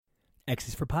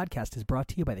X's for Podcast is brought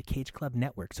to you by the Cage Club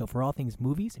Network. So for all things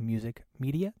movies, music,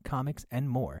 media, comics, and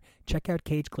more, check out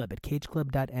Cage Club at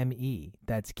cageclub.me.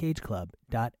 That's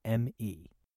cageclub.me.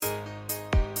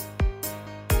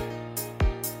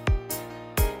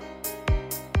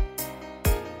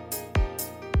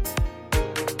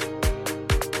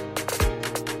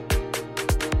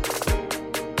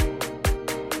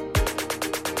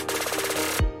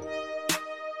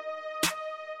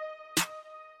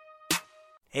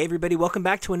 Hey everybody, welcome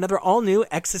back to another all-new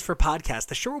X's for Podcast,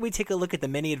 the show where we take a look at the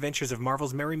many adventures of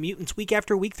Marvel's Merry Mutants week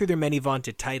after week through their many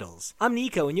vaunted titles. I'm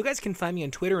Nico, and you guys can find me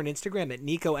on Twitter and Instagram at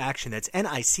NicoAction, that's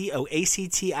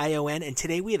NicoAction, and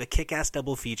today we have a kick-ass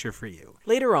double feature for you.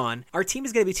 Later on, our team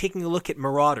is going to be taking a look at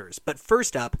Marauders, but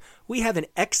first up, we have an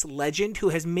X-legend who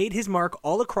has made his mark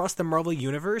all across the Marvel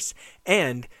Universe,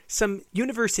 and some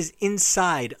universes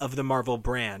inside of the Marvel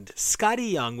brand. Scotty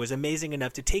Young was amazing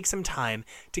enough to take some time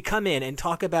to come in and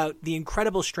talk about the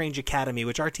incredible Strange Academy,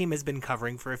 which our team has been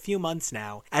covering for a few months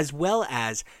now, as well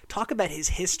as talk about his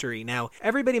history. Now,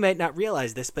 everybody might not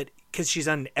realize this, but because she's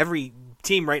on every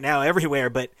team right now, everywhere,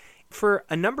 but for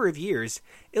a number of years,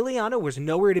 Illyana was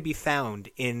nowhere to be found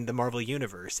in the Marvel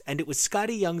Universe, and it was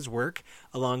Scotty Young's work,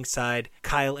 alongside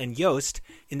Kyle and Yost,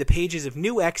 in the pages of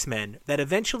New X-Men that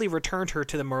eventually returned her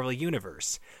to the Marvel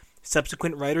Universe.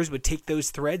 Subsequent writers would take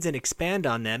those threads and expand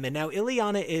on them, and now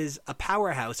Illyana is a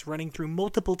powerhouse running through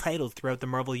multiple titles throughout the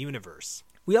Marvel Universe.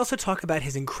 We also talk about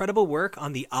his incredible work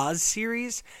on the Oz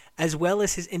series, as well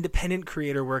as his independent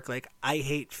creator work like I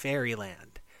Hate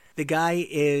Fairyland. The guy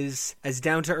is as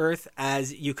down-to-earth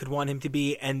as you could want him to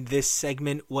be, and this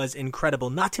segment was incredible.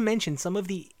 Not to mention some of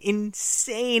the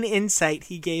insane insight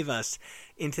he gave us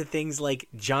into things like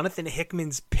Jonathan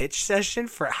Hickman's pitch session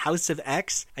for House of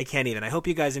X. I can't even. I hope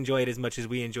you guys enjoy it as much as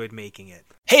we enjoyed making it.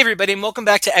 Hey everybody, and welcome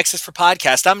back to X's for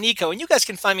Podcast. I'm Nico, and you guys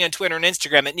can find me on Twitter and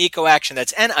Instagram at NicoAction.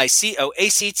 That's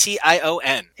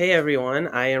NicoAction. Hey everyone,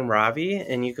 I am Ravi,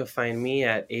 and you can find me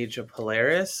at Age of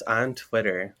Polaris on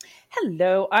Twitter.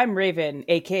 Hello, I'm Raven,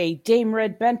 aka Dame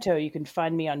Red Bento. You can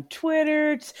find me on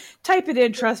Twitter. Type it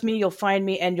in, trust me, you'll find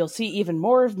me, and you'll see even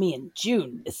more of me in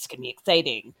June. This is going to be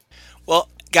exciting. Well,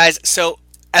 guys, so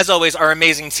as always, our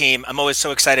amazing team, I'm always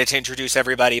so excited to introduce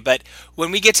everybody, but when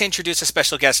we get to introduce a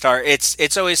special guest star,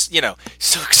 it's always,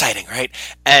 so exciting, right?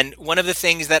 And one of the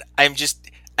things that I'm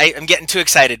getting too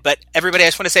excited, but everybody, I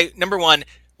just want to say, number one,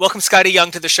 welcome Scotty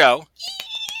Young to the show.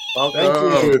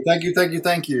 Welcome. Thank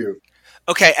you.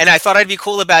 Okay, and I thought I'd be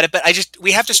cool about it, but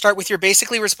we have to start with you're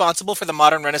basically responsible for the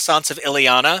modern renaissance of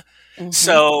Illyana. Mm-hmm.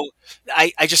 So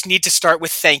I just need to start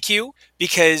with thank you,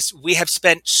 because we have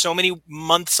spent so many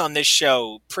months on this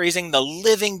show praising the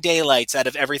living daylights out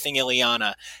of everything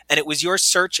Illyana. And it was your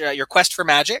search, your quest for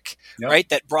magic, right,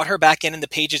 that brought her back in the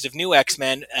pages of New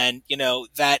X-Men. And,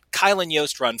 that Kyle and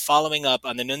Yost run following up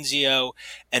on the Nunzio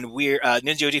and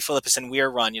Nunzio De Filippis and Weir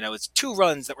run, it's two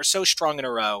runs that were so strong in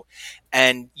a row.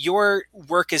 And your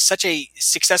work is such a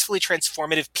successfully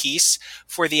transformative piece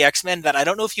for the X-Men that I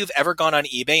don't know if you've ever gone on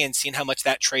eBay and seen how much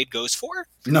that trade goes for.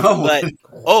 No. But,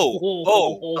 a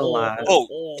lot.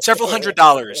 Several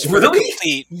 $100s for the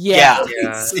complete. Yeah.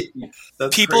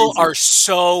 People crazy. Are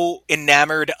so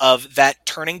enamored of that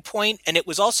turning point. And it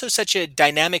was also such a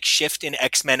dynamic shift in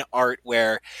X-Men art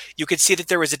where you could see that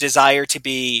there was a desire to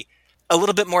be a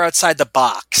little bit more outside the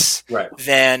box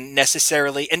than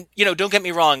necessarily. And, don't get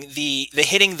me wrong, the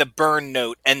hitting the Byrne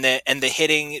note and the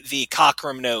hitting the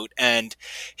Cockrum note and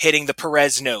hitting the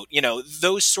Perez note,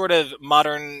 those sort of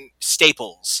modern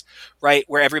staples, right?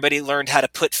 Where everybody learned how to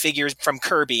put figures from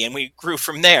Kirby and we grew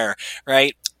from there,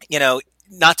 right?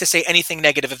 Not to say anything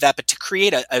negative of that, but to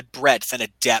create a breadth and a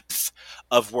depth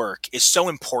of work is so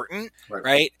important,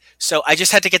 right? So I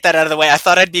just had to get that out of the way. I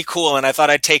thought I'd be cool, and I thought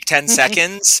I'd take 10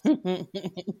 seconds.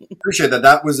 Appreciate that.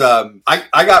 That was, I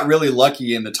got really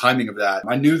lucky in the timing of that.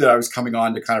 I knew that I was coming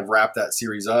on to kind of wrap that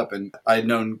series up, and I had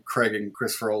known Craig and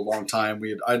Chris for a long time.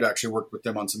 I'd actually worked with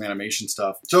them on some animation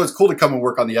stuff. So it's cool to come and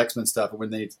work on the X-Men stuff. And when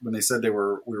they said we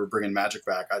were bringing Magic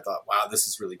back, I thought, wow, this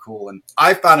is really cool. And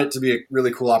I found it to be a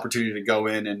really cool opportunity to go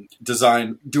in and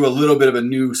do a little bit of a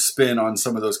new spin on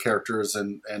some of those characters and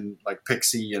like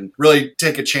Pixie, and really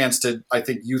take a chance to, I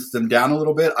think, youth them down a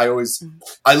little bit. I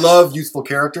love youthful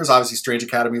characters. Obviously, Strange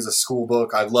Academy is a school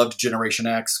book. I loved Generation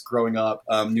X growing up,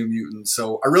 New Mutants.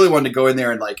 So I really wanted to go in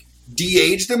there and like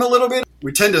de-age them a little bit.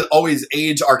 We tend to always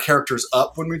age our characters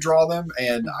up when we draw them,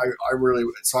 and I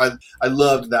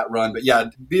loved that run. But yeah,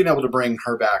 being able to bring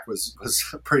her back was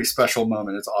a pretty special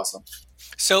moment. It's awesome.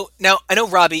 So now I know,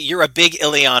 Robbie, you're a big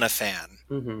Illyana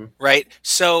fan, right?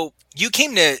 So you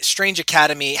came to Strange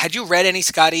Academy. Had you read any of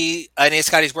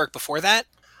Scotty's work before that?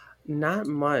 Not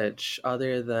much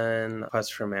other than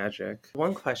Quest for Magic.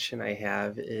 One question I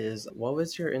have is, what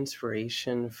was your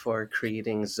inspiration for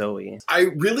creating Zoe? I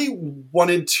really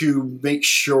wanted to make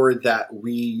sure that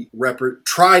we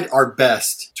tried our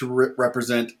best to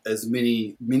represent as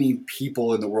many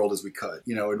people in the world as we could,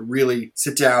 and really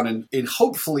sit down and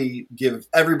hopefully give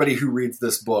everybody who reads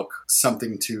this book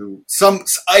something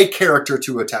a character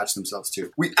to attach themselves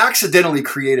to. We accidentally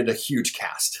created a huge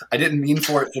cast. I didn't mean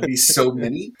for it to be so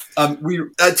many.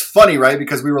 That's funny, right?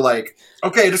 Because we were like,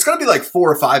 okay, there's going to be like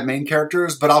 4 or 5 main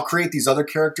characters, but I'll create these other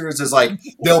characters as like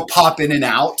they'll pop in and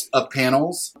out of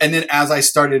panels. And then as I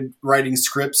started writing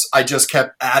scripts, I just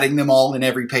kept adding them all in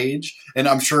every page. And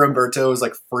I'm sure Umberto was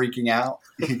like freaking out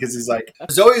because he's like,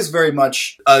 Zoe is very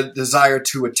much a desire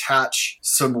to attach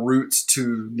some roots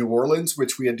to New Orleans,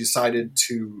 which we had decided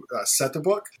to set the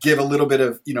book. Give a little bit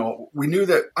of, I knew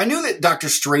that Dr.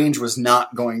 Strange was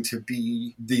not going to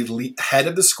be the head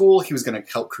of the school. He was going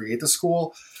to help create the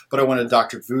school. But I wanted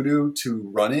Dr. Voodoo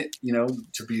to run it,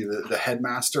 to be the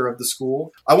headmaster of the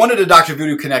school. I wanted a Dr.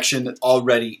 Voodoo connection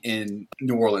already in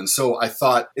New Orleans. So I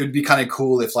thought it would be kind of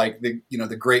cool if like the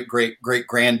great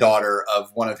granddaughter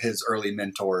of one of his early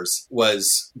mentors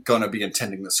was going to be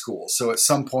attending the school. So at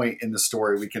some point in the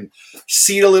story, we can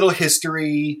see a little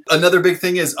history. Another big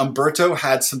thing is Umberto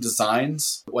had some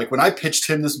designs. Like when I pitched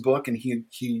him this book and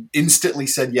he instantly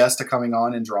said yes to coming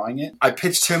on and drawing it, I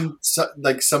pitched him some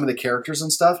of the characters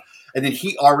and stuff. And then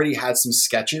he already had some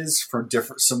sketches from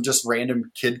some just random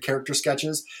kid character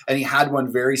sketches. And he had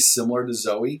one very similar to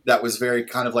Zoe that was very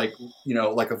kind of like,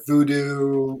 like a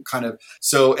voodoo kind of.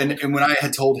 So, and when I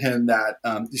had told him that,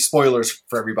 spoilers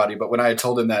for everybody, but when I had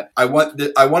told him that I want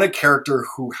a character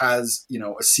who has,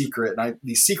 a secret, and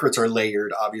these secrets are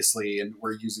layered, obviously, and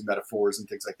we're using metaphors and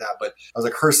things like that. But I was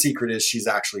like, her secret is she's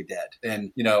actually dead.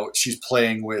 And, she's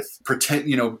playing with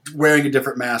wearing a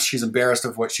different mask. She's embarrassed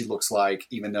of what she looks like,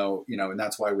 even though, and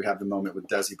that's why we have the moment with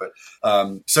Desi. But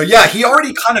so yeah, he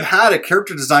already kind of had a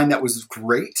character design that was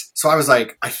great. So I was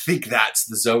like, I think that's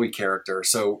the Zoe character.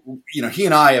 So, he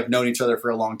and I have known each other for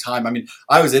a long time. I mean,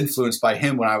 I was influenced by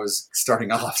him when I was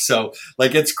starting off. So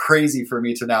like, it's crazy for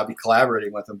me to now be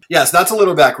collaborating with him. Yeah, so that's a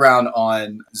little background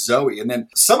on Zoe. And then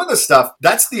some of the stuff,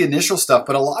 that's the initial stuff.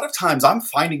 But a lot of times I'm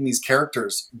finding these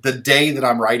characters the day that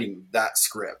I'm writing that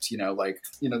script,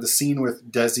 the scene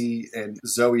with Desi and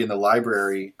Zoe in the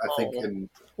library, I think in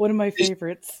one of my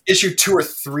favorites. Issue 2 or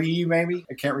 3, maybe.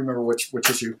 I can't remember which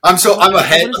issue. I'm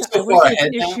ahead. I'm so far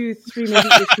ahead now. Issue 3, maybe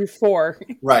issue 4.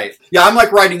 Right. Yeah, I'm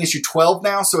like writing issue 12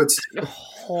 now, so it's.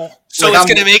 So like it's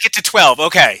going to make it to 12.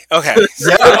 Okay.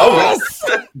 Yeah.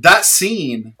 That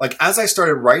scene, like as I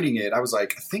started writing it, I was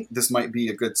like, I think this might be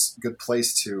a good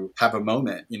place to have a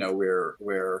moment,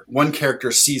 where one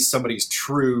character sees somebody's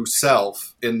true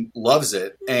self and loves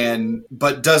it,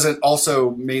 but doesn't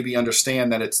also maybe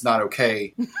understand that it's not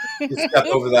okay to step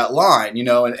over that line,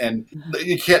 and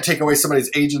you can't take away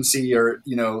somebody's agency or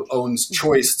owns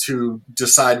choice to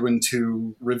decide when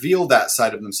to reveal that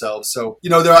side of themselves. So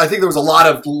I think there was a lot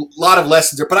of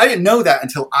lessons there, but I didn't know that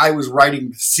until I was writing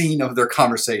the scene of their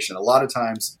conversation. A lot of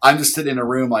times I'm just sitting in a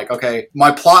room like, okay,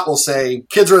 my plot will say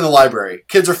kids are in the library,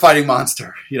 kids are fighting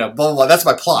monster, blah, blah, blah. That's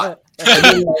my plot. And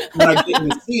then when I get in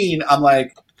the scene, I'm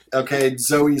like, okay,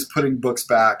 Zoe's putting books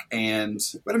back, and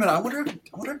wait a minute, I wonder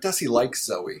if Desi likes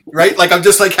Zoe, right? Like I'm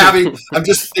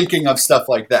just thinking of stuff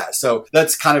like that. So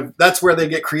that's where they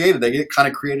get created. They get kind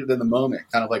of created in the moment,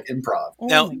 kind of like improv.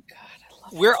 Now, my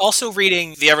God, we're also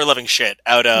reading the ever-loving shit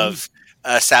out of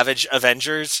Savage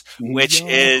Avengers, which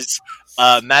is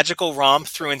magical romp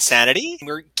through insanity.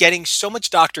 We're getting so much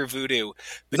Dr. Voodoo.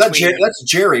 That's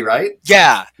Jerry, right?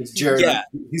 Yeah. It's Jerry. Yeah.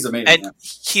 He's amazing. And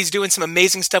he's doing some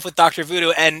amazing stuff with Dr.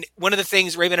 Voodoo. And one of the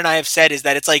things Raven and I have said is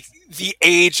that it's like the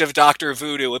age of Dr.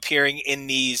 Voodoo appearing in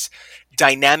these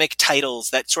dynamic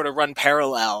titles that sort of run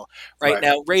parallel right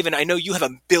now. Raven, I know you have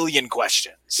a billion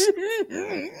questions.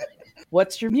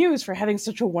 What's your muse for having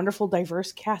such a wonderful,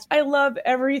 diverse cast? I love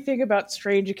everything about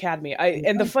Strange Academy.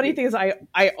 And the funny thing is,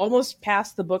 I almost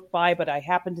passed the book by, but I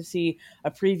happened to see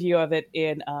a preview of it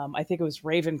in, I think it was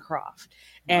Ravencroft.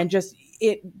 And just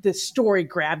the story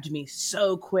grabbed me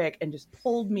so quick and just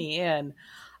pulled me in.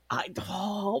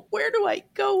 Where do I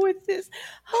go with this?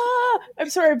 I'm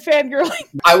sorry, I'm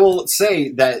fangirling. I will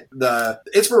say that the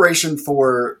inspiration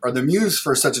for, or the muse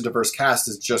for such a diverse cast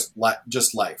is just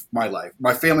life, my life.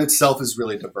 My family itself is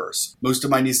really diverse. Most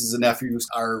of my nieces and nephews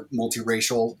are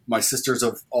multiracial. My sisters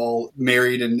have all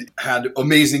married and had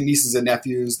amazing nieces and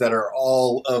nephews that are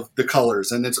all of the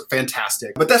colors, and it's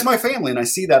fantastic. But that's my family, and I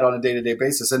see that on a day-to-day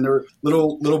basis. And there are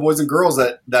little boys and girls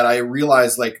that I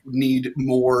realize like need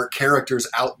more characters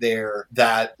out there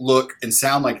that look and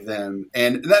sound like them.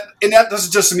 And that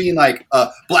doesn't just mean like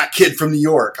a black kid from New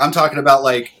York. I'm talking about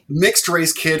like mixed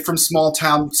race kid from small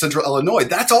town central Illinois.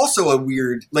 That's also a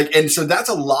weird, like, and so that's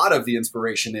a lot of the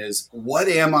inspiration is, what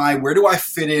am I? Where do I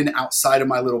fit in outside of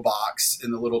my little box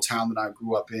in the little town that I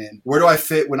grew up in? Where do I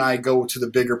fit when I go to the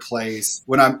bigger place?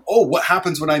 What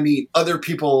happens when I meet other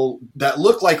people that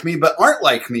look like me but aren't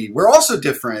like me? We're also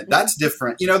different. That's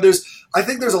different. You know, I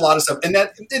think there's a lot of stuff. And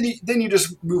then you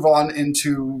just move on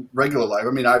into regular life.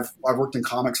 I mean, I've worked in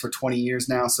comics for 20 years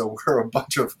now, so we're a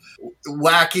bunch of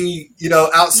wacky,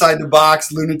 outside the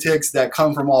box lunatics that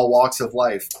come from all walks of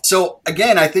life. So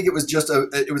again, I think it was just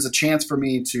a chance for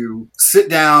me to sit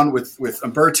down with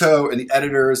Umberto and the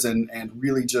editors and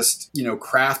really just,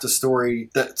 craft a story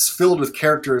that's filled with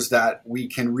characters that we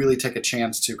can really take a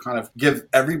chance to kind of give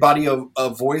everybody a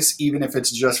voice, even if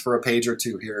it's just for a page or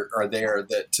two here or there,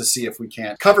 that to see if we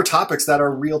can't cover topics that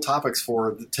are real topics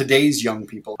for today's young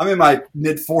people. I'm in my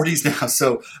mid 40s now,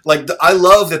 so like I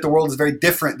love that the world is very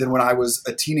different than when I was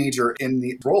a teenager in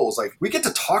the roles. Like we get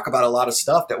to talk about a lot of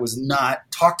stuff that was not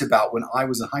talked about when I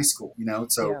was in high school,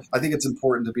 So yeah. I think it's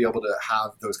important to be able to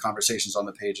have those conversations on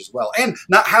the page as well, and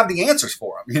not have the answers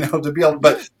for them, to be able,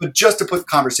 but just to put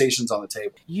conversations on the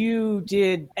table. You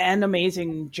did an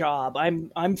amazing job.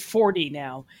 I'm 40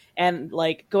 now. And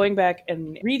like going back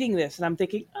and reading this, and I'm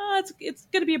thinking, it's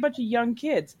going to be a bunch of young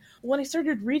kids. When I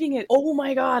started reading it, oh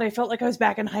my God, I felt like I was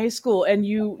back in high school. And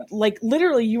you, like,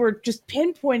 literally, you were just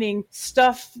pinpointing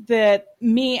stuff that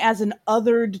me as an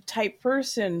othered type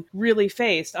person really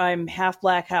faced. I'm half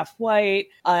black, half white.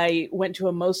 I went to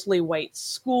a mostly white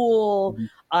school. Mm-hmm.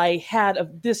 I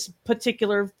had this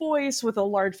particular voice with a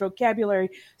large vocabulary,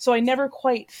 so I never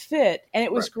quite fit. And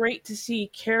it was great to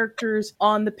see characters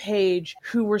on the page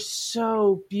who were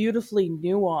so beautifully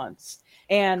nuanced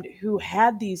and who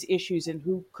had these issues and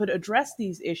who could address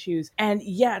these issues. And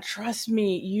yeah, trust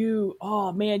me, you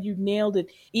nailed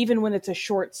it. Even when it's a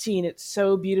short scene, it's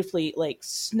so beautifully like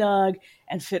snug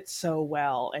and fits so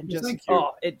well. And just,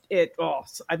 it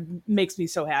makes me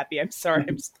so happy. I'm sorry.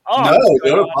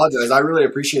 Don't apologize. I really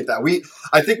appreciate that.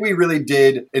 I think we really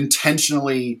did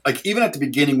intentionally, like even at the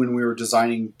beginning when we were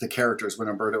designing the characters, when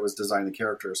Umberto was designing the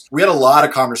characters, we had a lot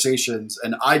of conversations,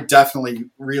 and I definitely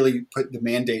really put the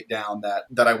mandate down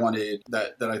that I wanted,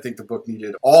 that I think the book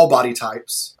needed all body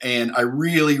types. And I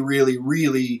really, really,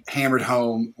 really hammered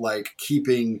home like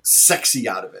keeping sexy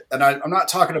out of it. And I'm not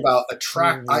talking about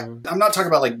I'm not talking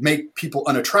about like make people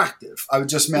unattractive. I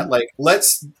just meant like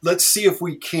let's see if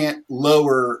we can't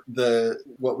lower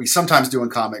what we sometimes do in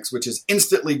comics, which is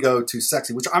instantly go to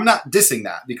sexy, which I'm not dissing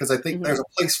that, because I think there's a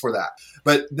place for that.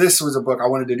 But this was a book I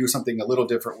wanted to do something a little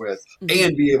different with,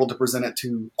 and be able to present it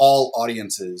to all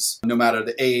audiences, no matter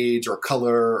the age or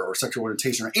color or sexual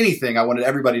orientation or anything. I wanted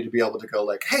everybody to be able to go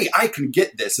like, hey, I can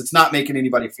get this. It's not making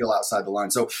anybody feel outside the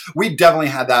line. So we definitely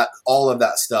had all of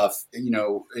that stuff,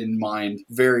 in mind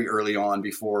very early on,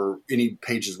 before any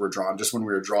pages were drawn, just when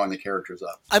we were drawing the characters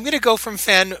up. I'm going to go from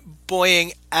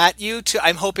fanboying at you to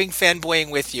I'm hoping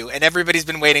fanboying with you. And everybody's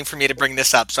been waiting for me to bring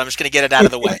this up, so I'm just going to get it out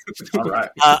of the way. All right.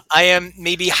 I am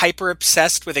maybe hyper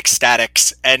obsessed with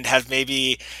ecstatics and have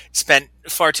maybe spent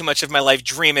far too much of my life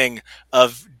dreaming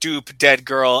of Dupe, Dead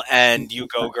Girl, and You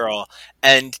Go Girl.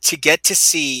 And to get to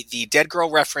see the Dead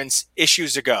Girl reference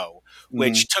issues ago,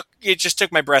 which just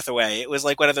took my breath away. It was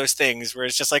like one of those things where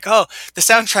it's just like, oh, the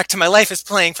soundtrack to my life is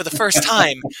playing for the first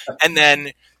time. And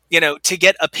then, to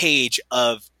get a page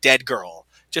of Dead Girl,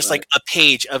 just like a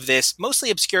page of this mostly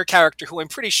obscure character who I'm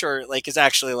pretty sure like is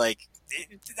actually like,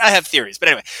 I have theories, but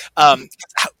anyway,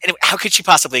 how could she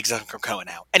possibly exist from Krakoa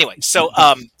now? Anyway, so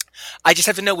I just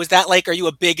have to know, was that like, are you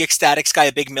a big ecstatics guy,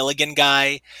 a big Milligan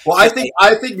guy? Well, I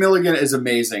think Milligan is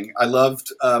amazing. I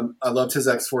loved his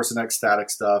X-Force and Ecstatic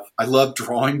stuff. I love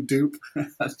drawing Dupe.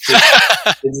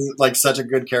 It's like such a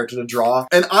good character to draw.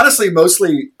 And honestly,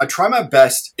 mostly I try my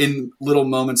best in little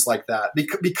moments like that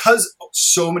because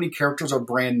so many characters are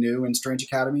brand new in Strange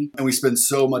Academy, and we spend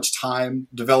so much time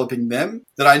developing them,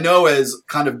 that I know as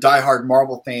kind of diehard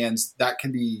Marvel fans, that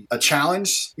can be a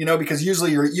challenge, because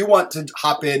usually you want to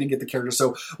hop in and get the character.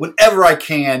 So whenever I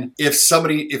can,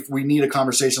 if we need a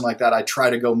conversation like that, I try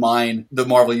to go mine the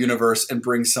Marvel Universe and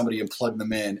bring somebody and plug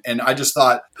them in. And I just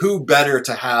thought, who better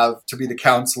to have to be the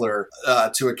counselor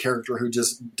to a character who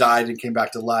just died and came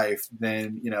back to life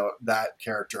than, that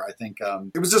character. I think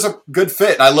it was just a good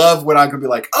fit. And I love when I can be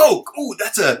like, oh,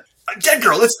 that's a Dead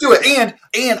Girl, let's do it.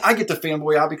 And I get to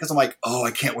fanboy out because I'm like, oh,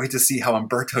 I can't wait to see how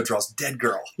Umberto draws Dead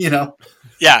Girl,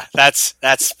 Yeah, that's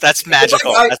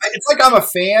magical. It's like I'm a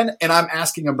fan and I'm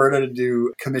asking Umberto to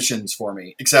do commissions for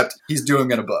me, except he's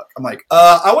doing it in a book. I'm like,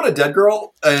 I want a Dead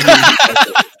Girl. And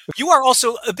you are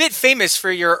also a bit famous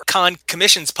for your con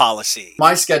commissions policy.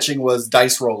 My sketching was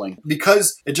dice rolling.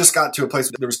 Because it just got to a place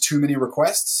where there was too many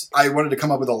requests, I wanted to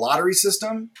come up with a lottery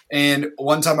system. And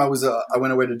one time I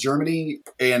went away to Germany,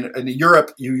 and in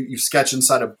Europe, you sketch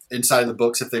inside of the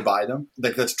books if they buy them.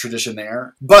 Like, that's tradition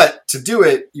there. But to do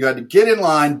it, you had to get in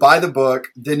line, buy the book,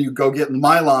 then you go get in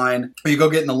my line, or you go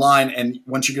get in the line, and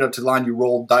once you get up to the line, you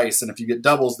roll dice. And if you get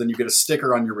doubles, then you get a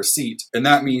sticker on your receipt. And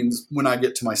that means when I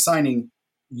get to my signing,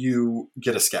 you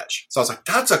get a sketch. So I was like,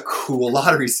 that's a cool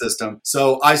lottery system.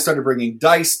 So I started bringing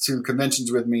dice to conventions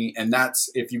with me. And that's,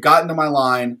 if you got into my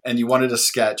line and you wanted a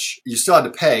sketch, you still had to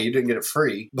pay. You didn't get it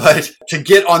free. But to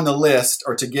get on the list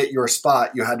or to get your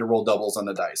spot, you had to roll doubles on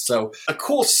the dice. So a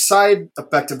cool side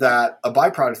effect of that, a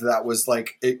byproduct of that, was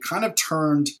like, it kind of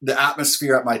turned the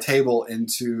atmosphere at my table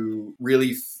into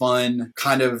really fun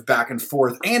kind of back and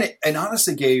forth. And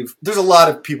honestly there's a lot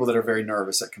of people that are very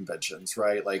nervous at conventions,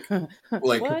 right? Like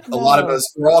What? A lot of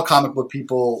us, we're all comic book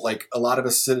people. Like, a lot of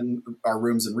us sit in our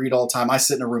rooms and read all the time. I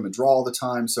sit in a room and draw all the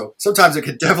time. So sometimes it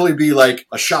could definitely be like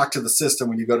a shock to the system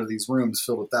when you go to these rooms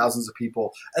filled with thousands of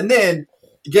people. And then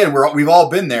again, we've all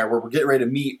been there where we're getting ready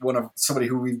to meet somebody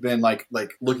who we've been like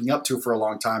looking up to for a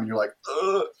long time. And you're like,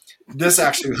 ugh. This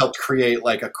actually helped create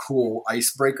like a cool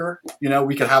icebreaker.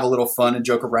 We could have a little fun and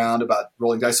joke around about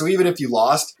rolling dice. So even if you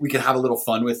lost, we could have a little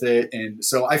fun with it. And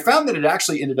so I found that it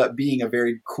actually ended up being a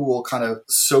very cool kind of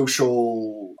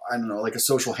social, I don't know, like a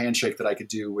social handshake that I could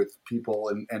do with people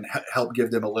and help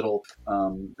give them a little,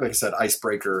 like I said,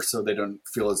 icebreaker so they don't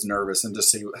feel as nervous and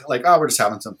just see like, oh, we're just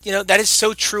having some. That is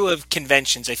so true of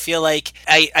conventions. I feel like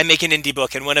I make an indie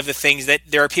book, and one of the things that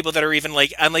there are people that are even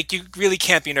like, I'm like, you really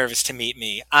can't be nervous to meet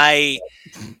me.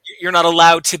 You're not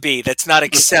allowed to be. That's not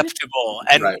acceptable.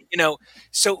 And, right.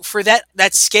 So for that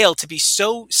scale to be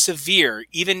so severe,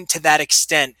 even to that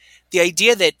extent, the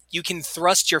idea that you can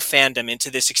thrust your fandom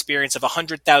into this experience of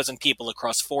 100,000 people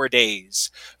across 4 days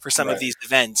for some of these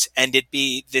events and it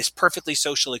be this perfectly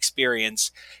social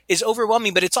experience is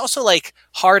overwhelming, but it's also like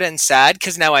hard and sad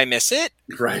because now I miss it.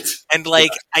 Right. And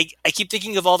like, I keep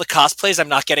thinking of all the cosplays I'm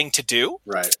not getting to do.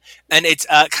 Right. And it's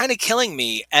kind of killing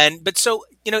me. But so,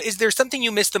 is there something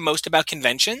you miss the most about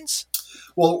conventions?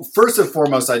 Well, first and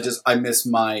foremost, I miss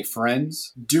my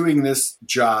friends doing this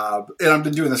job. And I've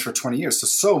been doing this for 20 years.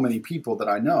 So many people that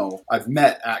I know I've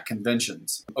met at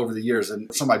conventions over the years.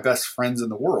 And some of my best friends in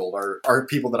the world are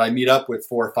people that I meet up with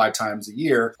 4 or 5 times a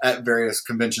year at various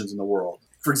conventions in the world.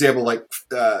 For example, like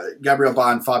Gabriel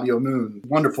Bond, Fabio Moon,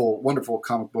 wonderful, wonderful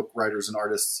comic book writers and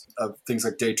artists of things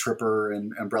like Day Tripper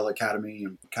and Umbrella Academy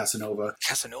and Casanova.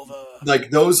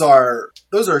 Like those are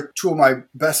 2 of my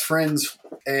best friends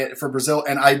for Brazil.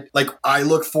 And I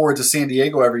look forward to San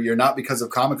Diego every year, not because of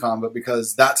Comic-Con, but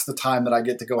because that's the time that I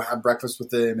get to go have breakfast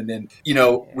with them. And then,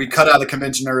 we cut out of the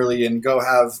convention early and go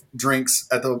have drinks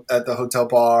at the hotel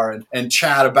bar and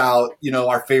chat about,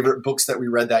 our favorite books that we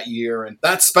read that year. And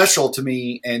that's special to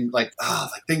me. And like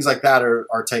things like that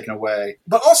are taken away.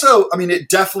 But also, I mean, it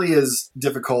definitely is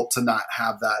difficult to not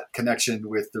have that connection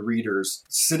with the readers.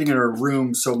 Sitting in a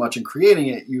room so much and creating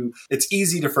it, it's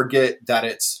easy to forget that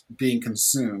it's being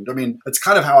consumed. I mean, that's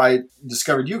kind of how I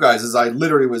discovered you guys. Is I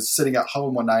literally was sitting at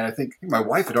home one night. I think my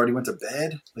wife had already went to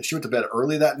bed. Like she went to bed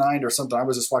early that night or something. I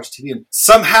was just watching TV and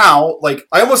somehow, like,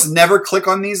 I almost never click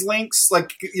on these links,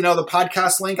 like, the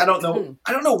podcast link. I don't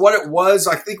know what it was.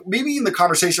 I think maybe in the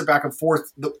conversation back and forth,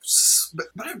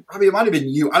 probably it might have been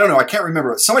you. I don't know. I can't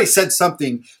remember. Somebody said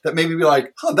something that made me be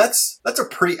like, "Oh, that's a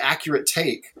pretty accurate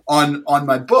take on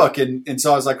my book." And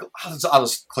so I was like, I'll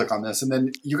just click on this. And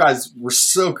then you guys were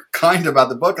so kind about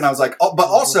the book, and I was like, oh, but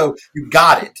also you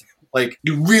got it. Like,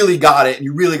 you really got it, and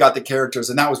you really got the characters,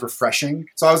 and that was refreshing.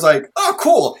 So I was like, oh,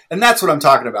 cool. And that's what I'm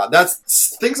talking about.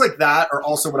 That's things like that are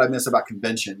also what I miss about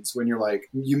conventions, when you're like,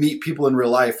 you meet people in real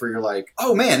life where you're like,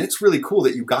 oh man, it's really cool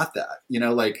that you got that.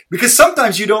 Like, because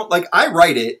sometimes you don't, like, I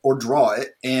write it or draw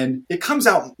it, and it comes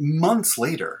out months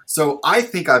later. So I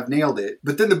think I've nailed it,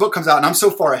 but then the book comes out, and I'm so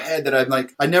far ahead that I'm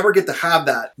like, I never get to have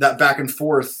that back and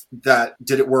forth, that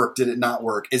did it work, did it not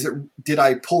work? Did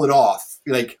I pull it off?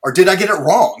 like, or did I get it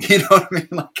wrong? You know what I mean?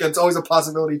 Like, it's always a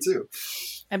possibility too.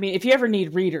 I mean, if you ever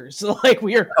need readers, like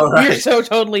we're right. so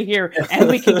totally here, and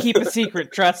we can keep a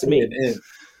secret. Trust me.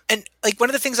 And like one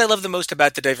of the things I love the most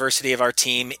about the diversity of our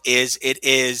team is it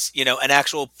is, you know, an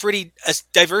actual pretty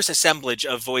diverse assemblage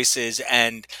of voices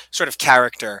and sort of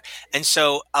character. And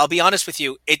so I'll be honest with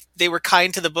you, they were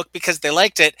kind to the book because they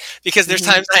liked it, because there's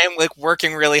times I am like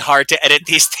working really hard to edit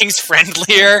these things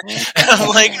friendlier. And I'm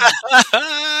like,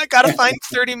 I gotta find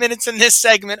 30 minutes in this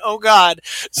segment. Oh God.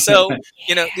 So,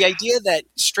 you know, the idea that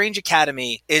Strange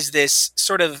Academy is this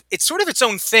sort of its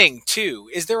own thing too.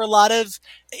 Is there a lot of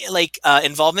like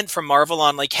involvement from Marvel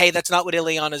on like, hey, that's not what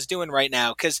Ileana's doing right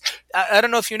now? Because I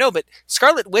don't know if you know, but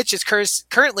Scarlet Witch is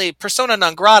currently persona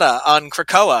non grata on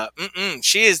Krakoa.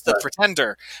 She is the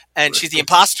pretender, and she's the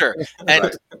imposter.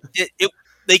 And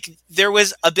like there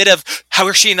was a bit of, how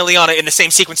are she and Ileana in the same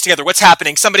sequence together? What's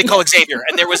happening? Somebody call Xavier.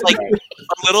 And there was like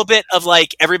a little bit of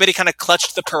like everybody kind of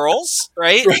clutched the pearls,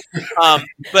 right?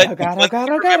 But Oh God.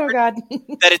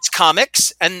 that it's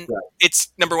comics, and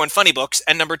it's number one, funny books,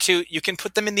 and number two, you can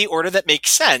put them in the order that makes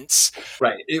sense.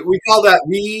 Right. We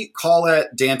call it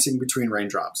dancing between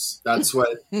raindrops. That's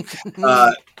what in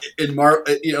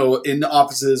the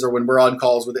offices or when we're on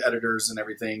calls with the editors and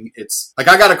everything. It's like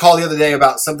I got a call the other day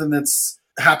about something that's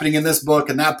happening in this book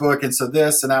and that book, and so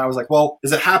this, and I was like, well,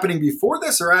 is it happening before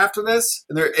this or after this?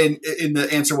 And the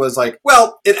answer was like,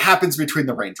 well, it happens between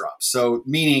the raindrops. So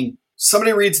meaning,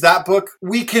 somebody reads that book,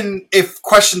 we can, if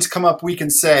questions come up, we can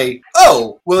say,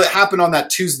 oh, well, it happened on that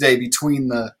Tuesday between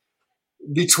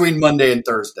Monday and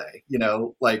Thursday, you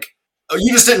know, like, oh,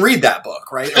 you just didn't read that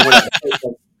book, right? Or whatever.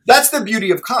 That's the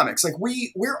beauty of comics. Like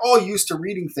we're all used to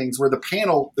reading things where the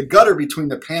gutter between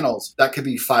the panels, that could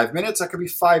be 5 minutes, that could be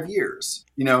 5 years,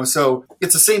 you know? So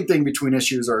it's the same thing between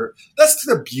issues, or that's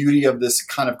the beauty of this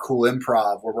kind of cool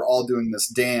improv where we're all doing this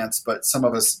dance, but some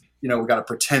of us, you know, we got to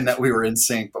pretend that we were in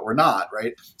sync, but we're not,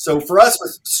 right? So for us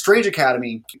with Strange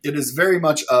Academy, it is very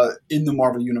much in the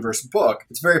Marvel Universe book.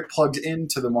 It's very plugged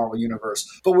into the Marvel Universe,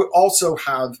 but we also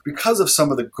have, because of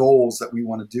some of the goals that we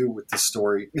want to do with this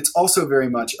story, it's also very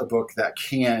much a book that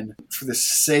can, for the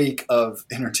sake of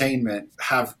entertainment,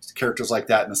 have characters like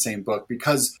that in the same book.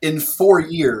 Because in 4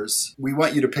 years, we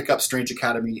want you to pick up Strange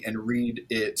Academy and read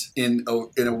it in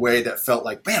a way that felt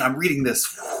like, man, I'm reading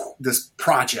this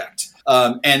project.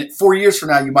 And 4 years from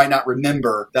now, you might not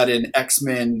remember that in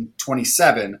X-Men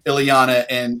 27, Ileana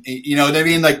and, you know what I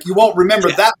mean? Like, you won't remember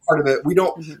that part of it. We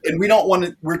don't want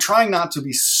to, we're trying not to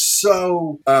be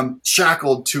so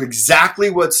shackled to exactly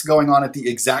what's going on at the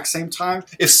exact same time.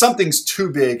 If something's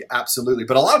too big, absolutely.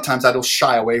 But a lot of times I don't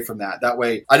shy away from that. That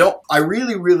way, I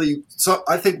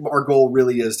think our goal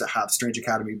really is to have Strange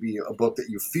Academy be a book that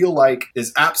you feel like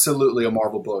is absolutely a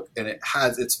Marvel book, and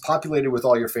it's populated with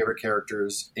all your favorite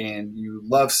characters, and you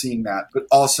love seeing that. But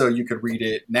also you could read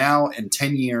it now in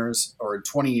 10 years or in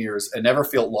 20 years and never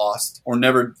feel lost or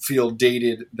never feel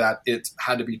dated that it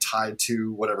had to be tied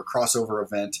to whatever crossover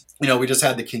event. You know, we just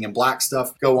had the King in Black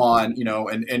stuff go on, you know,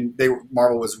 and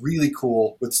Marvel was really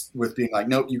cool with being like,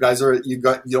 nope, you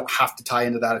don't have to tie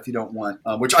into that if you don't want,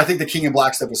 which I think the King in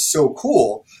Black stuff was so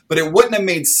cool, but it wouldn't have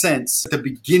made sense at the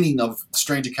beginning of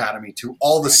Strange Academy to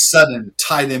all of a sudden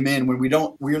tie them in when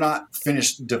we're not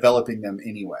finished developing them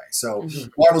anyway. So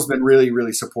Marvel's been really,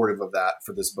 really supportive of that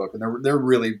for this book, and they're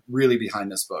really, really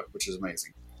behind this book, which is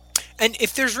amazing. And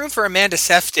if there's room for Amanda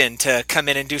Sefton to come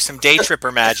in and do some day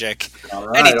tripper magic, all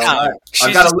right.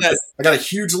 I got a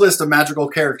huge list of magical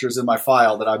characters in my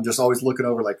file that I'm just always looking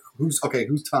over, like, who's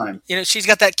time? You know, she's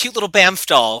got that cute little Bamf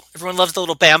doll. Everyone loves the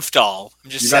little Bamf doll. I'm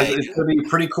just saying. It's going to be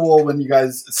pretty cool when you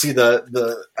guys see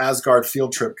the Asgard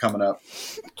field trip coming up.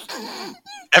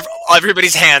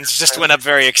 Everybody's hands just went up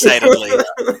very excitedly.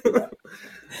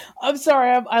 I'm sorry,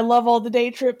 I love all the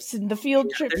day trips and the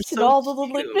field trips and all the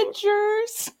little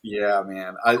adventures. Yeah,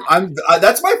 man,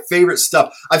 that's my favorite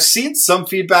stuff. I've seen some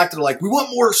feedback that are like, we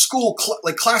want more school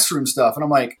classroom stuff, and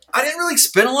I'm like, I didn't really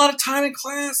spend a lot of time in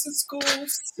class at school,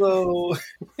 so.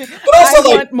 But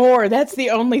also, I want more. That's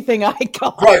the only thing I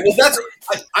got. Right. Well,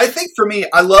 I think for me,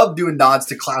 I love doing nods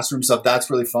to classroom stuff. That's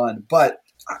really fun, but.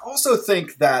 I also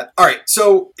think that, all right,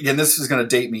 so again, this is going to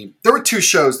date me. There were 2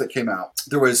 shows that came out.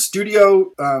 There was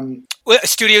Studio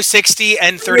 60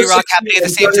 and 30 Rock happening at the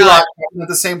same time. At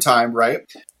the same time, right?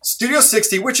 Studio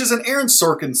 60, which is an Aaron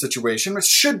Sorkin situation, which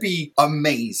should be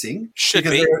amazing.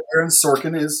 Because Aaron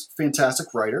Sorkin is a fantastic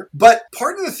writer. But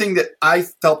part of the thing that I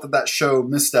felt that show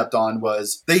misstepped on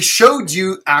was they showed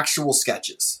you actual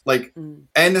sketches. Like,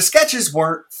 and the sketches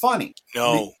weren't funny.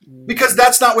 No. Because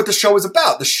that's not what the show is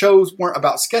about. The shows weren't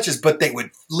about sketches, but they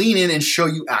would lean in and show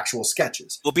you actual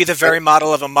sketches. Will be the very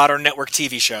model of a modern network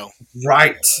TV show.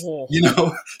 Right. You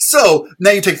know? So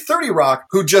now you take 30 Rock,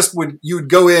 who you would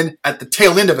go in at the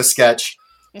tail end of a sketch.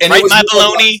 And right, my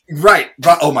baloney. Right.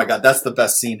 Oh my God, that's the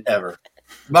best scene ever.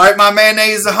 My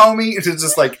mayonnaise, the homie. It's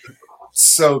just like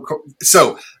so cool.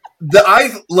 So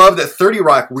I love that 30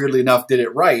 Rock, weirdly enough, did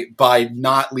it right by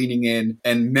not leaning in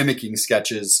and mimicking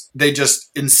sketches. They just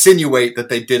insinuate that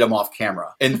they did them off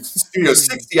camera. And Studio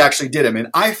 60 actually did them. And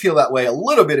I feel that way a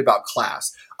little bit about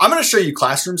Class. I'm going to show you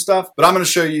classroom stuff, but I'm going to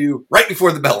show you right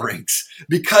before the bell rings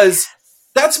because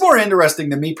that's more interesting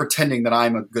than me pretending that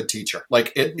I'm a good teacher.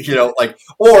 Like,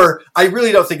 or I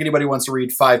really don't think anybody wants to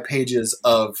read 5 pages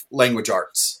of language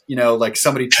arts, like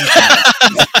somebody teaching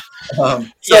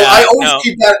them. I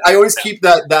always keep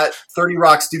that 30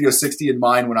 Rock Studio 60 in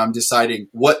mind when I'm deciding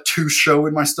what to show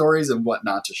in my stories and what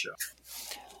not to show.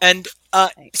 And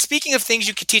speaking of things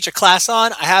you could teach a class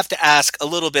on, I have to ask a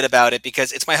little bit about it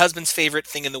because it's my husband's favorite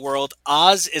thing in the world.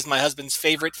 Oz is my husband's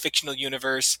favorite fictional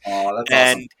universe. Oh, that's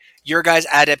and awesome. Your guys'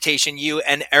 adaptation, you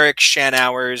and Eric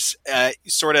Shanauer's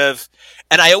sort of,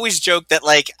 and I always joke that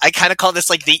I kind of call this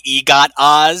like the EGOT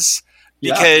Oz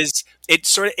because it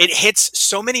hits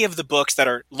so many of the books that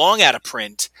are long out of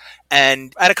print.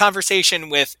 And I had a conversation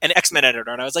with an X-Men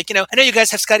editor, and I was like, I know you guys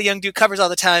have Scotty Young do covers all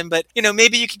the time, but,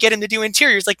 maybe you could get him to do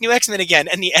interiors like New X-Men again.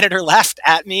 And the editor laughed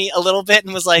at me a little bit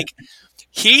and was like,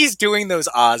 he's doing those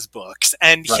Oz books,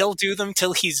 and he'll do them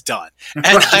till he's done. And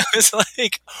I was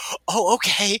like, oh,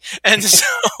 okay. And so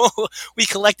we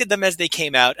collected them as they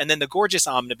came out, and then the Gorgeous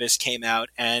Omnibus came out,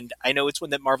 and I know it's one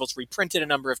that Marvel's reprinted a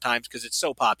number of times because it's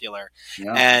so popular.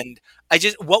 Yeah. And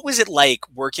what was it like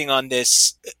working on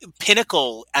this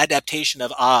pinnacle adaptation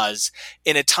of Oz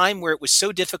in a time where it was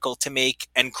so difficult to make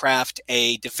and craft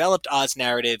a developed Oz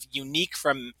narrative, unique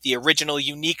from the original,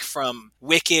 unique from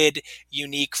Wicked,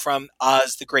 unique from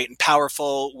Oz the Great and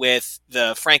Powerful, with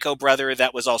the Franco brother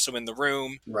that was also in the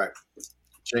room? Right.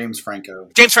 James Franco.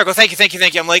 Thank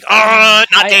you. I'm like, not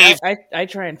Dave. I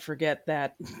try and forget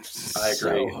that. I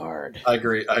agree. So hard. I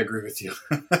agree with you.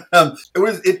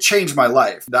 It changed my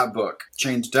life. That book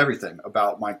changed everything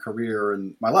about my career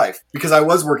and my life because I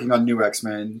was working on New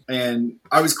X-Men and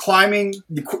I was climbing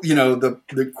the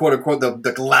quote unquote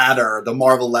the ladder, the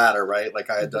Marvel ladder, right? Like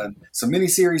I had done some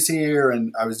miniseries here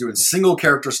and I was doing single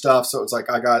character stuff. So it was like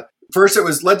first it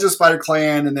was Legend of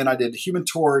Spider-Clan, and then I did Human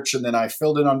Torch, and then I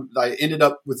ended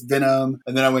up with Venom,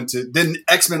 and then then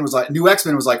X-Men was New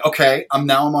X-Men was like, okay,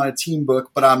 I'm on a team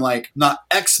book, but I'm like, not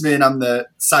X-Men, I'm the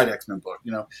side X-Men book,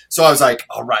 So I was like,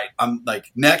 all right, I'm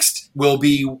like, next will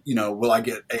be, will I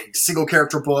get a single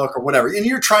character book or whatever? And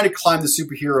you're trying to climb the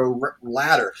superhero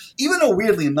ladder. Even though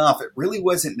weirdly enough, it really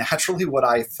wasn't naturally what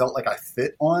I felt like I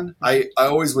fit on. I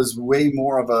always was way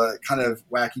more of a kind of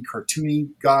wacky, cartoony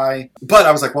guy, but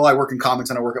I was like, well, I work in comics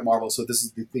and I work at Marvel, so this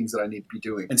is the things that I need to be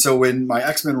doing. And so when my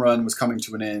X-Men run was coming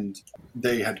to an end,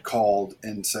 they had called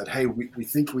and said, hey, we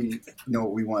think we know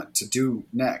what we want to do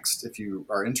next if you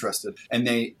are interested. And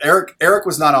Eric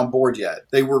was not on board yet.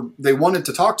 They wanted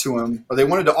to talk to him, or they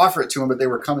wanted to offer it to him, but they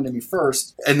were coming to me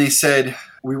first. And they said,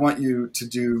 we want you to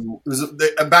do...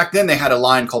 back then they had a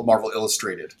line called Marvel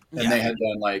Illustrated. And they had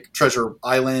done like Treasure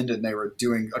Island, and they were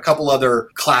doing a couple other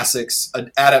classics,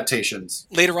 adaptations.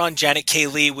 Later on, Janet K.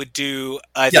 Lee would do,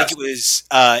 I think it was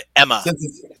Emma.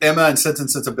 Emma and Sense and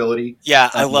Sensibility. Yeah,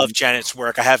 I love Janet's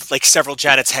work. I have like several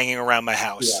Janets hanging around my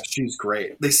house. Yeah, she's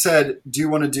great. They said,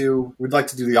 we'd like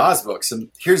to do the Oz books. And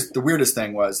here's the weirdest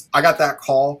thing was, I got that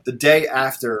call the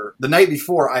night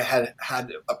before I had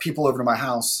people over to my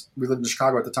house. We lived in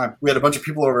Chicago at the time. We had a bunch of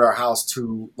people over to our house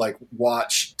to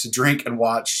drink and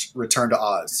watch Return to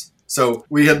Oz. So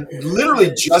we had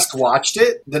literally just watched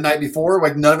it the night before.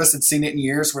 Like none of us had seen it in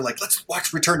years. We're like, let's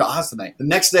watch Return to Oz tonight. The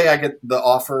next day I get the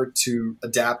offer to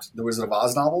adapt the Wizard of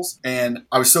Oz novels. And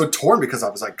I was so torn because I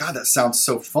was like, God, that sounds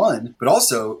so fun. But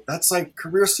also that's like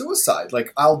career suicide.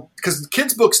 Like because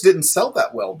kids books didn't sell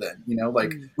that well then,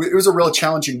 it was a real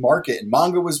challenging market and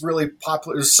manga was really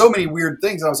popular. There's so many weird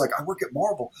things. And I was like, I work at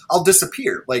Marvel. I'll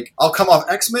disappear. Like I'll come off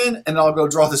X-Men and I'll go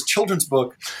draw this children's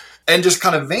book and just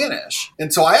kind of vanish.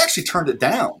 And so I actually turned it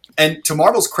down. And to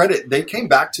Marvel's credit, they came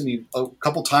back to me a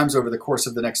couple times over the course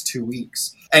of the next 2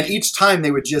 weeks. And each time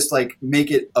they would just like make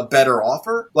it a better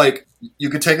offer. Like,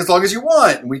 you could take as long as you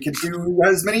want, and we could do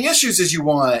as many issues as you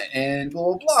want, and blah,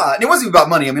 blah, blah. And it wasn't about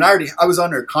money. I mean, I was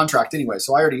under contract anyway,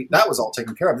 so that was all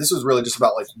taken care of. This was really just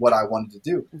about like what I wanted to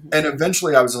do. Mm-hmm. And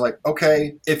eventually I was like,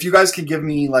 okay, if you guys can give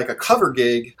me like a cover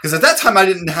gig, because at that time I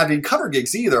didn't have any cover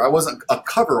gigs either. I wasn't a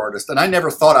cover artist, and I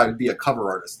never thought I would be a cover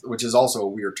artist, which is also a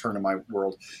weird turn in my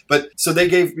world. But so they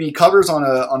gave me covers on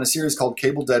a series called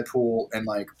Cable Deadpool and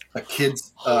like a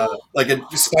kid's, like a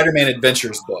Spider-Man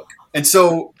Adventures book. And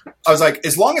so I was like,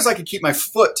 as long as I could keep my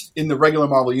foot in the regular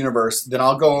Marvel universe, then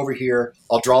I'll go over here.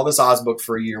 I'll draw this Oz book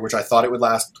for a year, which I thought it would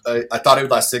last. I thought it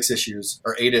would last 6 issues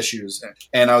or 8 issues.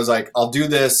 And I was like, I'll do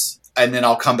this. And then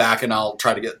I'll come back and I'll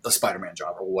try to get a Spider-Man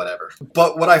job or whatever.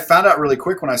 But what I found out really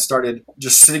quick when I started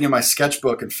just sitting in my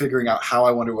sketchbook and figuring out how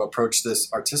I want to approach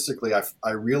this artistically,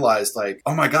 I realized like,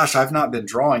 oh my gosh, I've not been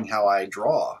drawing how I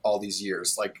draw all these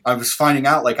years. Like I was finding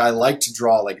out like I like to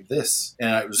draw like this.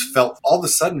 And it was felt all of a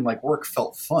sudden like work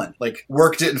felt fun. Like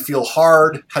work didn't feel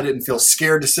hard. I didn't feel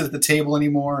scared to sit at the table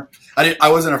anymore. I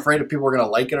wasn't afraid if people were going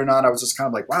to like it or not. I was just kind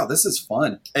of like, wow, this is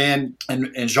fun. And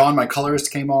Jean, my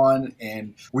colorist, came on,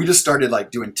 and we just started like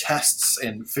doing tests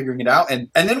and figuring it out. And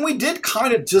then we did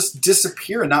kind of just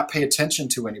disappear and not pay attention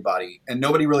to anybody. And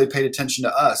nobody really paid attention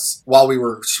to us while we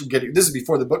were getting, this is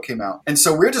before the book came out. And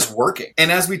so we're just working.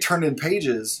 And as we turned in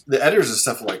pages, the editors and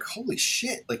stuff were like, holy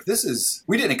shit, like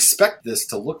we didn't expect this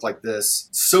to look like this.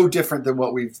 So different than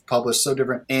what we've published, so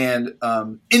different. And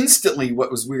instantly,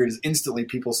 what was weird is instantly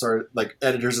people started, like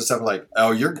editors and stuff were like,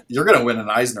 oh, you're going to win an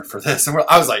Eisner for this. And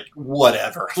I was like,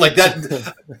 whatever. Like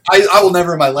that, I will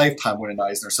never in my lifetime win an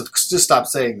Eisner. So just stop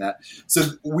saying that. So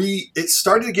it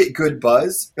started to get good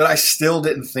buzz, but I still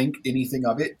didn't think anything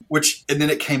of it, and then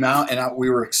it came out and we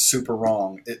were super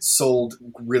wrong. It sold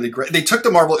really great. They took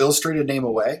the Marvel Illustrated name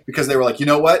away because they were like, you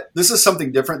know what? This is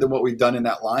something different than what we've done in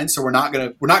that line. So we're not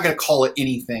going to call it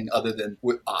anything other than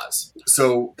Oz.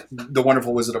 So The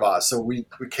Wonderful Wizard of Oz. So we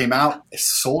came out, it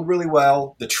sold really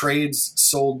well. The trades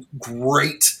sold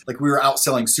great. Like we were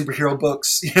outselling superhero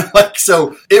books,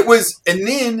 so it was, and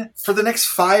then for the next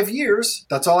 5 years,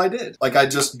 that's all I did. Like I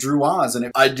just drew Oz,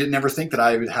 and I didn't ever think that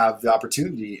I would have the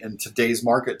opportunity in today's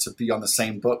market to be on the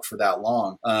same book for that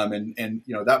long. And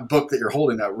that book that you're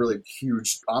holding, that really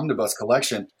huge omnibus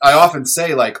collection, I often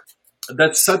say like,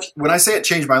 when I say it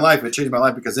changed my life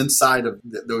because inside of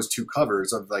those 2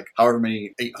 covers of like however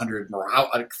many 800 or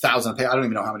 1,000 pages, I don't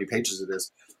even know how many pages it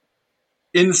is.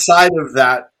 Inside of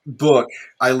that book,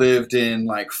 I lived in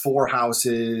like 4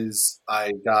 houses.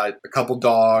 I got a couple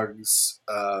dogs.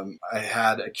 I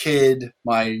had a kid.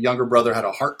 My younger brother had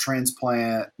a heart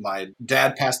transplant. My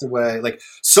dad passed away. Like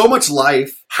so much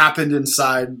life happened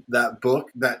inside that book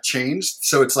that changed.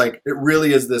 So it's like, it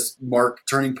really is this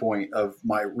turning point of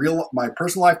my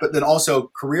personal life, but then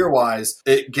also career wise,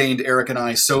 it gained Eric and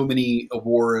I so many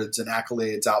awards and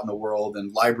accolades out in the world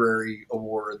and library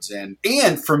awards. And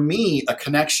for me, a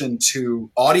connection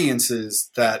to audiences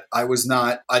that I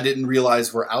didn't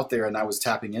realize were out there and I was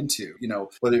tapping into,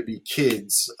 whether it be kids,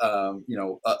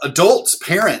 adults,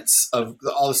 parents of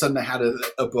all of a sudden I had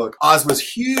a book. Oz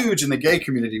was huge in the gay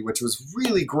community, which was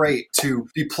really great to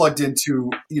be plugged into,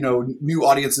 new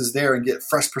audiences there and get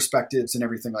fresh perspectives and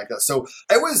everything like that. So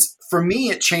for me,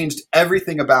 it changed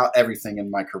everything about everything in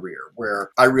my career,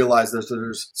 where I realized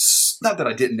there's not that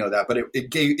I didn't know that, but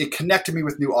it connected me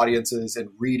with new audiences and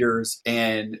readers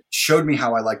and showed me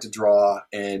how I like to draw.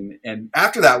 And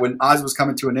after that, when Oz was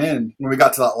coming to an end, when we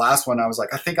got to that last one, I was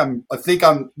like, I think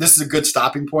this is a good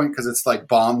stopping point, because it's like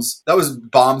that was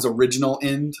Baum's original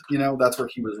end. That's where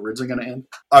he was originally going to end.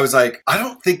 I was like, I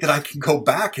don't think that I can go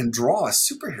back and draw a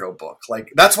superhero book.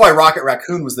 Like that's why Rocket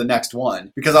Raccoon was the next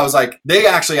one, because I was like, they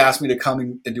actually asked me to come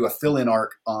in and do a fill-in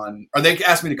arc they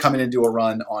asked me to come in and do a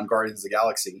run on Guardians of the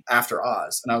Galaxy after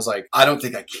Oz. And I was like, I don't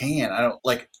think I can.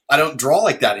 I don't draw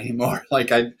like that anymore.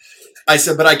 Like I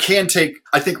said, but I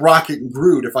think Rocket and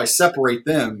Groot, if I separate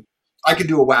them, I could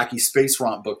do a wacky space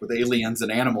romp book with aliens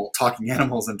and talking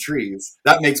animals and trees.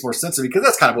 That makes more sense to me, because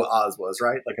that's kind of what Oz was,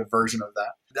 right? Like a version of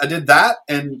that. I did that,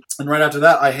 and right after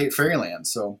that, I Hate Fairyland.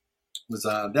 So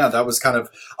That was kind of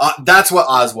that's what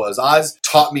Oz was. Oz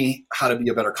taught me how to be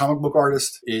a better comic book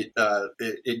artist.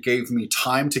 It gave me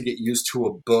time to get used to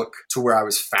a book to where I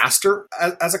was faster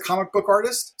as a comic book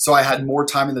artist. So I had more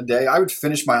time in the day. I would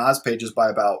finish my Oz pages by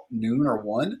about noon or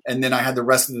 1, and then I had the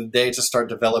rest of the day to start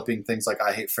developing things like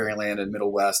I Hate Fairyland and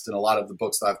Middle West and a lot of the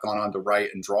books that I've gone on to write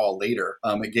and draw later.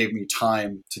 It gave me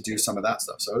time to do some of that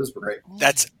stuff. So it was great.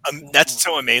 That's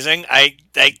so amazing.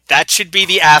 That should be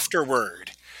the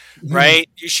afterword, right?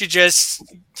 You should just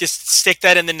stick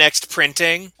that in the next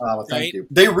printing. Well, thank right? you.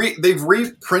 They've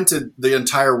reprinted the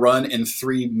entire run in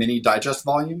 3 mini digest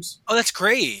volumes. Oh, that's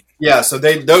great. Yeah, so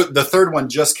the third one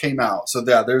just came out. So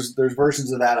yeah, there's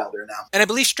versions of that out there now. And I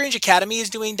believe Strange Academy is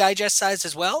doing digest size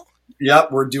as well.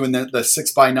 Yep, we're doing the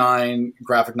 6x9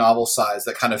 graphic novel size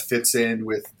that kind of fits in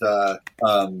with the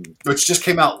which just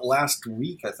came out last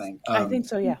week, I think. I think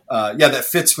so, yeah. That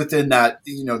fits within that,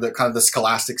 the kind of the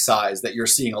scholastic size that you're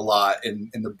seeing a lot in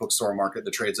the bookstore market,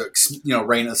 the trades.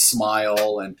 Raina's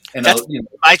Smile and that's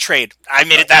my trade. I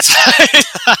made it that size.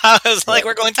 I was like,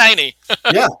 we're going tiny.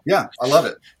 yeah, I love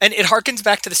it. And it harkens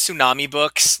back to the Tsunami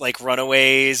books, like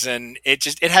Runaways, and it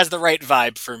has the right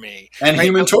vibe for me. And right?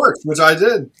 Human Torch, which I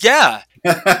did. Yeah.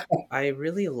 I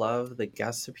really love the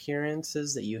guest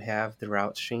appearances that you have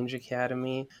throughout Strange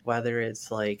Academy, whether it's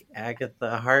like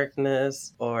Agatha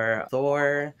Harkness or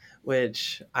Thor,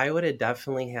 which I would have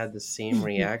definitely had the same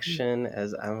reaction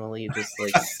as Emily, just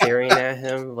like staring at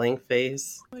him, blank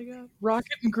face. Oh my god.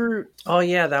 Rocket and Groot. Oh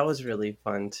yeah, that was really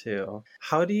fun too.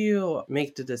 How do you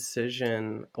make the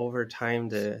decision over time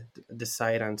to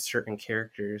decide on certain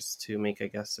characters to make a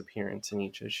guest appearance in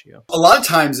each issue? A lot of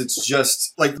times it's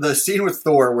just like the scene with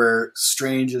Thor where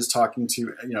Strange is talking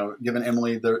to, giving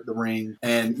Emily the ring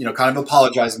and, kind of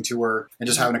apologizing to her and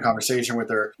just having a conversation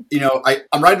with her.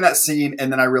 I'm writing that scene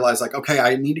and then I realize like, okay,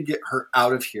 I need to get her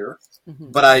out of here,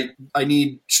 but I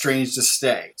need Strange to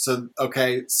stay. So,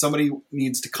 okay, somebody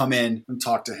needs to come in and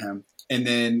talk to him. And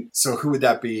then, so who would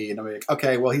that be? And I'm like,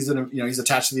 okay, well, he's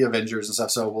attached to the Avengers and stuff.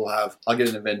 So I'll get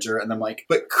an Avenger. And I'm like,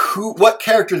 but what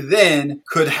character then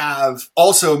could have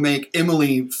also make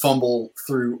Emily fumble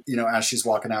through, as she's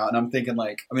walking out? And I'm thinking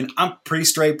like, I'm pretty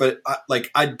straight, but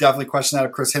I definitely question that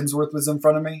if Chris Hemsworth was in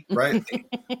front of me, right?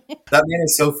 That man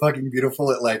is so fucking beautiful.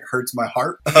 It like hurts my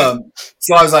heart.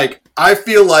 So I was like, I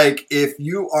feel like if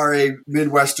you are a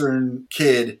Midwestern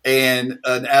kid and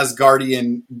an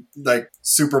Asgardian like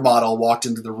supermodel walked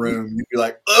into the room, you'd be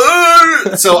like,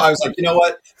 ugh! So I was like, you know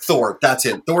what? Thor, that's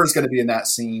it. Thor's going to be in that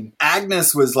scene.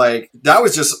 Agnes was like, that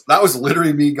was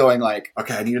literally me going like,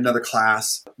 okay, I need another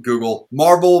class. Google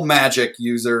Marvel Magic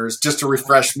users just to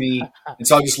refresh me. And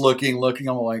so I'm just looking.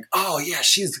 I'm like, oh yeah,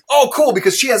 cool,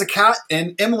 because she has a cat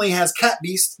and Emily has Cat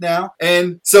Beast now.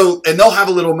 And they'll have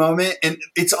a little moment. And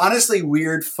it's honestly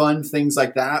weird, fun things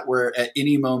like that, where at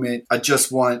any moment I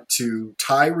just want to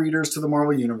tie readers to the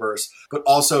Marvel Universe, but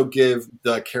also give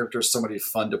the characters somebody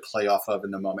fun to play off of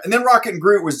in the moment. And then Rocket and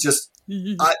Groot was just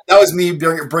that was me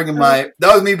bringing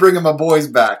my boys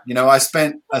back. I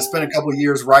spent a couple of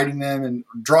years writing them and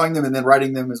drawing them and then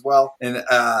writing them as well. And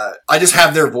I just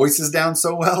have their voices down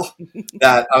so well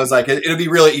that I was like, it'll be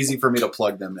really easy for me to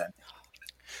plug them in.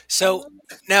 So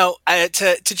now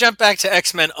to jump back to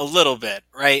X-Men a little bit,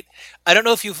 right? I don't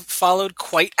know if you've followed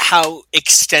quite how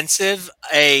extensive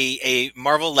a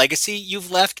Marvel legacy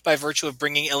you've left by virtue of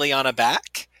bringing Illyana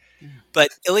back.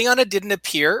 But Illyana didn't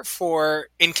appear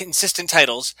in consistent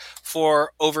titles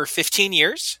for over 15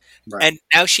 years. Right. And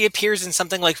now she appears in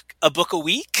something like a book a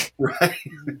week. Right.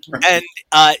 And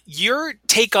your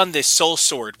take on this Soul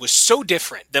Sword was so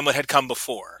different than what had come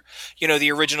before.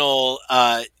 The original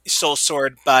Soul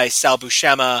Sword by Sal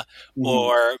Buscema,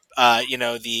 or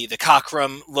the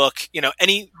Cockrum look.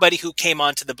 Anybody who came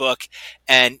onto the book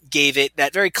and gave it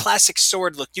that very classic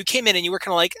sword look, you came in and you were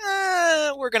kind of like,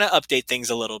 we're going to update things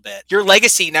a little bit. Your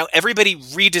legacy, now everybody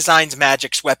redesigns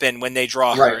Magic's weapon when they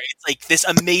draw her. Right. It's like this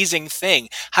amazing thing.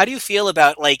 How do you feel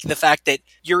about like the fact that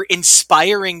you're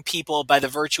inspiring people by the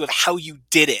virtue of how you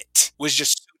did it was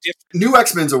just different? New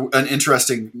X-Men's an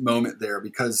interesting moment there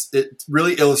because it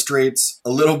really illustrates a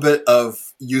little bit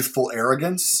of youthful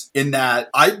arrogance in that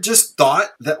I just thought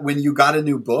that when you got a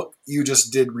new book, you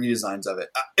just did redesigns of it.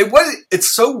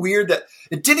 It's so weird that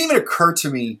it didn't even occur to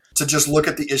me to just look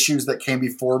at the issues that came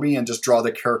before me and just draw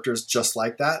the characters just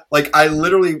like that. Like I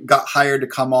literally got hired to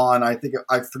come on, I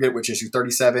forget which issue,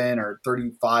 37 or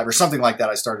 35 or something like that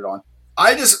I started on.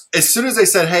 As soon as they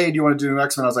said, hey, do you want to do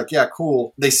X-Men? I was like, yeah,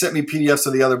 cool. They sent me PDFs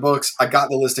of the other books. I got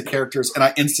the list of characters and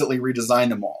I instantly redesigned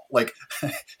them all. Like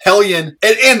Hellion,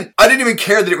 and I didn't even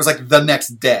care that it was like the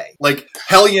next day. Like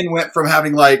Hellion went from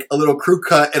having like a little crew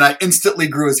cut and I instantly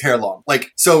grew his hair long.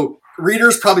 Like, so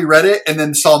readers probably read it and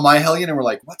then saw my Hellion and were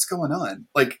like, "What's going on?"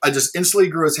 Like, I just instantly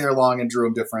grew his hair long and drew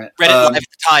him different. Read it live at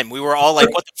the time. We were all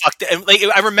like, "What the fuck?" And, like,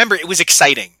 I remember it was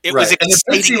exciting. It was exciting. And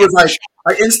then Pixie was like,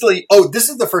 I instantly. Oh, this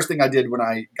is the first thing I did when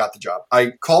I got the job.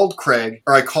 I called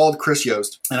Chris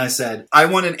Yost, and I said, "I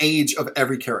want an age of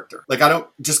every character. Like, I don't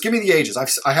just give me the ages.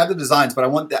 I have the designs, but I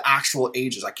want the actual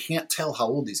ages. I can't tell how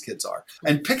old these kids are."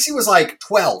 And Pixie was like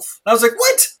 12. And I was like,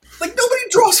 "What? Like, nobody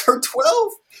draws her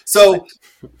 12?" So,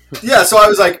 yeah, so I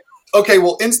was like, okay,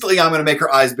 well, instantly I'm going to make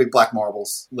her eyes big black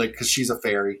marbles, like, because she's a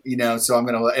fairy, you know, so I'm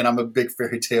a big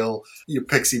fairy tale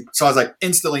pixie. So I was like,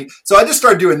 instantly. So I just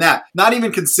started doing that, not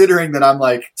even considering that I'm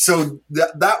like, so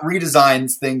that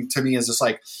redesigns thing to me is just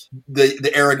like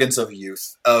the arrogance of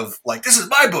youth of like, this is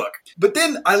my book. But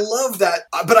then I love that.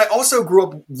 But I also grew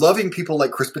up loving people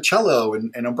like Chris Pichello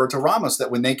and Umberto Ramos,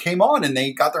 that when they came on and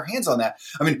they got their hands on that.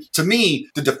 I mean, to me,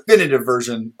 the definitive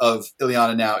version of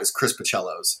Ileana now is Chris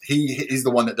Pichello's. He's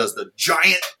the one that does the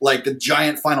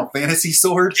giant Final Fantasy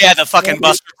sword. Yeah, the fucking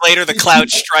Buster Blader, the Cloud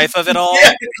Strife of it all.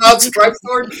 Yeah, the Cloud Strife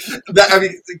sword.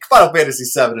 Final Fantasy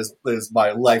VII is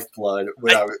my lifeblood.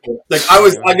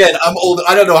 I'm old.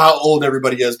 I don't know how old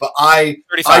everybody is, but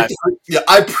 35.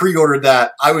 I pre-ordered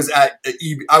that. I was at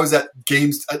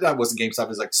Games. That wasn't GameStop. It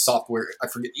was like software. I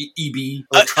forget. EB.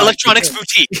 Electronics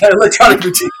Boutique. Yeah, Electronic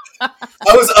Boutique. I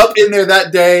was up in there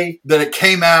that day that it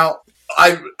came out.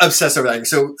 I'm obsessed over that.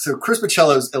 So Chris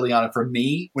Pichello's Ileana, for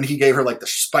me, when he gave her like the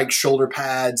spiked shoulder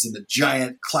pads and the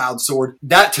giant cloud sword,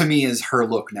 that to me is her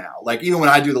look now. Like, even when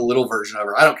I do the little version of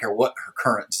her, I don't care what her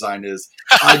current design is.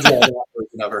 I draw that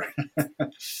version of her.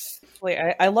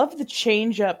 I love the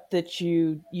change up that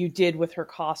you did with her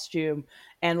costume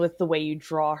and with the way you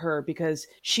draw her, because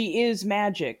she is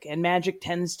magic, and magic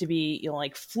tends to be,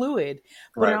 like, fluid.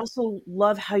 But Right. I also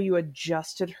love how you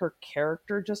adjusted her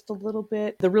character just a little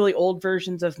bit. The really old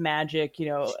versions of magic,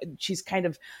 she's kind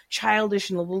of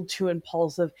childish and a little too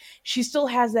impulsive. She still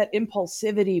has that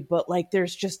impulsivity, but like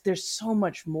there's so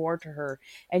much more to her,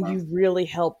 and you really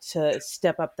helped to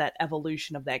step up that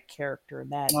evolution of that character.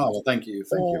 And that. Oh, well, thank you.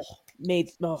 Thank you.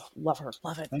 Love her.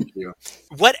 Love it. Thank you.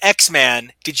 What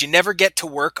X-Man did you never get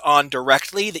to work on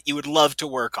directly that you would love to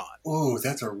work on? Oh,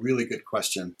 that's a really good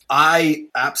question. I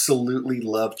absolutely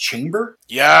love Chamber.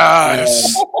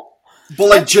 Yes. But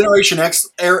like Generation X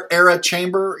era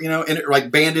Chamber,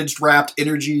 like bandaged, wrapped,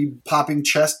 energy popping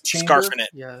chest Chamber. Scarfing it.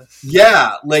 Yes.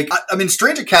 Yeah, like I mean,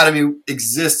 Strange Academy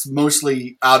exists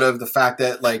mostly out of the fact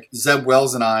that like Zeb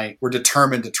Wells and I were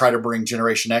determined to try to bring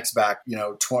Generation X back.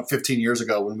 15 years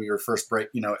ago when we were first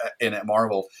in at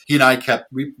Marvel, he and I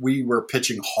we were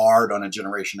pitching hard on a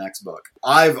Generation X book.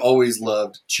 I've always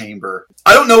loved Chamber.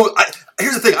 I don't know.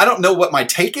 Here's the thing. I don't know what my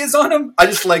take is on him. I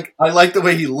like the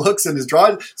way he looks and his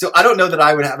drawings. So I don't know that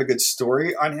I would have a good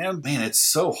story on him. Man, it's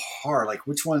so hard. Like,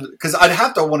 which one? Because I'd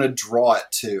have to want to draw it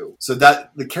too. So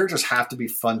that the characters have to be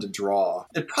fun to draw.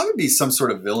 It'd probably be some sort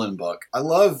of villain book. I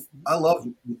love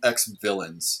X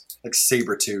villains. Like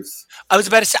Sabretooth. I was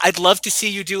about to say, I'd love to see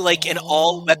you do like an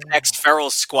all Weapon X Feral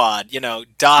Squad,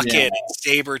 Docket and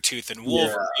Sabretooth and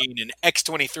Wolverine and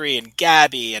X-23 and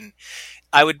Gabby, and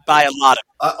I would buy a lot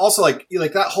of also like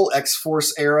that whole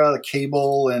X-Force era, the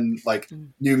Cable and like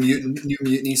New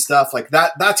Mutiny stuff, like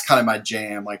that's kind of my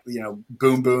jam. Like,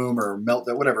 Boom Boom or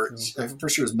Meltdown, whatever.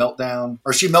 First she was Meltdown,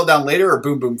 or she Meltdown later, or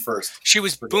Boom Boom first? She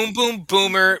was Boom Boom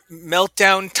Boomer,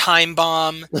 Meltdown Time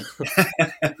Bomb,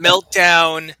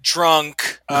 Meltdown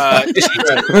Drunk.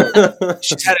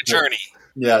 She's had a journey.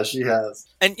 Yeah, she has.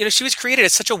 And, she was created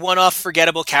as such a one-off,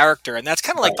 forgettable character. And that's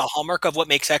kind of like the hallmark of what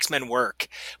makes X-Men work.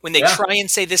 When they try and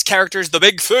say this character is the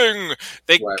big thing,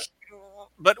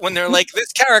 but when they're like,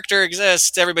 this character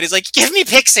exists, everybody's like, give me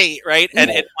Pixie, right? And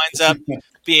it winds up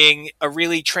being a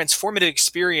really transformative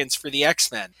experience for the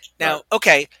X-Men. Now,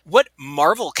 okay, what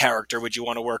Marvel character would you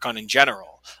want to work on in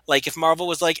general? Like, if Marvel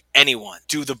was like, anyone,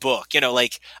 do the book.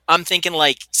 Like, I'm thinking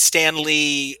like Stan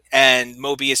Lee and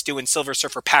Mobius doing Silver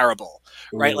Surfer Parable,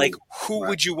 right? Like, who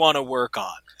would you want to work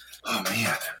on? Oh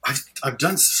man, I've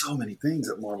done so many things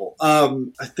at Marvel.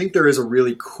 I think there is a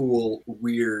really cool,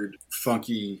 weird,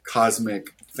 funky,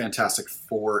 cosmic Fantastic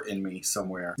Four in me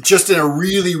somewhere. Just in a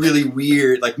really, really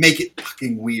weird, like make it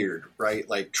fucking weird, right?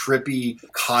 Like trippy,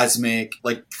 cosmic,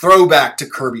 like throwback to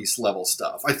Kirby's level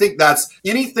stuff. I think that's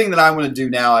anything that I want to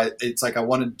do now. It's like I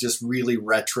want to just really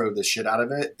retro the shit out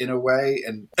of it in a way,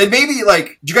 and maybe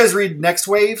like, do you guys read Next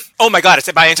Wave? Oh my god,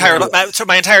 it's my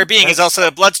entire being is also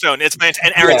a Bloodstone. It's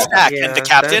and Aaron Stack and the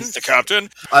captain.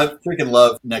 I freaking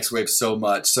love Next Wave so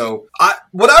much. So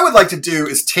what I would like to do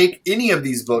is take any of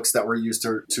these books that we're used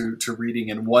to reading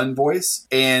in one voice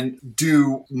and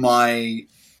do my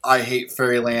I Hate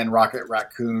Fairyland, Rocket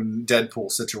Raccoon,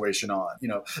 Deadpool situation on.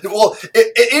 Well,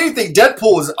 anything.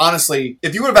 Deadpool is honestly,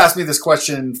 if you would have asked me this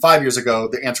question 5 years ago,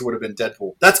 the answer would have been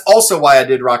Deadpool. That's also why I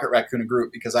did Rocket Raccoon and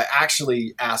Groot, because I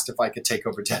actually asked if I could take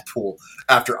over Deadpool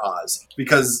after Oz,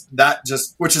 because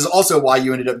which is also why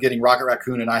you ended up getting Rocket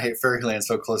Raccoon and I Hate Fairyland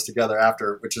so close together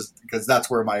after, which is because that's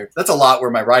a lot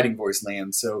where my writing voice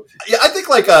lands. So yeah, I think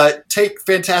take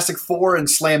Fantastic Four and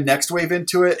slam Next Wave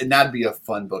into it, and that'd be a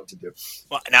fun book to do.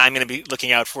 Well, now I'm going to be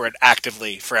looking out for it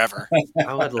actively forever.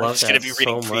 I would love just that going to be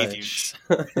reading so previews.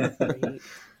 much.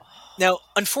 Now,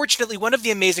 unfortunately, one of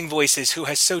the amazing voices who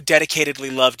has so dedicatedly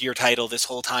loved your title this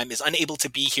whole time is unable to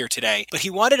be here today, but he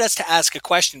wanted us to ask a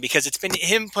question because it's been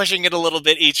him pushing it a little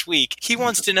bit each week. He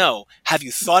wants to know, have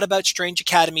you thought about Strange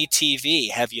Academy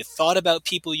TV? Have you thought about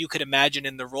people you could imagine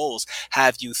in the roles?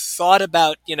 Have you thought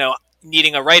about,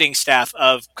 needing a writing staff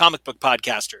of comic book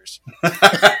podcasters?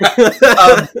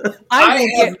 I will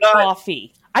get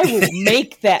coffee. I will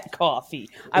make that coffee.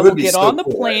 I will get on the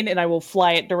plane and I will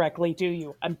fly it directly to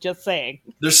you. I'm just saying.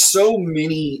 There's so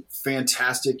many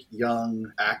fantastic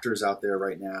young actors out there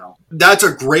right now. That's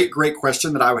a great, great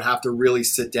question that I would have to really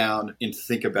sit down and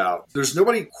think about. There's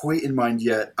nobody quite in mind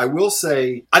yet. I will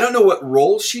say, I don't know what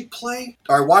role she'd play.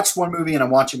 I watched one movie and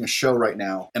I'm watching a show right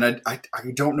now, and I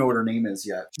don't know what her name is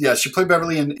yet. Yeah, she played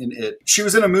Beverly in It. She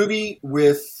was in a movie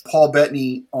with Paul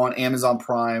Bettany on Amazon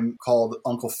Prime called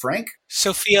Uncle Frank.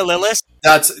 Sophia Lillis?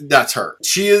 That's her.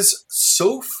 She is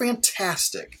so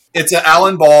fantastic. It's an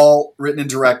Alan Ball written and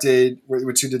directed,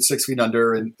 which who did 6 Feet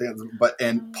Under, and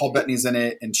Paul Bettany's in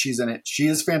it, and she's in it. She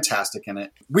is fantastic in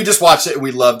it. We just watched it and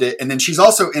we loved it. And then she's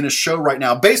also in a show right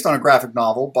now based on a graphic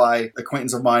novel by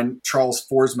acquaintance of mine, Charles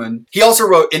Forsman. He also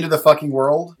wrote Into the Fucking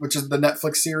World, which is the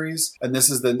Netflix series, and this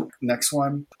is the next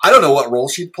one. I don't know what role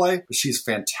she'd play, but she's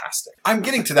fantastic. I'm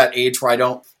getting to that age where I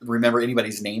don't remember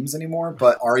anybody's names anymore,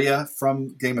 but Arya from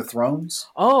Game of Thrones.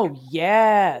 Oh,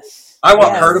 yes. I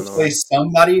want her to play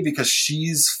somebody because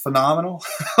she's phenomenal.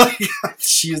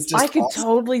 She is just I could awesome.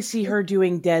 totally see her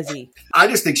doing Desi. I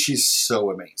just think she's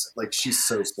so amazing. Like, she's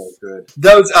so good.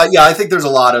 Those, I think there's a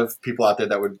lot of people out there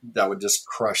that would just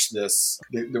crush this.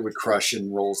 That would crush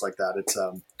in roles like that. It's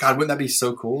God, wouldn't that be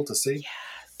so cool to see?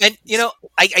 Yeah. And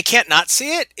I can't not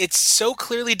see it. It's so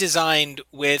clearly designed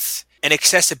with an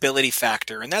accessibility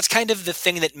factor, and that's kind of the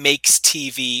thing that makes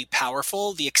TV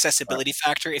powerful, the accessibility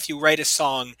factor. If you write a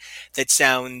song that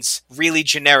sounds really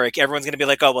generic, everyone's going to be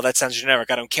like, oh, well, that sounds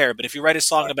generic, I don't care. But if you write a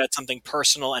song about something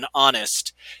personal and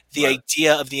honest, the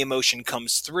idea of the emotion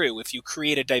comes through. If you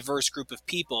create a diverse group of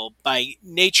people, by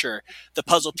nature, the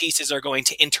puzzle pieces are going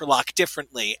to interlock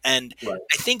differently. And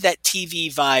I think that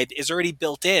TV vibe is already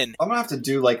built in. I'm going to have to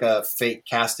do like a fake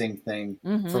casting thing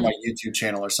for my YouTube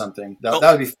channel or something. That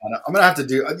would be fun. I'm going to have to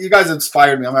do, you guys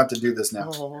inspired me. I'm going to have to do this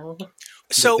now.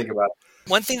 So think about it.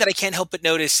 One thing that I can't help but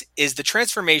notice is the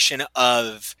transformation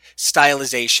of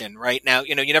stylization. Right now,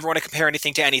 you never want to compare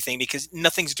anything to anything because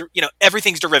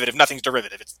everything's derivative. Nothing's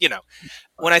derivative. It's,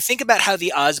 when I think about how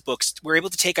the Oz books were able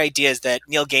to take ideas that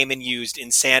Neil Gaiman used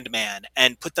in Sandman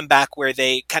and put them back where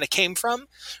they kind of came from,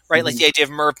 right? Mm-hmm. Like the idea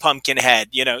of Merv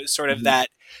Pumpkinhead, sort of that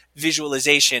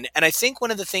visualization. And I think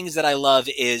one of the things that I love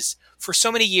is, for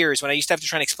so many years, when I used to have to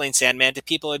try and explain Sandman to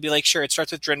people, I'd be like, sure, it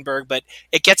starts with Drinberg, but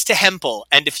it gets to Hempel.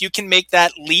 And if you can make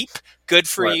that leap, good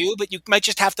for you, but you might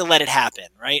just have to let it happen,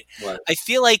 right? I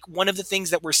feel like one of the things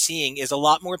that we're seeing is a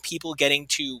lot more people getting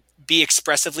to be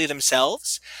expressively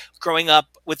themselves, growing up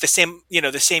with the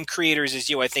same creators as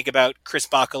you. I think about Chris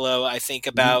Bacalo. I think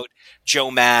about Joe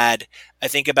Mad. I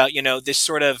think about, this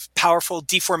sort of powerful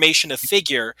deformation of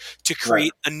figure to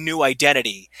create a new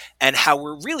identity, and how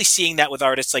we're really seeing that with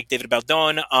artists like David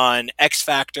Baldon on X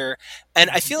Factor. And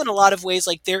I feel in a lot of ways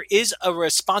like there is a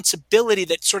responsibility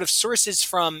that sort of sources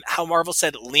from how Marvel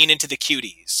said, lean into the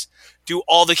cuties. Do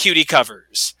all the cutie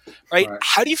covers, right?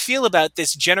 How do you feel about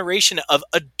this generation of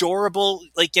adorable,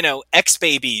 X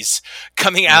babies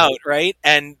coming out, right?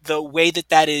 And the way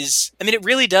that is, it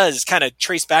really does kind of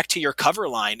trace back to your cover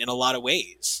line in a lot of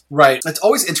ways. Right. It's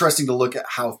always interesting to look at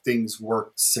how things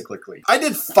work cyclically. I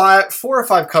did 4 or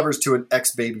 5 covers to an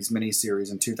X Babies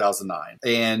miniseries in 2009,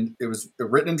 and it was a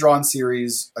written and drawn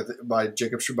series by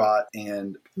Jacob Shabbat,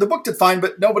 and the book did fine,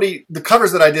 but the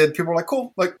covers that I did, people were like,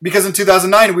 cool, because in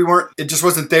 2009 it just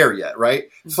wasn't there yet, right?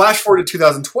 Flash forward to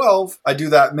 2012, I do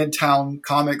that Midtown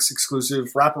Comics exclusive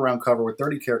wraparound cover with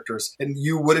 30 characters, and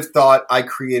you would have thought I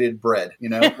created bread,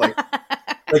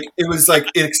 it was it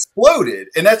exploded.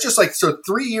 And that's just so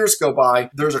 3 years go by,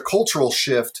 there's a cultural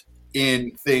shift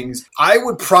in things. I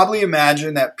would probably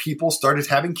imagine that people started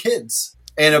having kids.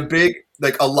 And a big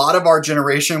like a lot of our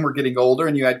generation were getting older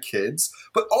and you had kids,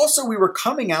 but also we were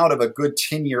coming out of a good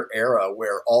 10-year era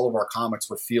where all of our comics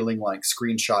were feeling like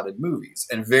screenshotted movies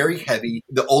and very heavy.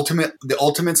 The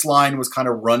Ultimates line was kind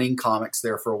of running comics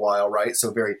there for a while, right?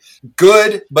 So very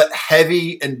good, but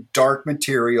heavy and dark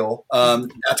material.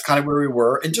 That's kind of where we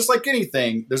were. And just like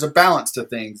anything, there's a balance to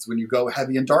things. When you go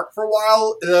heavy and dark for a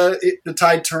while, the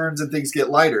tide turns and things get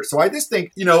lighter. So I just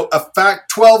think,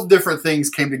 12 different things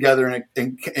came together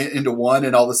into one,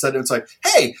 and all of a sudden it's like,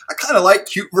 hey, I kind of like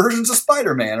cute versions of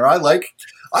Spider-Man, or I want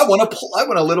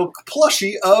a little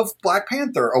plushie of Black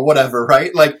Panther or whatever,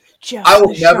 right? Like, Just I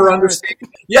will never shark. understand.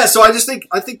 Yeah, so I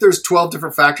think there's 12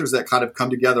 different factors that kind of come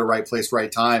together, right place,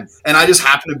 right time, and I just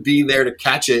happen to be there to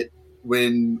catch it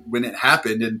when it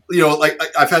happened. And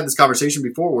I've had this conversation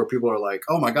before where people are like,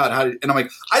 oh my God, and I'm like,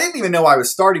 I didn't even know I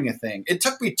was starting a thing. It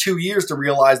took me 2 years to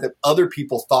realize that other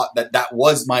people thought that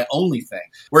was my only thing,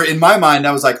 where in my mind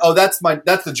I was like, oh, that's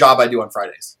the job I do on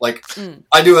Fridays. Like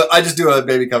I just do a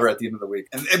baby cover at the end of the week,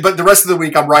 but the rest of the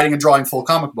week I'm writing and drawing full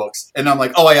comic books, and I'm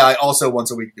like, oh yeah, I also once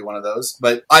a week do one of those.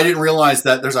 But I didn't realize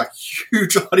that there's a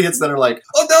huge audience that are like,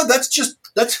 oh no,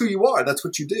 that's who you are, that's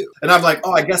what you do. And I'm like,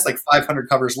 oh, I guess like 500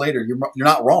 covers later, you're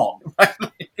not wrong.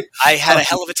 I had a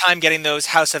hell of a time getting those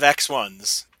House of X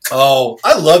ones. Oh,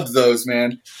 I loved those,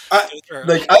 man. I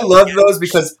loved those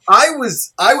because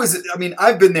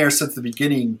I've been there since the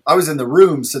beginning. I was in the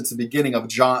room since the beginning of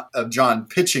John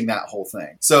pitching that whole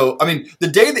thing. So, I mean, the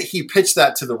day that he pitched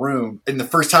that to the room, and the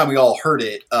first time we all heard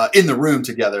it in the room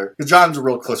together, because John's a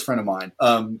real close friend of mine,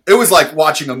 it was like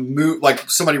watching a movie, like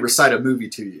somebody recite a movie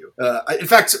to you. In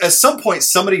fact, at some point,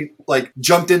 somebody like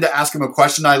jumped in to ask him a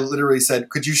question. I literally said,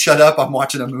 "Could you shut up? I'm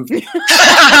watching a movie."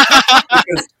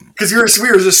 Because we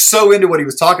were just so into what he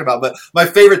was talking about. But my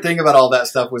favorite thing about all that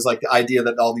stuff was like the idea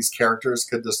that all these characters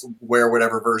could just wear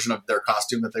whatever version of their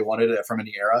costume that they wanted from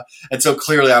any era. And so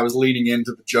clearly I was leaning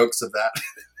into the jokes of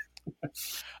that.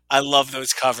 I love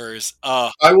those covers.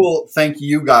 I will thank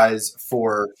you guys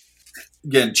for,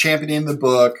 again, championing the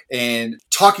book and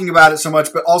talking about it so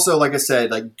much, but also, like I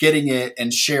said, like getting it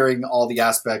and sharing all the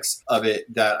aspects of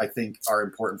it that I think are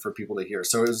important for people to hear.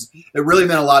 So it really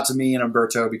meant a lot to me and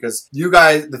Umberto, because you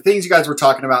guys, the things you guys were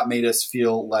talking about made us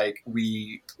feel like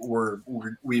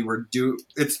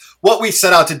it's what we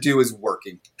set out to do is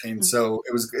working. And so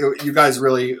you guys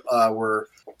really were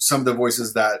some of the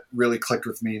voices that really clicked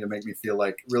with me to make me feel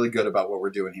like really good about what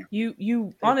we're doing here.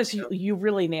 You honestly, you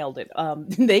really nailed it.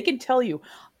 They can tell you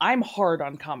I'm hard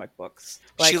on comic books.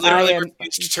 Like, she literally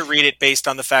refused to read it based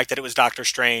on the fact that it was Doctor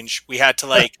Strange. We had to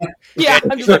I'm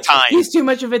just like, time. He's too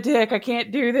much of a dick. I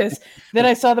can't do this. Then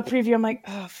I saw the preview. I'm like,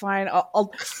 oh, fine.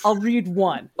 I'll read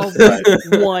one. I'll read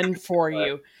one for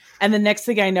you. And the next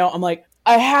thing I know, I'm like,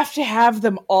 I have to have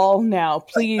them all now,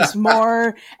 please,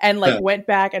 more. And went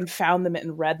back and found them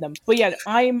and read them. But yeah,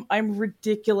 I'm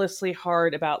ridiculously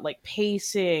hard about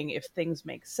pacing, if things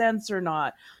make sense or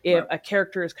not, if a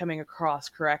character is coming across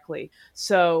correctly.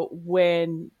 So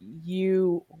when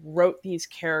you wrote these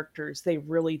characters, they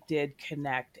really did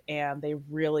connect and they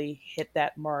really hit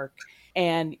that mark.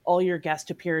 And all your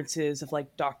guest appearances of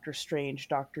Doctor Strange,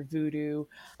 Dr. Voodoo,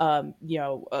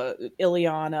 Ileana,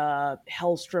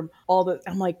 Hellstrom,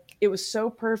 I'm like, it was so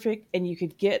perfect, and you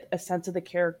could get a sense of the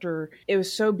character. It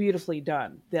was so beautifully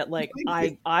done that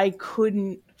I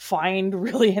couldn't find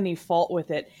really any fault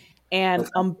with it. And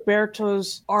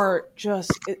Umberto's art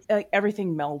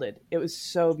everything melded. It was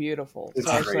so beautiful. It's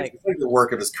so great. It's like the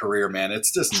work of his career, man.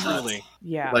 It's just truly, nuts.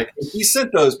 Yeah. Like he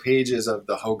sent those pages of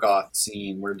the Hogarth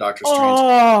scene where Doctor Strange.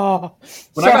 Oh,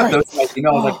 when I got those, I was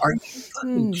like, "Are you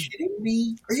fucking kidding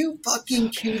me? Are you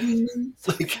fucking kidding me?"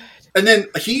 And then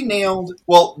he nailed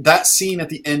that scene at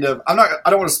the end of. I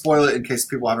don't want to spoil it in case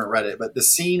people haven't read it, but the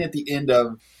scene at the end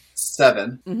of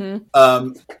 7.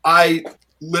 Mm-hmm. I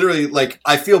literally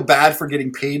I feel bad for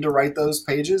getting paid to write those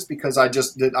pages because I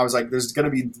was like, there's going to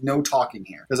be no talking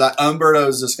here because Umberto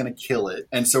is just going to kill it.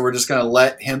 And so we're just going to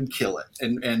let him kill it.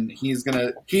 And he's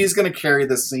going to carry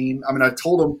the scene. I mean, I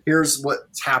told him, here's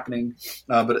what's happening.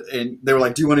 And they were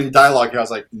like, do you want any dialogue here? I was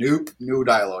like, nope, no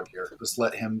dialogue here. Just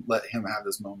let him have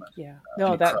this moment. Yeah.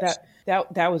 No,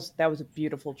 that was a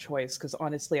beautiful choice because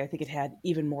honestly, I think it had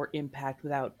even more impact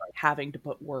without having to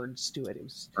put words to it. It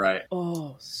was right.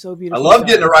 Oh, so beautiful. I love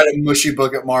getting to write a mushy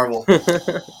book at Marvel.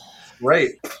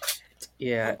 Great.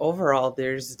 Yeah, overall,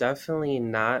 there's definitely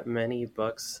not many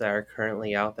books that are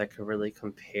currently out that could really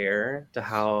compare to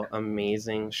how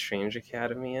amazing Strange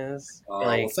Academy is.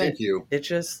 Well, thank you. It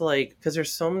just like, because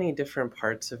there's so many different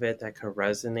parts of it that could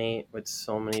resonate with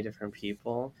so many different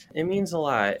people. It means a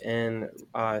lot. And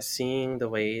seeing the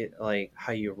way, like,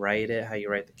 how you write it, how you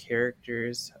write the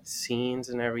characters, scenes,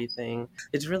 and everything,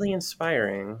 it's really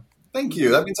inspiring. Thank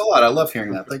you. That means a lot. I love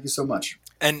hearing that. Thank you so much.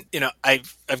 And,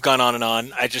 I've gone on and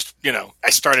on. I just, I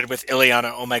started with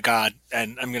Ileana, oh my God,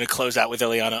 and I'm going to close out with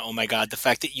Ileana, oh my God. The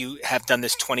fact that you have done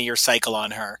this 20-year cycle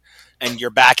on her and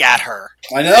you're back at her.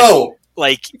 I know.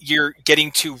 Like, you're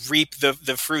getting to reap the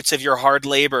fruits of your hard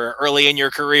labor early in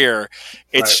your career.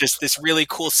 It's just this really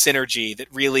cool synergy that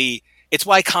really, it's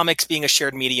why comics being a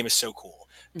shared medium is so cool.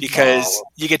 Because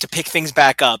you get to pick things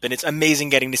back up, and it's amazing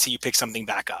getting to see you pick something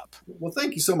back up. Well,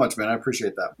 thank you so much, man. I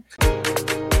appreciate that.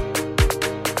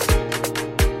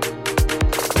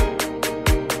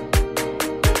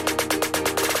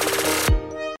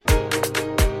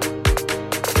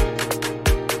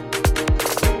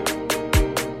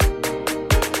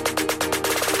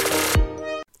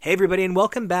 Hey everybody, and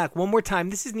welcome back one more time.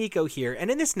 This is Nico here,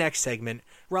 and in this next segment,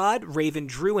 Rod, Raven,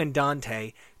 Drew, and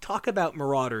Dante talk about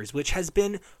Marauders, which has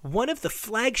been one of the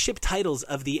flagship titles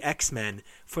of the X-Men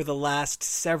for the last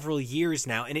several years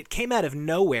now, and it came out of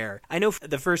nowhere. I know for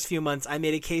the first few months I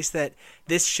made a case that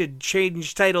this should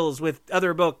change titles with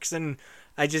other books, and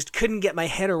I just couldn't get my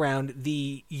head around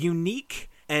the unique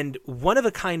and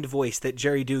one-of-a-kind voice that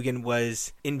Jerry Dugan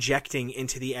was injecting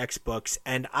into the X books,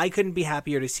 and I couldn't be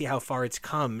happier to see how far it's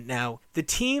come. Now, the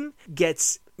team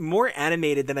gets more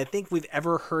animated than I think we've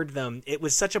ever heard them. It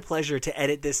was such a pleasure to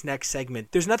edit this next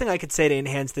segment. There's nothing I could say to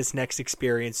enhance this next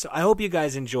experience, so I hope you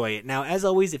guys enjoy it. Now, as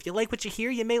always, if you like what you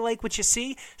hear, you may like what you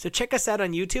see, so check us out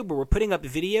on YouTube, where we're putting up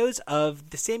videos of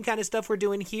the same kind of stuff we're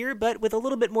doing here, but with a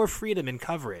little bit more freedom in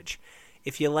coverage.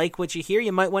 If you like what you hear,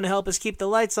 you might want to help us keep the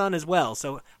lights on as well.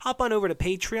 So hop on over to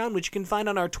Patreon, which you can find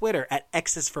on our Twitter at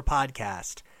X's for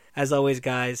Podcast. As always,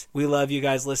 guys, we love you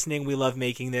guys listening. We love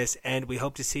making this, and we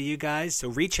hope to see you guys. So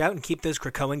reach out and keep those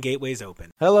Krakoan gateways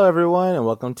open. Hello, everyone, and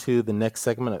welcome to the next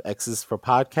segment of X's for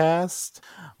Podcast.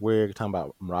 We're talking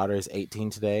about Marauders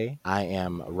 18 today. I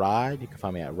am Rod. You can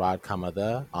find me at Rod,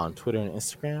 on Twitter and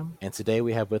Instagram. And today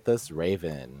we have with us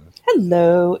Raven.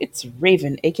 Hello, it's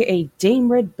Raven, aka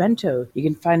Dame Red Bento. You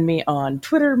can find me on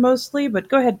Twitter mostly, but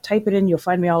go ahead, type it in. You'll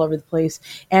find me all over the place.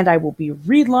 And I will be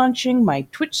relaunching my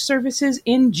Twitch services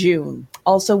in June.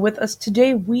 Also with us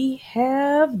today, we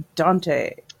have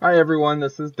Dante. Hi everyone,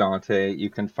 this is Dante. You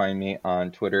can find me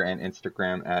on Twitter and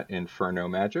Instagram at Inferno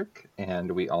Magic.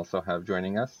 And we also have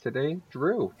joining us today,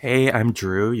 Drew. Hey, I'm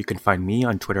Drew. You can find me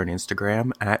on Twitter and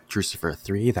Instagram at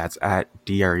Drewsifer3. That's at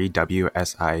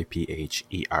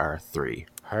DREWSIPHER3.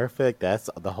 Perfect. That's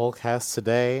the whole cast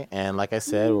today. And like I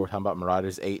said, we're talking about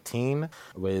Marauders 18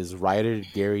 with writer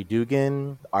Gary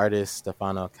Dugan, artist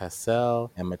Stefano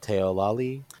Cassell, and Matteo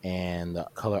Lolli. And the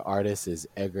color artist is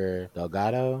Edgar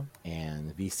Delgado.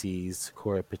 And VC's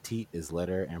Cora Petit is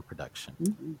letter and production.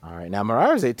 Mm-hmm. All right. Now,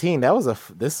 Marauders 18,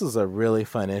 this was a really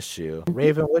fun issue.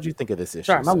 Raven, what did you think of this issue?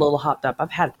 Sorry, I'm a little hopped up.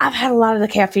 I've had a lot of the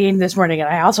caffeine this morning, and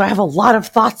I also have a lot of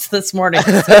thoughts this morning.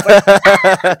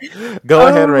 Go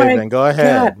ahead, Raven. Go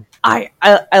ahead. God.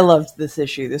 I loved this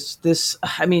issue. This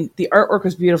I mean, the artwork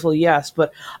was beautiful, yes,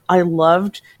 but I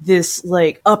loved this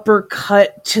like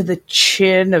uppercut to the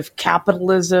chin of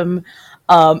capitalism,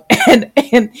 and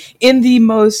in the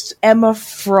most Emma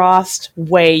Frost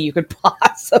way you could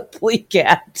possibly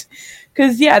get.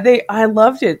 Because I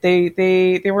loved it.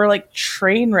 They were like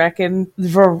train wrecking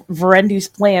Verendi's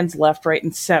plans left, right,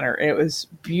 and center. It was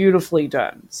beautifully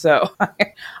done. So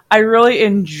I really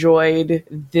enjoyed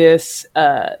this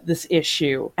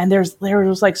issue, and there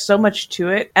was like so much to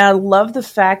it. And I love the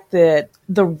fact that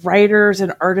the writers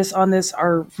and artists on this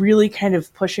are really kind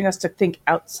of pushing us to think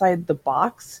outside the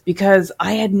box, because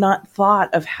I had not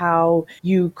thought of how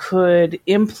you could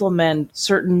implement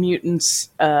certain mutants'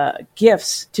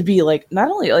 gifts to be like not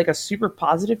only like a super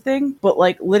positive thing, but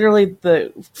like literally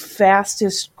the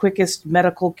fastest, quickest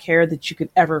medical care that you could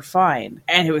ever find.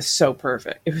 And it was so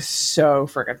perfect. It was so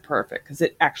freaking perfect, because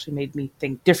it actually made me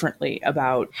think differently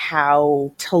about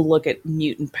how to look at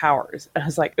mutant powers. And I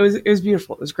was like, it was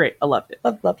beautiful. It was great. I loved it.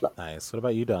 Love. Nice. What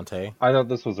about you, Dante? I thought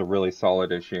this was a really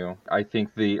solid issue. I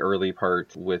think the early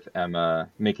part with Emma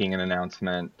making an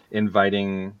announcement,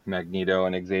 inviting Magneto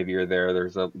and Xavier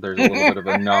there's a little bit of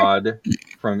a nod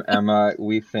from Emma,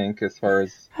 we think, as far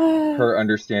as her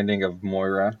understanding of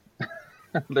Moira.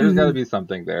 There's got to be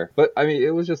something there. But, I mean,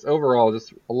 it was just overall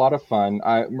just a lot of fun.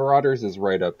 Marauders is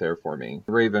right up there for me.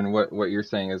 Raven, what you're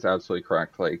saying is absolutely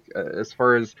correct. Like, as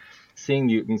far as seeing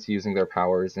mutants using their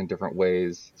powers in different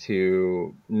ways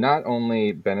to not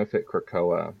only benefit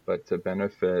Krakoa, but to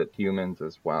benefit humans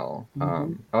as well.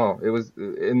 It was,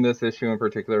 in this issue in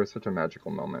particular, it was such a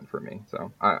magical moment for me.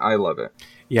 So I love it.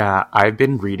 Yeah, I've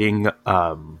been reading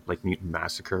like Mutant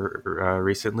Massacre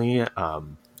recently,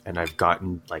 and I've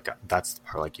gotten like that's the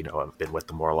part, like, you know, I've been with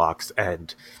the Morlocks,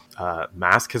 and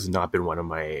Mask has not been one of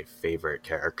my favorite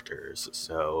characters.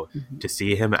 So to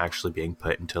see him actually being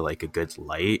put into like a good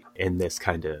light in this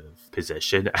kind of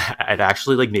position, it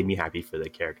actually like made me happy for the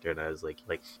character, and I was like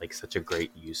such a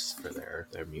great use for their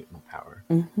mutant power.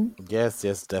 Yes,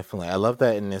 definitely. I love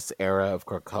that in this era of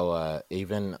Krakoa,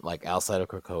 even like outside of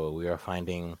Krakoa, we are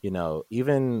finding, you know,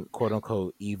 even quote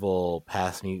unquote evil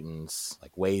past mutants,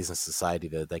 like ways in society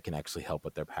that they can actually help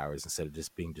with their powers instead of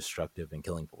just being destructive and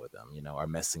killing with them, you know, or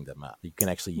messing them up. You can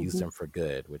actually use them for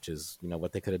good, which is, you know,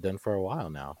 what they could have done for a while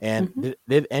now. And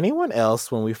did anyone else,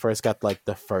 when we first got like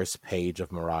the first page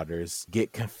of Marauders,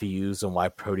 get confused on why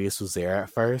Proteus was there at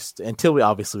first? Until we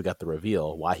obviously got the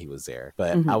reveal why he was there.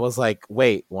 But I was like,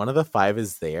 wait, one of the 5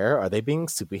 is there? Are they being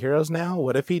superheroes now?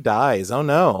 What if he dies? Oh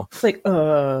no. It's like,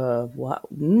 what?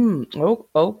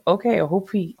 Okay.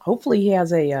 Hopefully he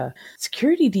has a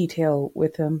security detail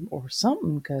with him or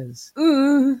something, because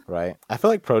Right. I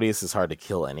feel like Proteus is hard to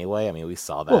kill anyway. I mean, we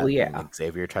saw that when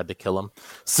Xavier tried to kill him.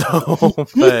 So,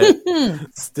 but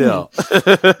still.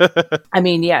 I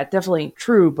mean, yeah, definitely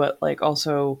true, but like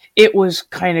also it was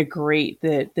kind of great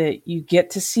that you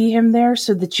get to see him there,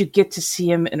 so that you get to see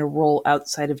him in a role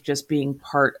outside of just being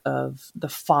part of the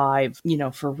 5, you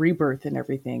know, for Rebirth and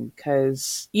everything.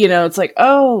 Because, you know, it's like,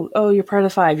 oh, you're part of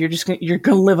the 5. You're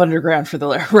gonna live underground for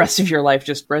the rest of your life,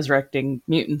 just resurrecting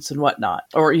mutants and whatnot,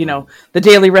 or, you know, the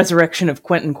daily resurrection of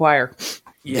Quentin Quire.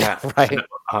 Yeah, right.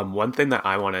 One thing that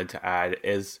I wanted to add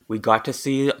is we got to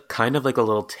see kind of like a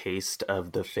little taste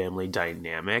of the family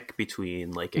dynamic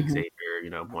between like Xavier, you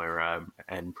know, Moira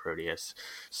and Proteus.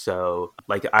 So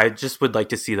like I just would like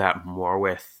to see that more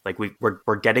with like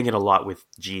we're getting it a lot with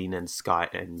Jean and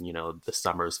Scott and, you know, the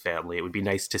Summers family. It would be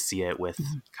nice to see it with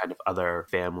kind of other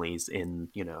families in,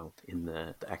 you know, in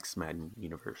the X-Men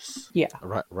universe. Yeah.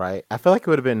 Right. I feel like it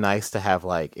would have been nice to have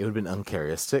like, it would have been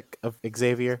uncharacteristic of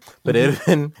Xavier, but it'd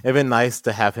have been nice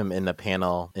to have him in the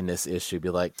panel in this issue be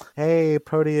like, hey,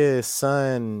 Proteus,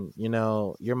 son, you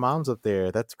know, your mom's up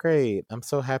there. That's great. I'm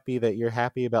so happy that you're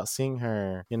happy about seeing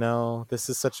her. You know, this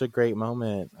is such a great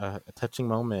moment, a touching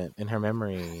moment in her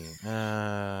memory.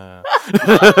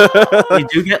 We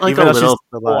do get like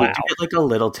a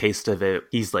little taste of it.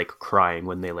 He's like crying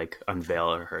when they like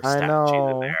unveil her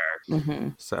statue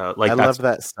there. So like I love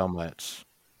that so much.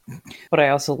 But I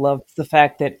also love the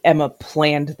fact that Emma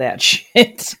planned that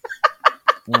shit.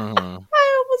 I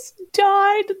almost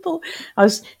died.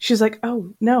 She's like,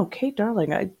 oh no, Kate,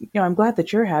 darling, I'm glad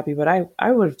that you're happy, but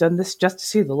I would have done this just to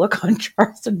see the look on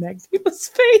Charles and Magneto's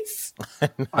face.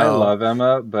 I love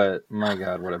Emma, but my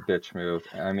God, what a bitch move.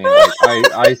 I mean,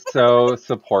 like, I so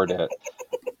support it.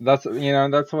 That's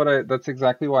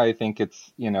exactly why I think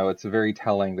it's, you know, it's very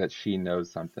telling that she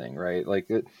knows something, right? Like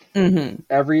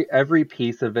every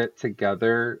piece of it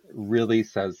together really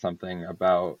says something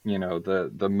about, you know,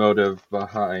 the motive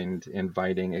behind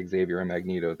inviting Xavier and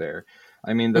Magneto there.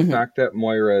 I mean, the fact that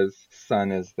Moira's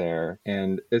son is there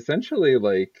and essentially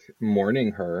like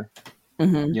mourning her,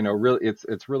 you know, really,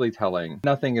 it's really telling.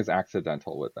 Nothing is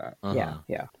accidental with that.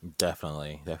 Yeah.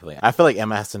 Definitely. I feel like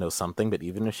Emma has to know something, but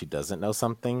even if she doesn't know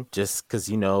something, just because,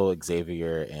 you know,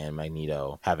 Xavier and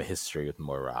Magneto have a history with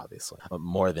Moira, obviously,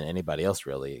 more than anybody else,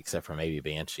 really, except for maybe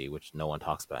Banshee, which no one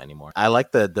talks about anymore. I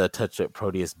like the touch of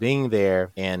Proteus being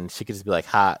there, and she could just be like,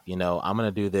 you know, I'm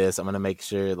gonna do this. I'm gonna make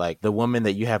sure, like, the woman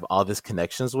that you have all these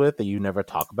connections with that you never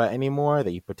talk about anymore,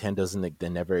 that you pretend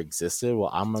that never existed. Well,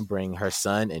 I'm gonna bring her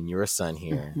son and your son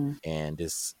here and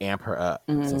just amp her up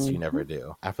since you never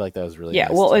do. I feel like that was really nice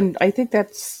well, too. and I think that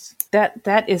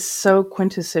is so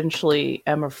quintessentially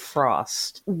Emma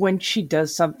Frost. When she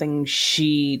does something,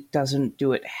 she doesn't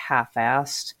do it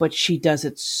half-assed, but she does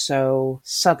it so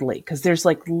subtly, because there's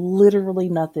like literally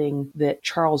nothing that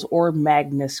Charles or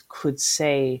Magnus could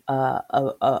say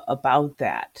about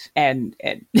that. And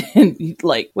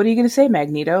like, what are you going to say,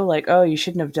 Magneto? Like, oh, you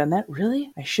shouldn't have done that?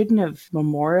 Really? I shouldn't have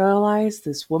memorialized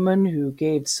this woman who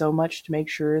gave so much to make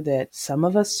sure that some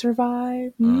of us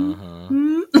survive?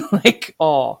 Like,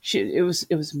 oh,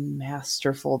 it was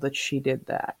masterful that she did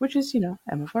that, which is,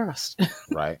 Emma Frost.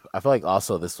 Right. I feel like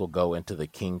also this will go into the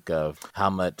kink of how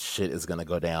much shit is going to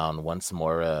go down once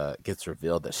Moira gets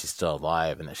revealed that she's still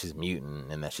alive and that she's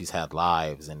mutant and that she's had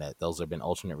lives and that those have been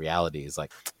alternate realities.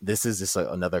 Like, this is just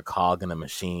another cog in a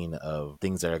machine of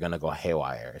things that are going to go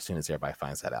haywire as soon as everybody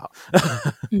finds that out.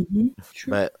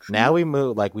 True, But now we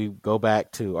move, like, we go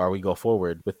back to, or we go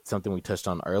forward with something we touched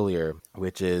on earlier,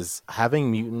 which is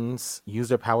having mutants use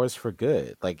their powers for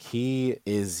good. Like, he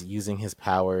is using his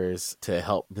powers to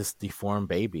help this deformed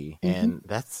baby, and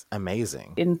that's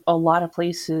amazing. In a lot of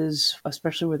places,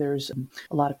 especially where there's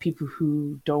a lot of people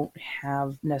who don't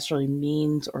have necessarily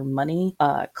means or money,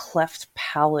 cleft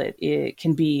palate, it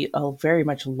can be a very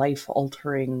much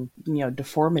life-altering,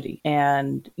 deformity.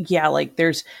 And yeah, like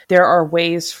there are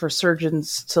ways for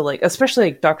surgeons to, like, especially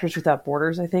like Doctors Without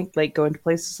Borders, I think, like, go into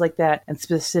places like that and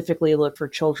specifically look for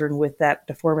children with that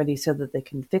deformity so that they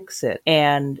can fix it.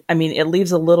 And I mean, it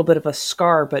leaves a little bit of a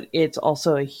scar, but it's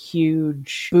also a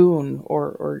huge boon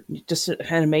or just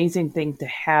an amazing thing to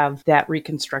have that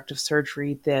reconstructive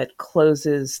surgery that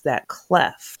closes that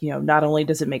cleft. Not only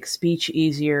does it make speech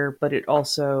easier, but it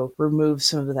also removes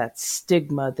some of that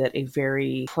stigma that a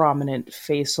very prominent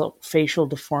facial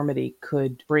deformity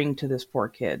could bring to this poor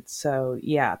kid. So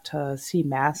yeah, to see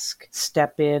Mask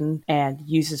step in and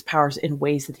use his powers in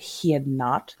ways that he had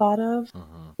not thought of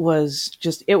was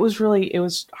just, it was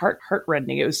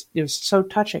heartrending. It was so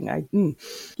touching.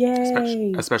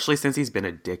 Yay. Especially since he's been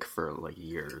a dick for like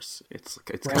years. It's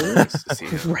Right? kind of nice to see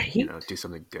him Right? do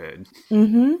something good.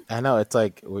 I know, it's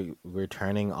like we're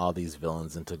turning all these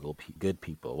villains into good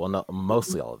people. Well, no,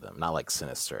 mostly all of them, not like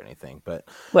Sinister or anything, but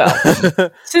Well,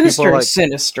 Sinister like- is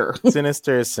Sinister.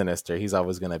 Sinister is Sinister. He's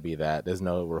always going to be that. There's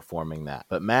no reforming that.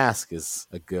 But Mask is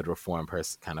a good reform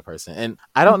kind of person. And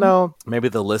I don't know, maybe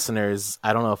the listeners,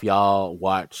 I don't know if y'all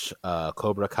watch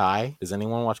Cobra Kai. Does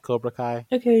anyone watch Cobra Kai?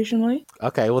 Occasionally.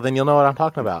 Okay, well then you'll know what I'm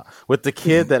talking about. With the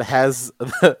kid that has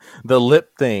the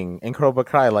lip thing in Cobra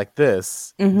Kai like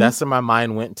this, that's where my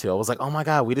mind went to. I was like, oh my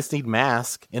God, we just need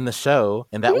Mask in the show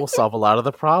and that will solve a lot of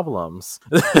the problems.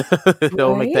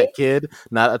 It'll make that kid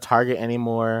not a target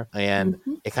anymore. And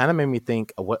it kind of made me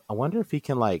think, I wonder if he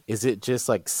can, like, is it just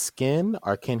like skin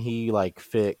or can he like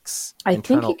fix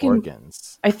internal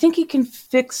organs? I think he can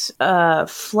fix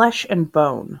flesh and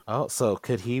bone. Oh, so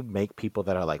could he make people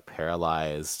that are like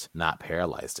paralyzed not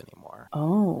paralyzed anymore?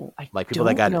 Oh, like people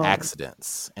that got in know.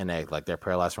 accidents and they're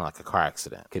paralyzed from like a car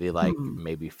accident. Could he like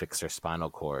maybe fix their spinal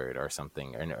cord or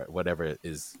something or whatever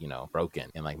is broken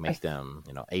and like make them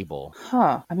able?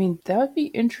 Huh. I mean, that would be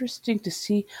interesting to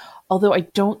see. Although I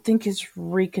don't think his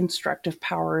reconstructive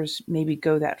powers maybe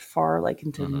go that far, like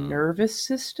into nervous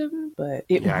system, but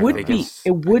it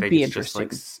would be interesting.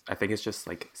 I think it's just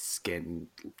like skin,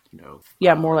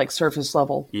 Yeah, more like surface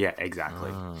level. Yeah,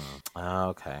 exactly.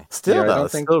 Okay. Still, though,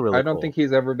 it's still really I don't cool. think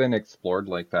he's ever been explored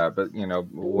like that. But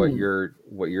what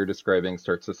you're describing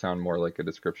starts to sound more like a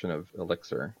description of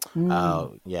Elixir.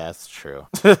 Oh, yeah, it's true.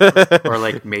 Or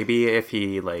like maybe if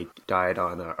he like died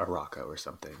on a Rocco or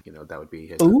something, that would be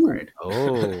his upgrade.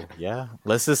 Oh, yeah.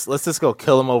 Let's just go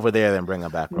kill him over there, then bring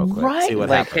him back real quick. Right. See what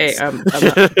like, happens.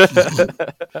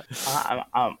 hey,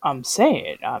 I'm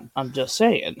saying, I'm just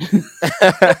saying.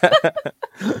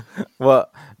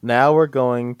 Well, now we're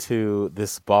going to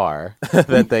this bar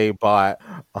that they bought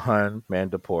on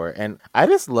Mandapore. And I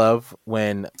just love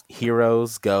when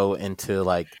heroes go into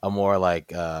like a more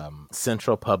like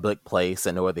central public place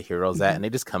and know where the hero's at, and they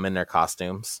just come in their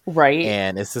costumes. Right.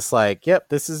 And it's just like, yep,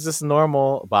 this is just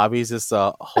normal. Bobby's just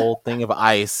a whole thing of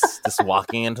ice just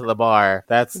walking into the bar.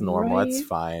 That's normal. Right. That's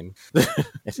fine.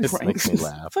 It just makes me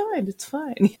laugh. It's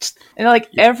fine. And like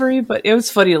everybody, it was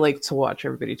funny like to watch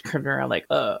everybody turn around like,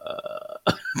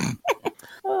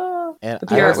 And But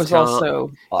the art was Until-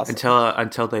 also awesome.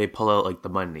 until they pull out like the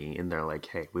money and they're like,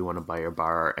 hey, we want to buy your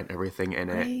bar and everything in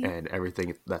it and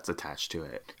everything that's attached to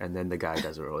it, and then the guy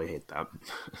doesn't really hate them.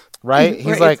 Right? He's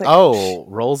Right, like, it's like- oh,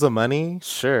 rolls of money?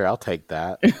 Sure, I'll take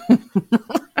that.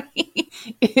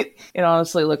 It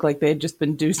honestly looked like they had just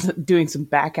been doing some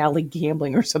back alley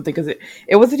gambling or something, because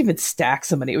it wasn't even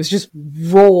stacks of money. It was just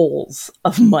rolls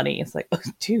of money. It's like, oh,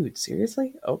 dude,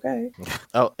 seriously? Okay.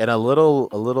 Oh, and a little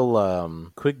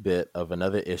quick bit of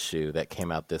another issue that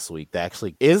came out this week that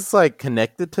actually is like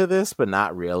connected to this, but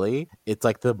not really. It's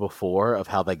like the before of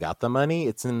how they got the money.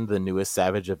 It's in the newest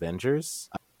Savage Avengers.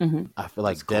 I feel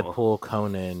like That's cool. Deadpool,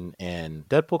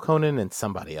 Conan, and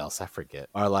somebody else, I forget,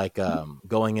 are like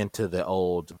going into the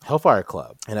old Hellfire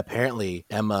Club. And apparently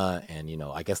Emma and,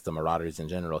 I guess the Marauders in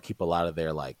general keep a lot of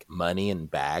their like money in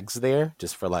bags there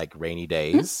just for like rainy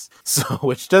days. So,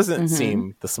 which doesn't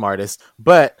seem the smartest,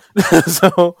 but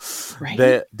so Right?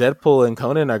 the Deadpool and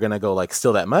Conan are going to go like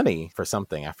steal that money for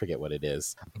something. I forget what it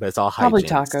is, but it's all Probably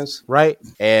hijinks, tacos. right?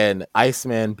 And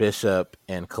Iceman, Bishop,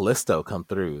 and Callisto come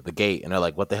through the gate and they're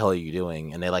like, what the hell are you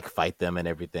doing? And they like fight them and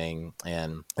everything.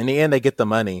 And in the end, they get the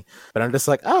money. But I'm just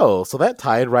like, oh, so that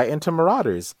tied right into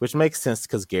Marauders, which makes sense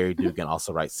because Gary Dugan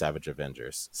also writes Savage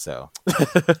Avengers. So,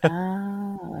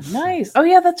 Ah, nice. Oh,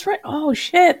 yeah, that's right. Oh,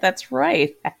 shit, that's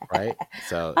right. right?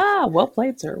 So, Well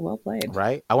played, sir. Well played.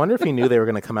 right? I wonder if he knew they were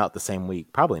going to come out the same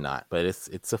week. Probably not, but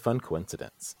it's a fun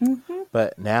coincidence.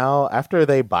 But now, after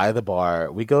they buy the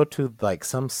bar, we go to like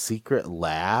some secret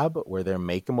lab where they're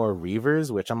making more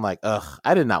Reavers, which I'm like, ugh,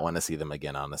 I did not want to see them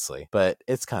again, honestly. But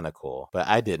it's kind of cool. But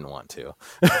I didn't want to.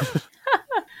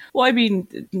 Well, I mean,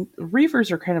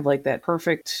 Reavers are kind of like that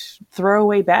perfect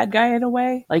throwaway bad guy in a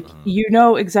way. Like, you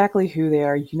know exactly who they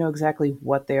are. You know exactly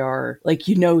what they are. Like,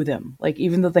 you know them. Like,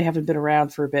 even though they haven't been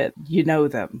around for a bit, you know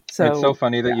them. So It's so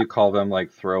funny that you call them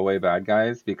like throwaway bad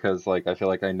guys, because like I feel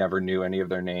like I never knew any of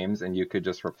their names, and you could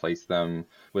just replace them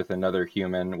with another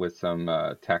human with some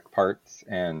tech parts,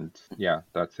 and yeah,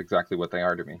 that's exactly what they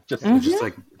are to me. Just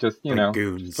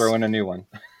goons. throw in a new one.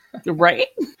 right?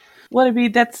 Well, I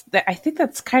mean, I think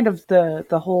that's kind of the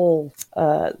whole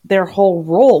their whole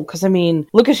role. Because I mean,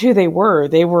 look at who they were.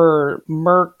 They were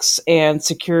mercs and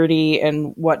security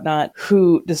and whatnot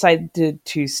who decided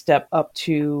to step up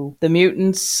to the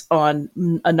mutants on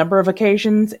a number of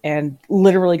occasions and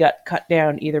literally got cut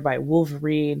down either by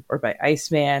Wolverine or by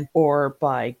Iceman or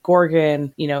by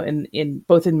Gorgon. In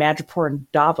both in Madripoor and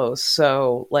Davos.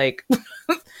 So like.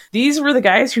 These were the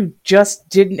guys who just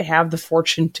didn't have the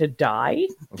fortune to die.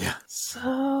 Yeah.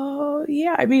 So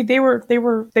yeah, I mean they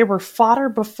were fodder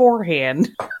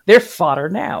beforehand. They're fodder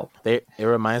now. It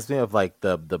reminds me of like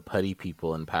the putty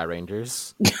people in Power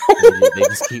Rangers. They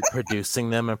just keep producing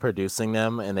them,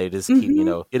 and they just keep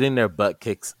getting their butt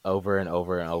kicks over and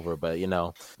over and over. But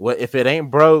what if it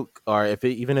ain't broke, or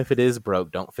even if it is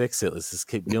broke, don't fix it. Let's just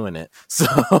keep doing it. So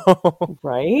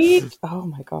right? Oh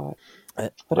my god.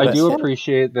 But I do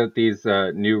appreciate that these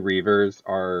new Reavers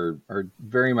are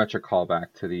very much a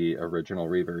callback to the original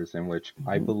Reavers, in which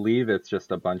I believe it's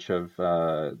just a bunch of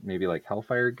maybe like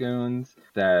Hellfire goons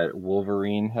that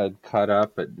Wolverine had cut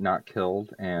up but not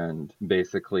killed, and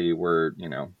basically were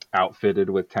outfitted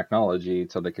with technology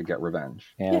so they could get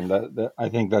revenge. And that I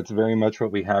think that's very much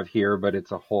what we have here, but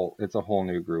it's a whole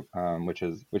new group, which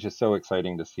is so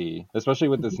exciting to see, especially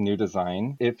with this new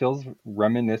design. It feels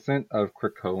reminiscent of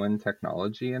Krakoan technology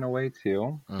in a way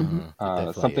too.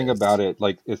 Something about it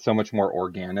like is so much more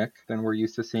organic than we're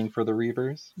used to seeing for the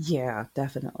Reavers. Yeah,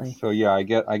 definitely. So yeah, I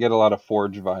get a lot of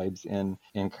Forge vibes in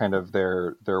kind of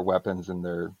their weapons and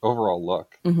their overall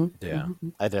look. Yeah,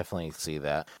 I definitely see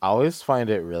that. I always find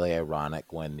it really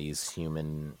ironic when these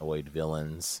humanoid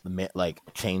villains like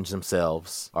change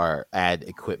themselves or add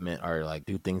equipment or like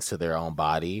do things to their own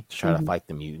body to try to fight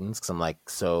the mutants. Because I'm like,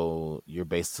 so you're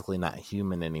basically not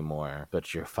human anymore,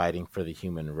 but you're fighting for the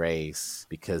human race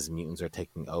because mutants are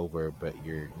taking over, but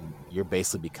you're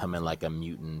basically becoming like a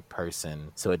mutant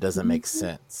person, so it doesn't make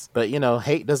sense. But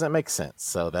hate doesn't make sense,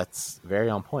 so that's very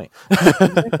on point.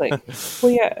 Exactly.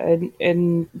 Well, yeah,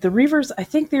 and the Reavers, I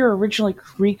think they were originally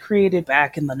recreated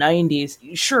back in the 90s.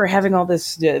 Sure, having all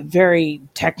this very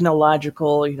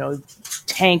technological,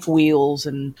 tank wheels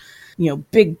and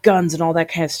big guns and all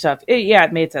that kind of stuff.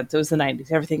 It made sense. It was the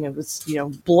 90s. Everything, it was,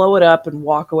 blow it up and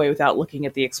walk away without looking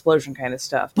at the explosion kind of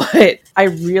stuff. But I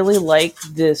really like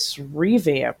this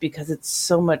revamp because it's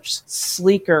so much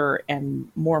sleeker and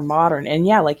more modern. And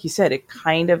yeah, like you said, it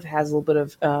kind of has a little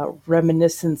bit of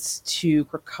reminiscence to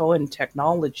Krakoan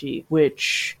technology,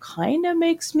 which kind of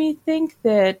makes me think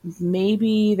that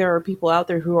maybe there are people out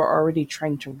there who are already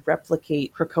trying to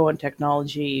replicate Krakoan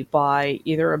technology by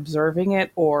either observing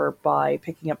it or by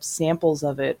picking up samples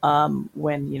of it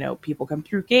when people come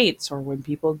through gates or when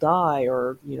people die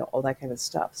or all that kind of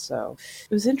stuff. So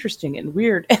it was interesting and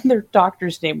weird. And their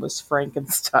doctor's name was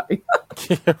Frankenstein.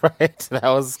 Right, that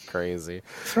was crazy.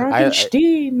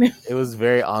 Frankenstein. It was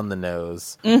very on the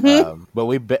nose. But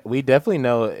we definitely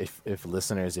know if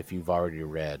listeners, if you've already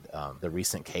read the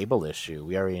recent Cable issue,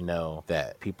 we already know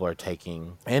that people are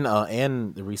taking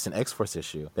and the recent X-Force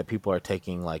issue that people are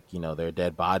taking like their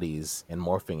dead bodies and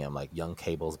morphing them. like young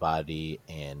Cable's body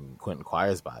and Quentin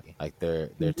Quire's body. Like they're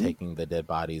taking the dead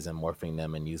bodies and morphing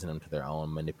them and using them to their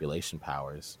own manipulation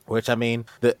powers. Which, I mean,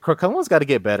 the Krakoa's got to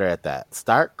get better at that.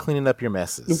 Start cleaning up your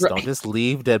messes. Right. Don't just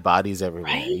leave dead bodies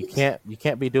everywhere. Right? You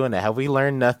can't be doing that. Have we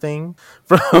learned nothing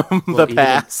from the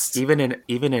past? Even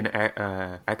in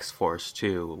X-Force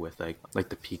too, with like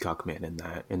the Peacock Man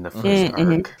in the first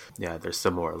arc. Yeah, there's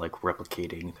some more like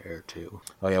replicating there too.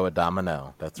 Oh yeah, with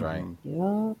Domino. That's right.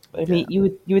 Yeah, I mean,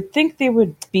 you would think they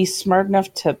would be smart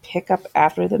enough to pick up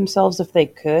after themselves if they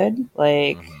could.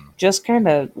 Like, just kind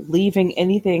of leaving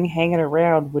anything hanging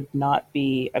around would not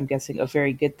be, I'm guessing, a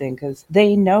very good thing, because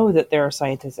they know that there are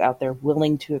scientists out there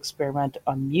willing to experiment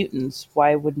on mutants.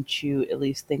 Why wouldn't you at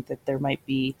least think that there might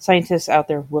be scientists out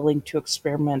there willing to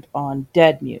experiment on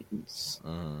dead mutants?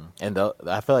 And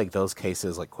I feel like those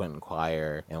cases like Quentin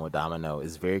Quire and with Domino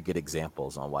is very good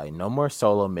examples on why no more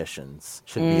solo missions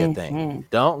should be a thing.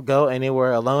 Don't go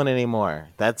anywhere alone anymore.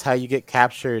 That's how you get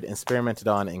captured, experimented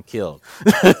on, and killed.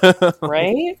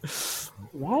 Right?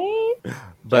 Right?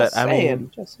 But Just I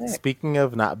mean, saying. speaking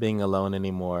of not being alone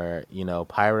anymore, you know,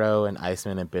 Pyro and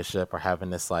Iceman and Bishop are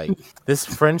having this like this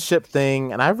friendship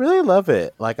thing, and I really love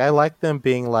it. Like, I like them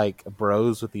being like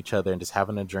bros with each other and just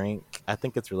having a drink. I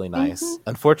think it's really nice.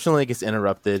 Unfortunately, it gets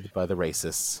interrupted by the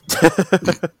racists.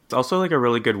 It's also like a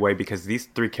really good way because these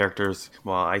three characters,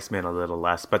 well, Iceman a little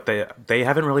less, but they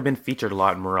haven't really been featured a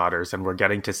lot in Marauders, and we're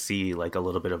getting to see like a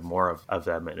little bit of more of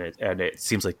them, and it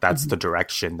seems like that's the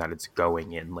direction that it's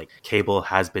going in. Like, Cable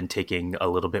has been taking a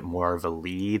little bit more of a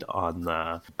lead on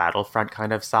the Battlefront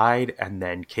kind of side, and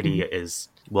then Kitty is,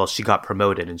 well, she got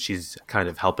promoted and she's kind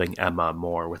of helping Emma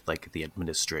more with like the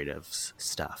administrative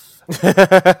stuff. You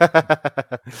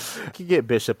can get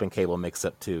Bishop and Cable mixed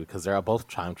up too, because they're both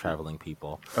time traveling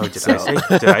people. Oh, did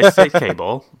I say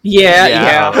Cable? Yeah.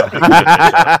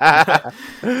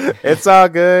 It's all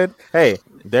good. Hey,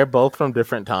 they're both from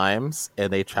different times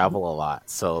and they travel a lot,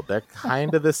 so they're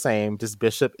kind of the same. Just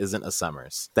Bishop isn't a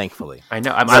Summers, thankfully. I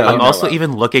know. I'm also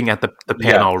even looking at the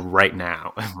panel right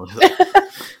now.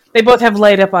 They both have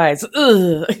light up eyes.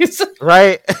 Ugh.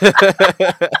 Right?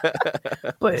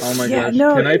 But Oh my yeah, gosh!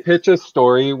 no, Can I pitch a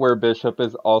story where Bishop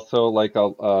is also like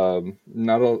a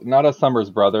not a Summers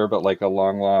brother, but like a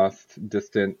long lost,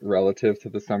 distant relative to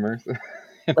the Summers?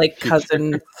 like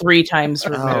cousin 3 times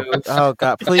removed. Oh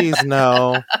God, please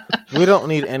no. We don't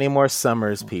need any more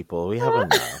Summers people. We have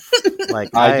enough.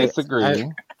 Like, I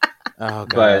disagree. Oh God,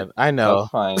 But I know.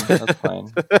 That's fine. That's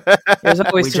fine. There's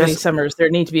always We too many just- summers.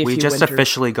 There need to be a We few just winters.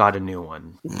 officially got a new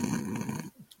one.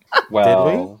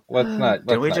 Well, let's not.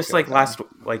 Did we let's just not like go last week?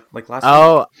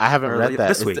 Oh, I haven't Or read that.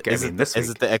 this Is week, it- is I mean, it- this Is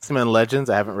week. it the X-Men Legends?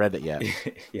 I haven't read it yet,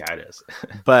 Yeah, it is.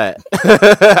 but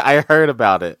I heard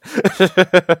about it.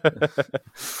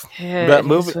 Yeah, But it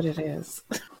moving- is what it is.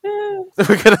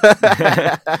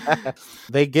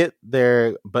 They get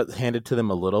their butt handed to them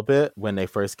a little bit when they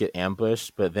first get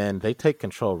ambushed, but then they take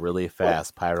control really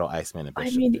fast. Pyro, Iceman, and I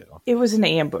Bishop mean, do. it was an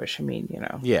ambush. I mean, you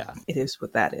know, Yeah. it is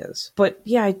what that is. But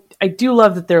yeah, I do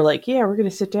love that they're like, yeah, we're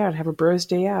gonna sit down, have a bros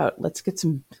day out. Let's get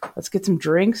some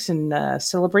drinks and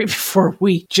celebrate before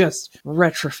we just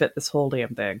retrofit this whole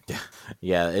damn thing.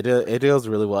 Yeah, it deals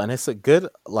really well, and it's a good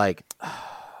like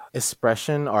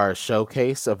expression or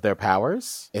showcase of their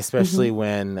powers, especially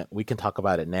when we can talk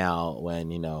about it now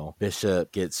when, you know,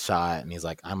 Bishop gets shot and he's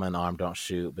like, I'm unarmed, don't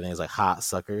shoot, but then he's like, hot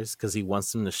suckers, because he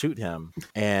wants them to shoot him.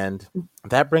 And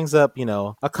that brings up, you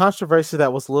know, a controversy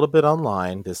that was a little bit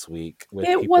online this week with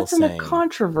It people wasn't saying, a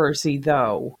controversy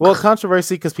though. well,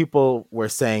 controversy because people were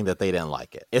saying that they didn't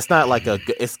like it. It's not like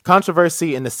it's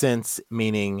controversy in the sense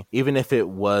meaning even if it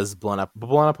was blown up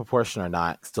proportion or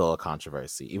not, still a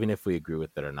controversy, even if we agree with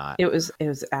it or not. It was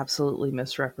absolutely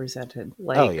misrepresented.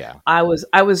 Like, Oh, yeah. I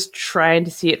was trying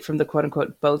to see it from the quote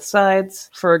unquote both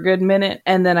sides for a good minute,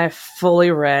 and then I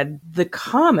fully read the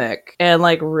comic and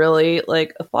like really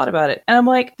like thought about it, and I'm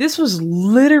like, this was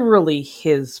literally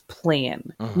his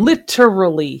plan,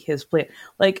 literally his plan.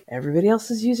 Like, everybody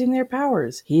else is using their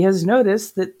powers. He has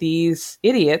noticed that these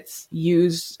idiots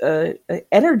use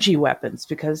energy weapons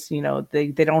because, you know, they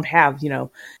don't have, you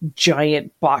know,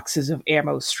 giant boxes of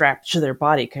ammo strapped to their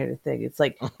body kind of thing. It's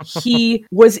like he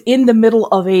was in the middle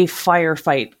of a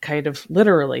firefight, kind of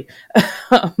literally,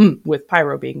 with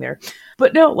Pyro being there.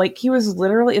 But no, like, he was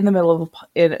literally in the middle of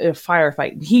a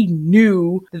firefight. He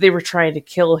knew that they were trying to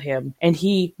kill him, and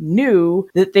he knew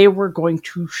that they were going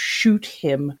to shoot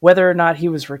him whether or not he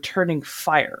was returning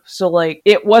fire. So, like,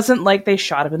 it wasn't like they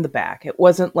shot him in the back. It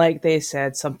wasn't like they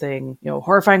said something, you know,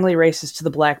 horrifyingly racist to the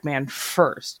black man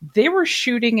first. They were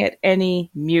shooting at any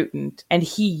mutant, and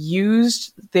he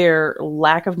used their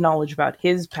lack of knowledge about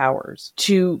his powers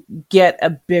to get a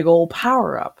big old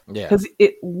power up. Yeah. Because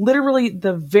it literally,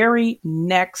 the very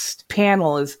next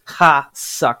panel is, ha,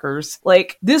 suckers.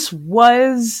 Like, this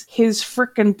was his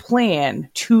frickin' plan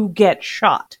to get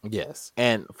shot. Yes.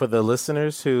 And for the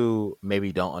listeners who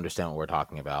maybe don't understand what we're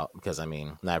talking about, because I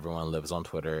mean, not everyone lives on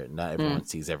Twitter, not everyone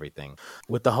sees everything.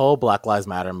 With the whole Black Lives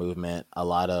Matter movement, a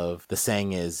lot of the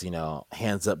saying is, you know,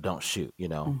 hands up, don't shoot, you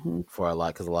know, for a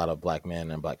lot, because a lot of black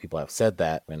men and black people have said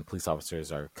that when police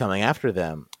officers are coming after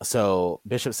them. So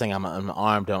Bishop saying I'm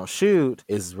unarmed, don't shoot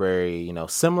is very, you know,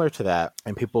 similar to that.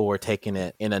 And people were taking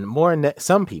it in a more,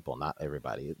 some people, not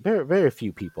everybody, very, very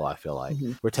few people, I feel like,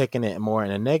 were taking it more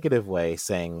in a negative way,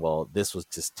 saying, well, this was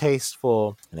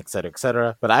distasteful and et cetera, et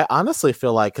cetera. But I honestly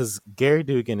feel like, because Gary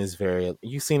Dugan is very,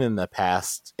 you've seen in the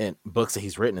past in books that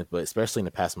he's written, but especially in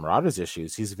the past Marauders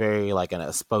issues, he's very like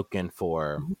a spoken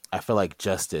for, I feel like,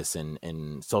 justice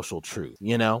and social truth,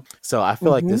 you know? So I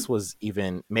feel like this was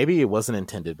even, maybe it wasn't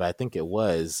intended, but I think it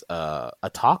was a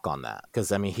talk on that.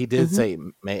 Because I mean, he did say,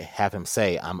 have him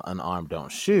say, I'm unarmed,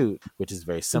 don't shoot, which is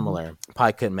very similar.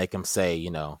 Probably couldn't make him say,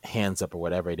 you know, hands up or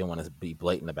whatever. He didn't want to be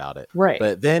blatant about it. Right.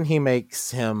 But then he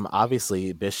makes him,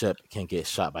 obviously, Bishop can get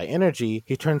shot by energy.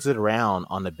 He turns it around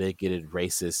on the bigoted,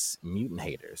 racist mutant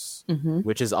haters,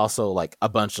 which is also like a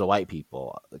bunch of white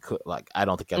people. Like, I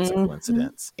don't think that's a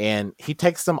coincidence. And he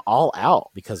takes them all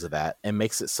out because of that and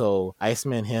makes it so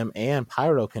Iceman, him, and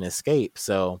Pyro can escape.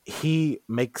 So he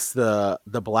makes the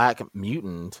black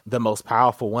mutant the most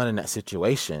powerful one in that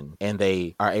situation. And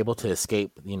they are able to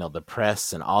escape, you know, the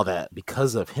press and all that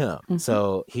because of him.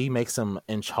 So he makes him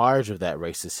in charge of that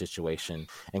racist situation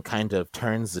and kind of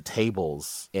turns the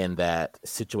tables in that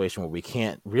situation where we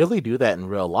can't really do that in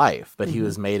real life. But he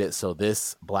was made it so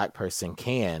this black person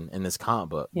can, in this comic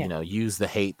book, you know, use the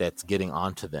hate that's getting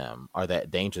onto them or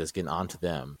that danger that's getting onto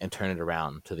them and turn it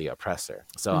around to the oppressor.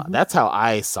 So that's how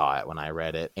I saw it when I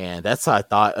read it. And that's how I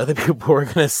thought other people were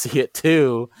going to see it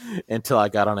too, until I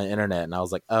got on the internet and I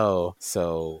was like, oh,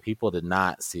 so people did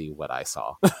not see what I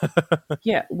saw.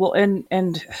 Yeah, well,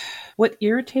 and what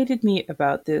irritated me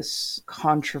about this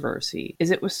controversy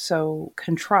is it was so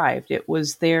contrived. It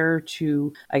was there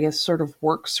to, I guess, sort of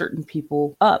work certain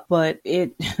people up, but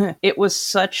it it was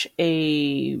such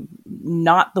a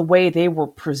not the way they were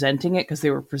presenting it, because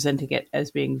they were presenting it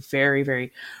as being very,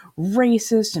 very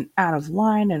racist and out of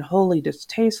line and wholly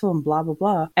distasteful and blah, blah,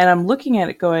 blah. And I'm looking at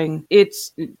it going,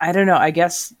 it's, I don't know, I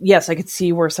guess, yes, I could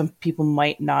see where some people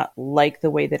might not like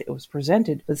the way that it was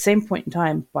presented. But at the same point in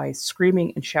time, by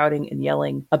screaming and shouting and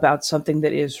yelling about something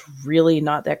that is really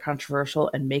not that controversial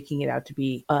and making it out to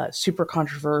be super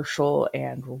controversial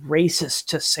and racist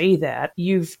to say that,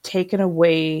 you've taken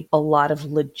away a lot of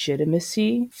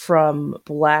legitimacy from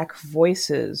black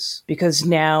voices, because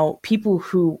now people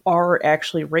who are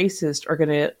actually racist are going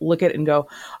to look at it and go,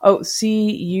 oh,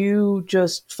 see, you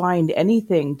just find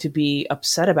anything to be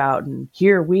upset about, and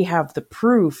here we have the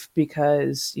proof,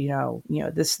 because you know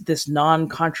this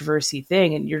non-controversy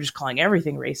thing, and you're just calling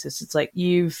everything racist. It's like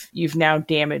you've now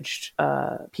damaged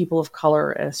people of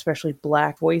color, and especially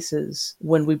black voices,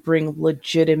 when we bring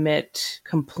legitimate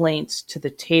complaints to the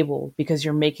table, because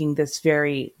you're making this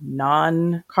very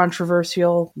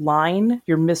non-controversial line.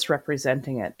 You're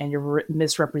misrepresenting it, and you're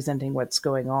misrepresenting what's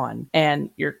going on, and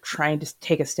you're trying to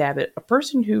take a stab at a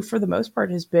person who, for the most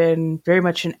part, has been very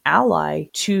much an ally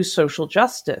to social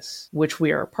justice, which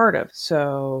we are a part of.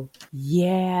 So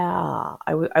yeah,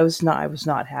 I was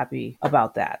not happy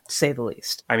about that, to say the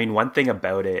least. I mean, one thing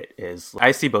about it is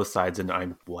I see both sides, and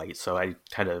I'm white, so I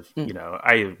kind of, you know,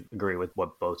 I agree with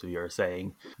what both of you are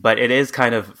saying. But it is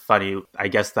kind of funny. I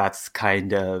guess that's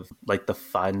kind of like the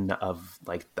fun of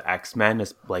like the X-Men,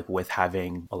 is like with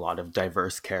having a lot of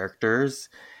diverse characters,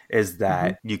 is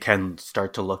that you can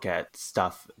start to look at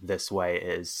stuff this way,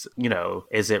 is, you know,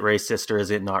 is it racist or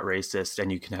is it not racist? And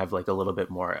you can have like a little bit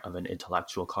more of an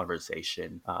intellectual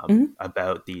conversation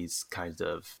about these kinds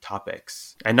of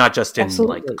topics, and not just in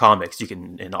like comics, you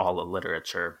can in all the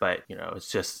literature, but you know, it's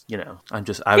just, you know,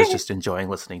 I was just enjoying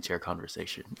listening to your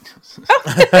conversation.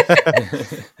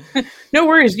 No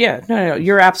worries. Yeah, no,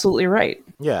 you're absolutely right.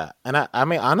 Yeah, and I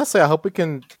mean, honestly, I hope we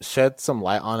can shed some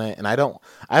light on it. And I don't.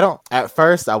 At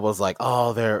first, I was like,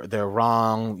 oh, they're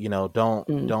wrong. You know, don't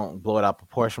blow it out of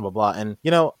proportion, blah blah. And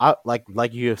you know,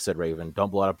 like you have said, Raven,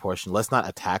 don't blow it out of proportion. Let's not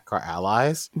attack our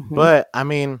allies. But I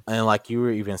mean, and like you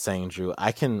were even saying, Drew,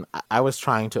 I was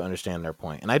trying to understand their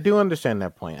point, and I do understand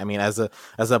their point. I mean, as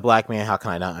a black man, how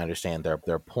can I not understand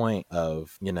their point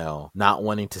of, you know, not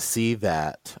wanting to see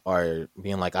that, or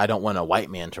being like, I don't want a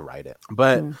white man to write it.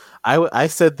 But I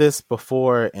said this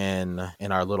before in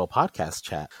our little podcast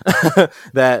chat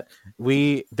that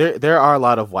there are a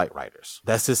lot of white writers.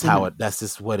 That's just how that's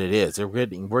just what it is.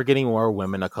 We're getting more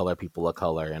women of color, people of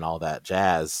color, and all that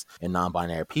jazz, and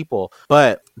non-binary people,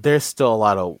 but there's still a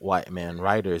lot of white men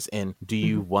writers. And do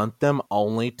you want them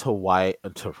only to do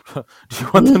you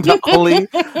want them to only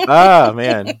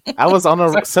man, I was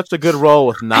on such a good roll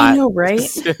with not. I know, right?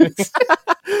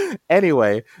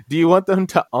 Anyway, do you want them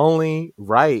to only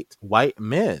write white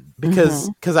men? Because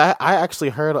I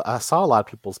actually I saw a lot of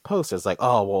people's posts. It's like,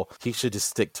 oh, well, he should just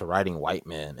stick to writing white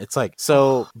men. It's like,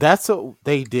 so that's what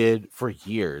they did for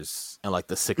years in like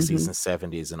the 60s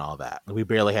and 70s and all that. We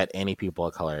barely had any people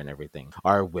of color and everything,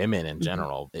 or women in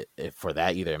general, if for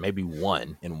that either, maybe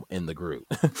one in the group.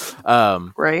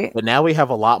 Right. But now we have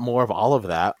a lot more of all of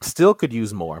that. Still could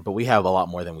use more, but we have a lot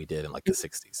more than we did in like the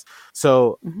 60s.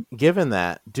 So given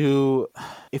that,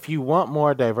 if you want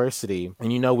more diversity,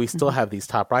 and we still have these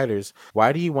top writers,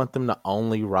 why do you want them to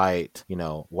only write,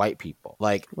 white people?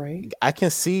 Like, I can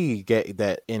see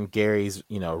that in Gary's,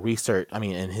 research. I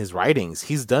mean, in his writings,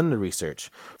 he's done the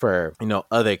research for,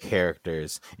 other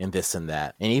characters and this and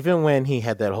that. And even when he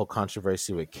had that whole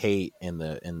controversy with Kate and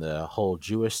the whole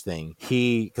Jewish thing,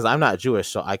 because I'm not Jewish,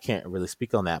 so I can't really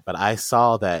speak on that, but I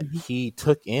saw that he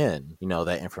took in,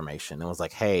 that information and was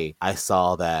like, hey, I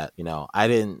saw that, I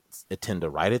didn't intend to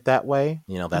write it that way.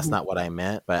 That's not what I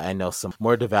meant. But I know some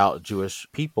more devout Jewish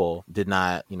people did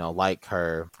not, like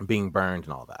her being burned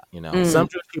and all that. Some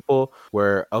Jewish people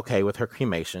were okay with her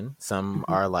cremation. Some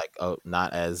are like, oh,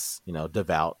 not as,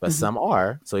 devout, but some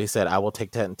are. So he said, I will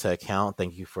take that into account.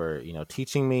 Thank you for,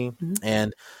 teaching me.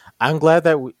 And I'm glad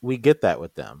that we get that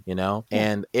with them,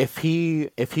 and if he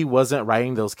wasn't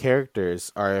writing those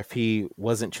characters, or if he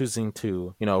wasn't choosing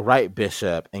to, write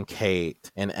Bishop and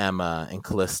Kate and Emma and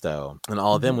Callisto and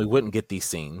all of them, we wouldn't get these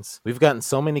scenes. We've gotten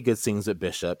so many good scenes with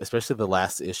Bishop, especially the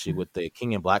last issue with the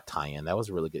King in Black tie-in. That was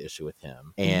a really good issue with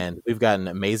him. And we've gotten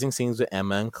amazing scenes with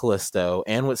Emma and Callisto,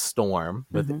 and with Storm,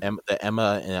 with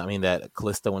that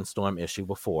Callisto and Storm issue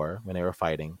before when they were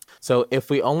fighting. So if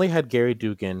we only had Gary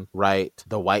Dugan write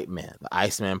the white men, the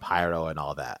Iceman, Pyro, and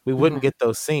all that, we wouldn't get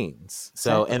those scenes.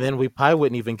 So, and then we probably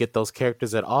wouldn't even get those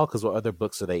characters at all, because what other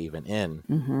books are they even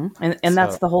in? And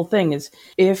that's the whole thing, is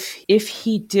if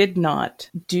he did not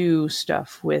do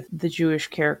stuff with the Jewish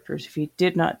characters, if he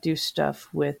did not do stuff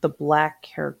with the Black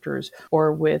characters,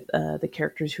 or with the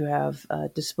characters who have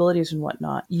disabilities and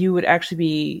whatnot, you would actually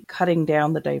be cutting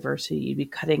down the diversity. You'd be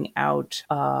cutting out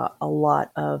a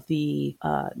lot of the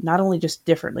not only just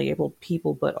differently abled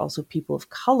people, but also people of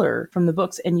color from the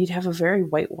books, and you'd have a very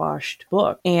whitewashed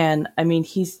book. And I mean,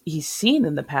 he's seen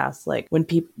in the past, like when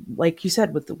people, like you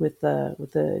said, with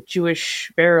the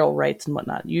Jewish burial rites and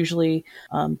whatnot, usually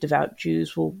devout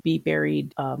Jews will be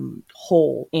buried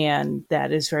whole, and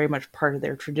that is very much part of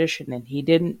their tradition. And he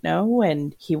didn't know,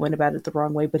 and he went about it the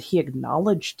wrong way, but he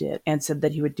acknowledged it and said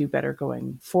that he would do better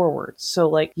going forward. So,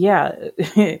 like, yeah,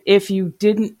 if you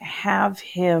didn't have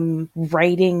him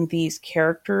writing these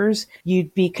characters,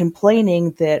 you'd be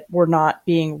complaining that we're not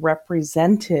being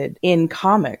represented in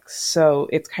comics. So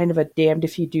it's kind of a damned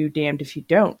if you do, damned if you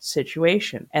don't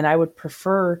situation. And I would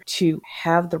prefer to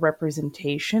have the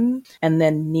representation and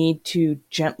then need to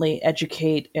gently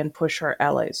educate and push our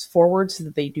allies forward so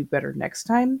that they do better next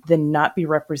time, than not be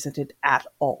represented at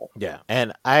all. Yeah.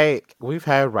 And we've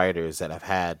had writers that have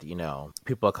had,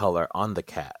 people of color on the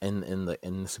cat in the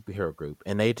superhero group,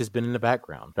 and they've just been in the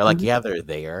background. They're like, yeah, they're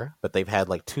there, but they've had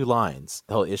like 2 lines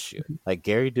the whole issue. Like,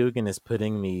 Gary Dugan is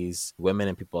putting these women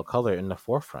and people of color in the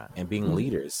forefront and being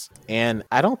leaders. And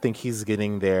I don't think he's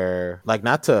getting there, like,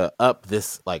 not to up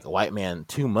this like white man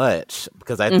too much,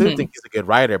 because I do think he's a good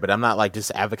writer, but I'm not like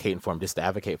just advocating for him just to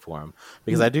advocate for him,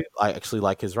 because I actually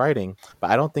like his writing,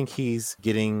 but I don't think he's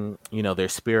getting, their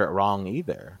spirit wrong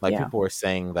either. Like, people were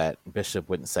saying that Bishop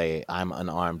wouldn't say, I'm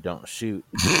unarmed, don't shoot.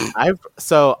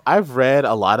 I've read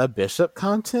a lot of Bishop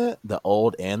content, the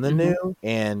old and the new,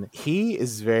 and he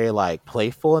is very like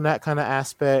playful in that kind of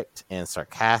aspect and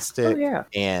sarcastic.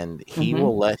 And he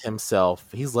will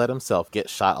he's let himself get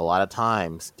shot a lot of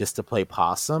times just to play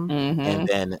possum and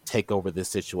then take over this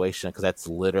situation, because that's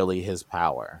literally his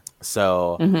power.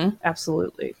 So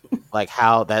absolutely. Like,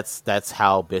 how that's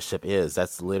how Bishop is.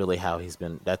 That's literally how he's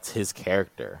been. That's his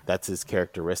character. That's his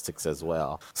characteristics as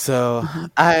well. So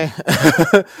I,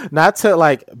 not to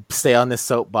like stay on this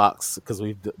soapbox, because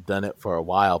we've done it for a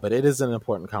while, but it is an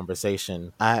important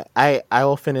conversation. I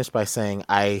will finish by saying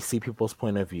I see people's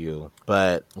point of view,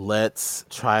 but let's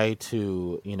try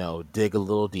to, dig a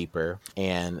little deeper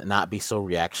and not be so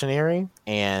reactionary,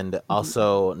 and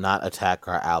also not attack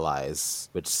our allies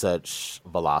with such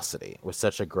velocity, with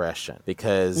such aggression. aggression,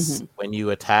 because when you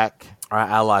attack our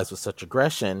allies with such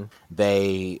aggression,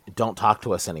 they don't talk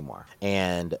to us anymore,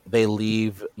 and they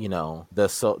leave, you know, the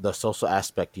social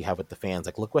aspect you have with the fans.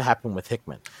 Like, look what happened with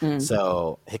Hickman.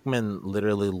 So Hickman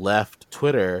literally left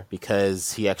Twitter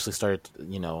because he actually started,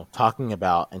 you know, talking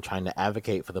about and trying to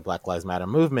advocate for the Black Lives Matter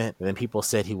movement, and then people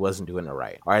said he wasn't doing it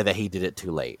right, or that he did it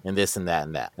too late, and this and that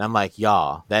and that. And I'm like,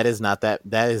 y'all, that is not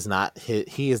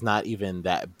he is not even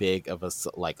that big of a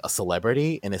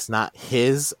celebrity, and it's not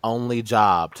his only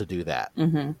job to do that.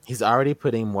 He's already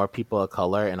putting more people of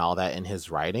color and all that in his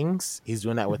writings. He's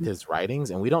doing that with his writings,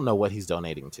 and we don't know what he's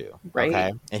donating to. Right.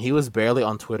 Okay. And he was barely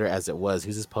on Twitter as it was. He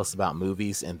was just posting about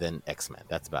movies and then X-Men.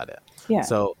 That's about it. Yeah.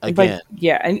 So again,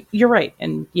 and you're right.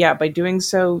 And yeah, by doing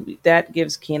so, that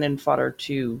gives cannon fodder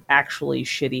to actually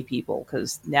shitty people,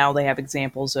 because now they have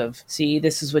examples of, see,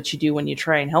 this is what you do when you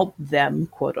try and help them,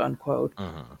 quote unquote.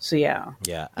 So yeah.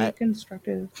 Be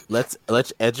constructive. Let's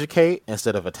educate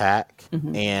instead of attack,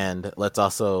 and let's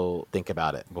also think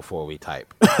about it before we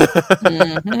type.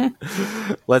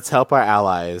 Let's help our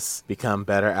allies become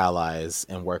better allies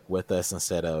and work with us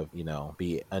instead of, you know,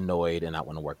 be annoyed and not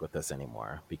want to work with us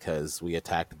anymore because we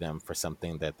attacked them for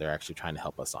something that they're actually trying to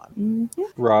help us on.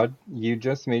 Rod, you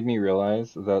just made me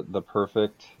realize that the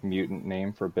perfect mutant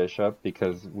name for Bishop,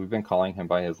 because we've been calling him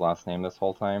by his last name this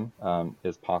whole time,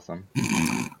 is Possum.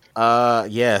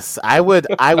 Yes, I would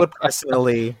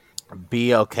personally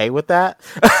be okay with that.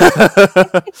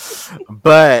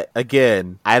 But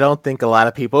again, I don't think a lot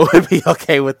of people would be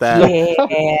okay with that.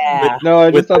 Yeah. No,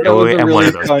 I just thought that was a I'm one really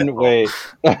of those fun people. way.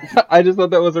 I just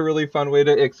thought that was a really fun way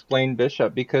to explain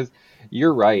Bishop, because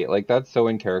you're right. Like, that's so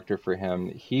in character for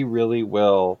him. He really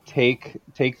will take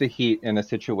the heat in a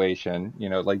situation, you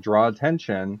know, like draw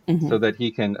attention so that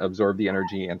he can absorb the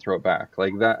energy and throw it back.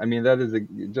 Like that. I mean, that is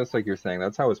just like you're saying.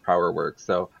 That's how his power works.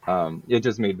 So it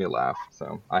just made me laugh.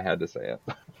 So I had to say it.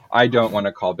 I don't want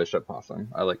to call Bishop Possum.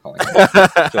 I like calling him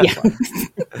just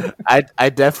fine. I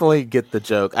definitely get the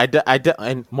joke.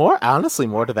 And more honestly,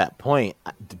 more to that point,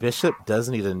 Bishop does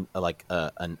need a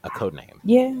code name.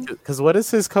 Yeah. Because what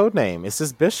is his code name? It's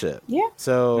just Bishop. Yeah.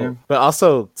 So, but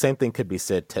also same thing could be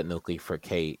said technically for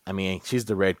Kate. I mean, she's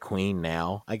the Red Queen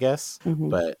now, I guess.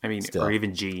 But I mean, still. or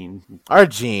even Jean. Our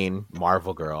Jean,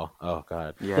 Marvel girl. Oh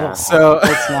God. Yeah. So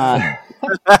It's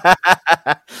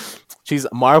not. she's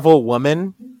Marvel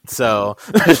woman. So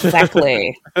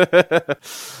Exactly.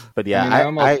 But yeah, I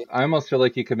mean, I almost feel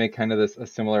like you could make kind of a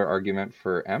similar argument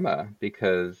for Emma,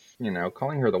 because, you know,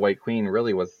 calling her the White Queen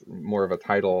really was more of a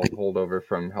title holdover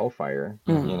from Hellfire,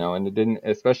 you know, and it didn't,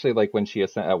 especially like when she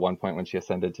at one point when she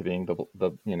ascended to being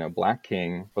the you know, Black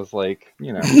King, was like,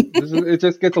 you know, it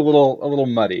just gets a little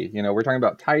muddy. You know, we're talking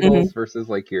about titles versus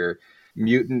like your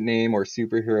mutant name or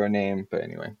superhero name. But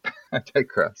anyway, I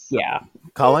digress. Yeah.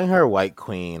 Calling her White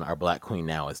Queen or Black Queen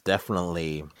now is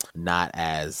definitely not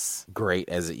as great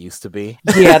as it used to be.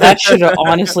 Yeah, that should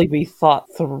honestly be thought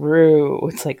through.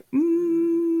 It's like,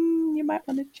 you might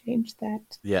want to change that.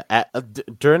 Yeah,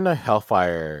 during the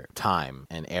Hellfire time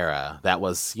and era, that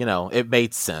was, you know, it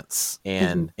made sense,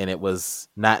 and it was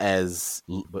not as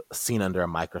seen under a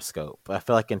microscope. But I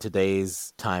feel like in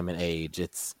today's time and age,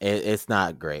 it's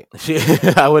not great.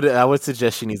 I would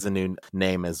suggest she needs a new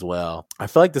name as well. I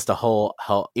feel like just the whole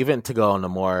even to go on a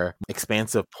more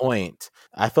expansive point,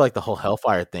 I feel like the whole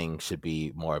Hellfire thing should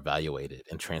be more evaluated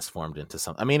and transformed into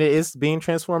something. I mean, it is being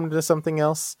transformed into something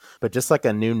else, but just like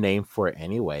a new name for it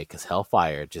anyway, because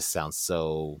Hellfire just sounds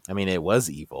so, I mean, it was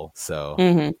evil, so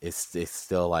it's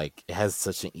still like it has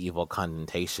such an evil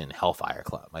connotation. Hellfire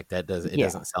Club, like that doesn't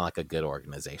sound like a good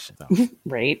organization, so.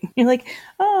 Right? You're like,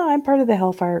 oh, I'm part of the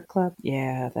Hellfire Club.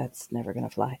 Yeah, that's never gonna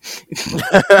fly.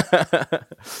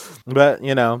 But,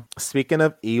 you know, speaking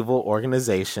of evil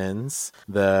organizations,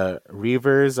 the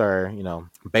Reavers are, you know,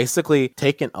 basically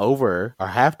taken over or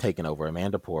have taken over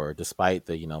Amandapur, despite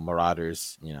the, you know,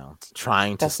 Marauders, you know,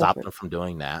 trying to stop them from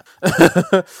doing that.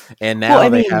 And now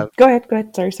they have. Go ahead.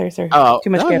 Sorry. Oh, too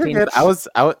much caffeine. You're good.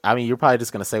 I mean, you're probably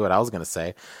just gonna say what I was gonna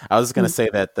say. I was gonna say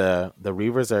that the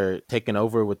Reavers are taking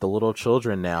over with the little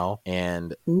children now,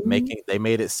 and they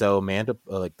made it so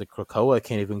like the Krakoa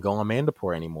can't even go on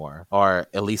Mandapore anymore, or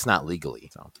at least not legally.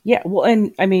 So. Yeah, well,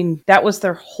 and I mean that was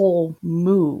their whole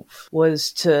move,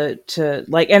 was to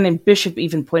like, and then Bishop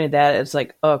even pointed that as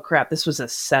like, oh crap, this was a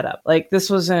setup. Like, this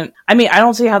wasn't. I mean, I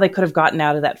don't see how they could have gotten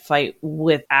out of that fight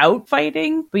without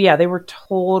fighting, but yeah, they were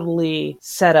totally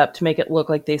set up to make it look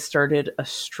like they started a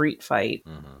street fight.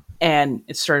 and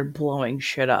it started blowing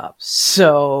shit up.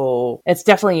 So it's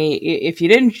definitely, if you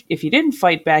didn't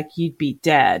fight back, you'd be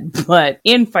dead. But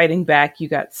in fighting back, you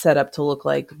got set up to look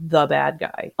like the bad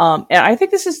guy. And I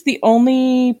think this is the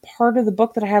only part of the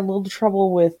book that I had a little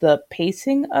trouble with the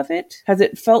pacing of it, because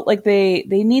it felt like they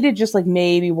needed just like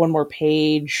maybe one more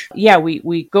page. Yeah,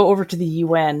 we go over to the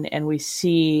UN and we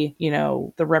see,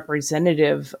 the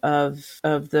representative of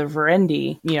the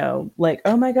Verendi, like,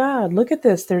 oh my God, look at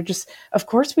this. They're just, of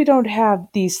course we don't have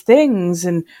these things.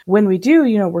 And when we do,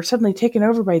 we're suddenly taken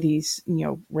over by these,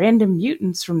 random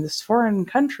mutants from this foreign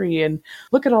country. And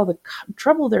look at all the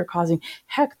trouble they're causing.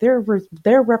 Heck, their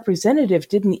representative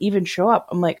didn't even show up.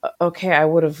 I'm like, okay, I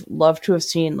would have loved to have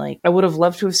seen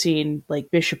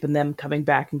like Bishop and them coming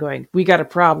back and going, we got a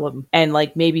problem. And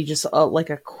like maybe just like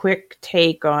a quick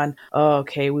take on,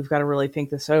 okay, we've got to really think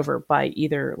this over, by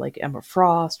either like Emma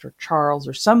Frost or Charles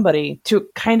or somebody, to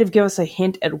kind of give us a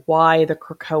hint at why the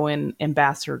Krakoan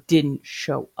ambassador didn't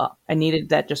show up. I needed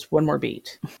that just one more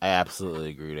beat. I absolutely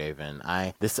agree, David.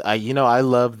 I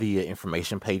love the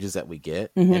information pages that we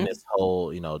get in this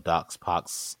whole, Docs,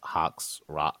 Pox, Hawks,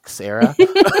 Rocks era.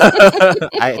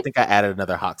 I think I added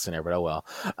another Hawks in there, but oh well.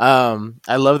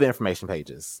 I love the information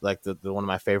pages. Like the one of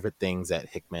my favorite things that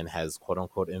Hickman has quote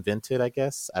unquote invented, I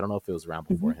guess. I don't know if it was around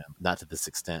before him, not to this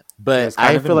extent. But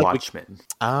I feel like Watchmen.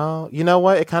 You know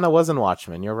what? It kind of was in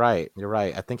Watchmen. You're right.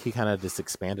 I think he kind of just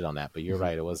expanded on that, but you're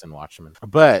right. It was in Watchmen.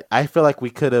 But I feel like we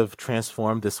could have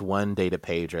transformed this one data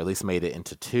page, or at least made it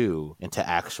into two, into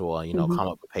actual,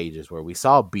 comic book pages where we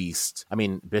saw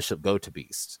Bishop go to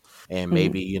Beast. And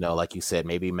maybe, like you said,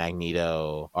 maybe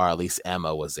Magneto, or at least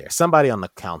Emma was there. Somebody on the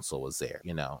council was there,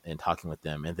 and talking with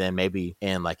them. And then maybe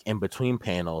in between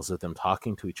panels of them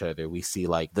talking to each other, we see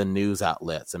like the news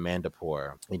outlets,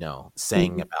 Amandapour,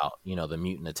 saying about, the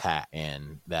mutant attack,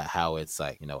 and that how it's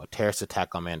like, a terrorist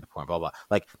attack on Amandapour and blah, blah.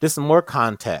 Like just more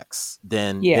context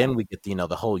then we get,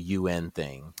 the whole UN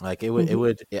thing. Like it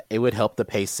would help the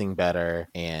pacing better,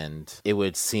 and it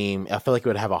would seem, I feel like it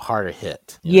would have a harder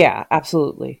hit. Yeah,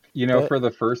 absolutely. For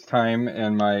the first time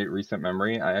in my recent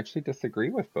memory, I actually disagree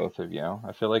with both of you.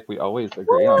 I feel like we always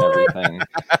agree on everything.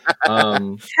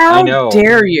 How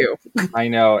dare you? I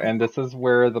know, and this is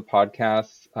where the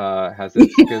podcast has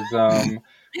its schism.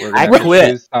 We're I gonna quit.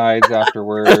 choose sides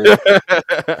afterwards.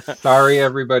 Sorry,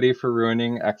 everybody, for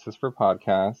ruining X's for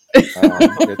Podcast.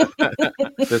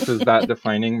 This is that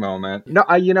defining moment. No,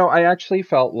 I actually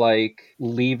felt like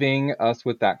leaving us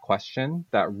with that question,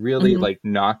 that really like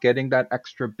not getting that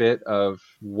extra bit of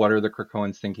what are the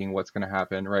Krakoans thinking, what's going to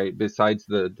happen, right? Besides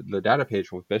the data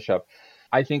page with Bishop.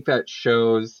 I think that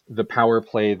shows the power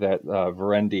play that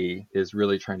Verendi is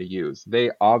really trying to use. They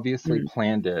obviously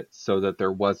planned it so that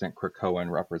there wasn't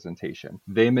Krakoan representation.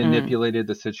 They manipulated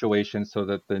the situation so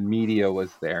that the media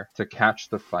was there to catch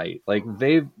the fight. Like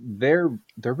they're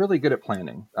really good at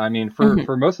planning. I mean,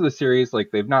 for most of the series, like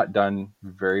they've not done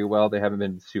very well. They haven't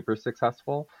been super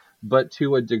successful. But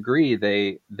to a degree,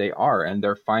 they are, and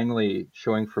they're finally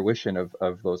showing fruition of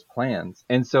those plans.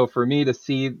 And so for me to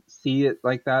see it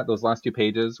like that, those last two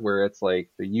pages where it's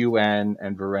like the UN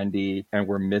and Verendi, and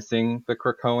we're missing the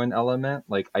Krakoan element,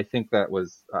 like I think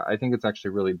it's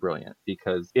actually really brilliant,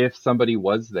 because if somebody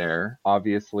was there,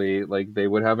 obviously, like they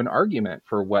would have an argument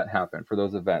for what happened, for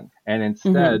those events. And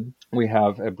instead, we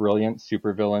have a brilliant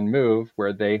supervillain move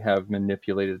where they have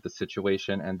manipulated the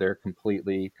situation and they're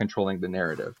completely controlling the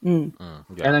narrative. And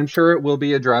I'm sure it will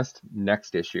be addressed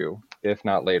next issue, if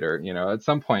not later, at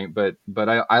some point. But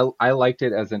I liked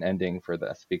it as an ending for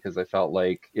this, because I felt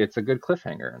like it's a good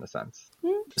cliffhanger in a sense.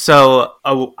 So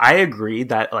I agree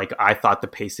that like I thought the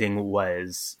pacing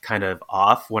was kind of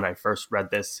off when I first read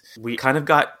this. We kind of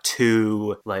got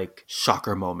two like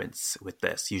shocker moments with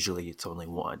this. Usually it's only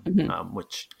one,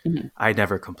 which I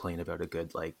never complain about a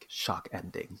good like shock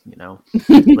ending,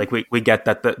 like we get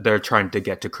that they're trying to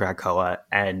get to Krakoa,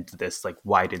 and this like,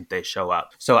 why didn't they show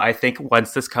up? So I think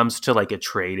once this comes to like a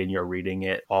trade and you're reading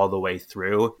it all the way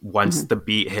through, once the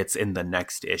beat hits in the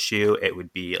next issue, it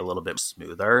would be a little bit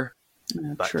smoother.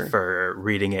 But for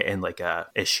reading it in like a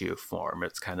issue form,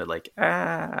 it's kind of like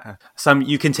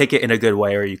you can take it in a good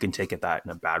way, or you can take it that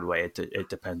in a bad way. It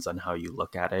depends on how you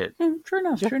look at it. True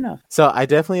enough. So I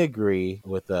definitely agree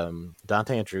with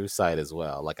Dante and Drew's side as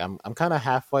well. Like I'm kind of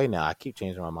halfway now. I keep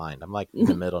changing my mind. I'm like in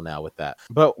the middle now with that.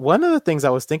 But one of the things I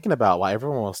was thinking about while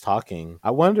everyone was talking,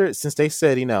 I wondered, since they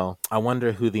said, I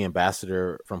wonder who the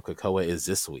ambassador from Krakoa is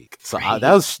this week. So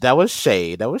that was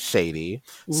shade. That was shady.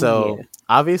 So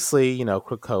obviously,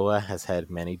 Krakoa has had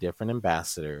many different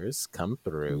ambassadors come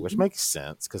through, which makes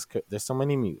sense because there's so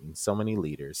many mutants, so many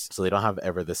leaders, so they don't have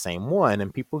ever the same one,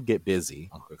 and people get busy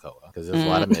on Krakoa because there's a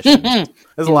lot of missions.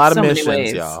 There's a lot of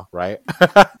missions, y'all, right?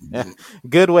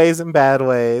 Good ways and bad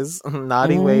ways,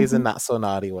 naughty ways and not so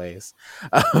naughty ways.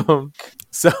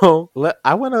 So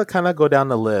I want to kind of go down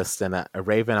the list, and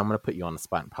Raven, I'm going to put you on the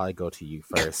spot and probably go to you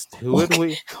first. Who would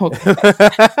we?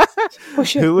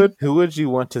 Who would you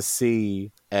want to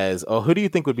see as, or who do you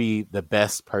think would be the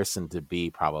best person to be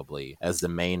probably as the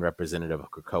main representative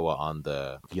of Krakoa on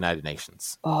the United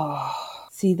Nations? Oh,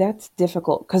 see, that's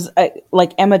difficult because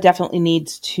like Emma definitely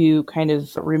needs to kind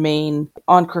of remain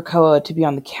on Krakoa to be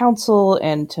on the council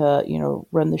and to,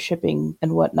 run the shipping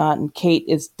and whatnot. And Kate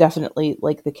is definitely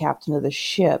like the captain of the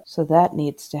ship. So that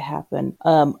needs to happen.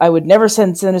 I would never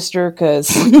send Sinister because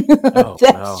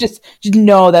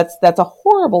that's a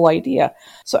horrible idea.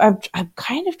 So I'm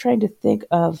kind of trying to think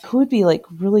of who would be like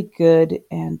really good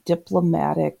and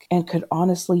diplomatic and could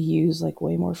honestly use like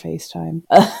way more FaceTime.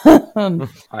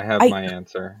 I have my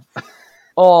answer.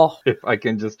 Oh, if I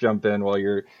can just jump in while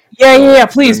you're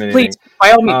please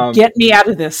by all means get me out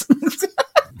of this.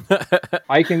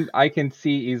 I can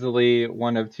see easily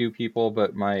one of two people,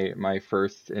 but my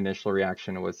first initial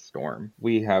reaction was Storm.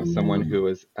 We have someone who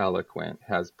is eloquent,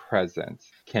 has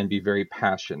presence, can be very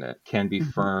passionate, can be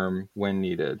firm when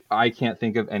needed. I can't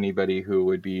think of anybody who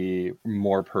would be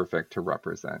more perfect to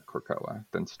represent Krakoa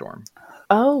than Storm.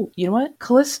 Oh, you know what?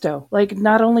 Callisto. Like,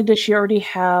 not only does she already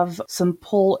have some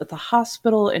pull at the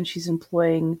hospital and she's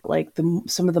employing like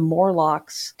some of the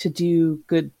Morlocks to do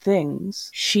good things,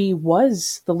 she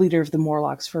was the leader of the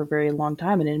Morlocks for a very long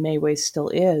time and in many ways still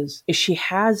is. She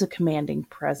has a commanding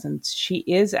presence. She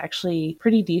is actually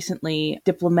pretty decently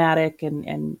diplomatic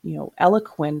and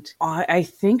eloquent. I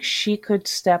think she could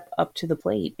step up to the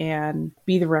plate and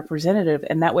be the representative.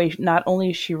 And that way, not only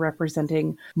is she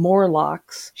representing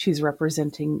Morlocks, she's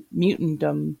representing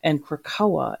mutantdom and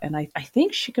Krakoa, and I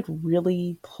think she could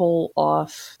really pull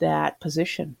off that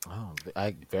position. Oh,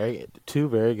 two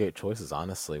very good choices,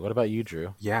 honestly. What about you,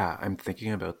 Drew? Yeah, I'm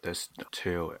thinking about this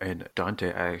too. And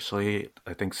Dante, I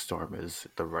think Storm is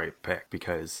the right pick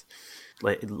because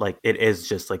like it is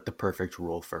just like the perfect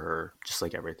role for her, just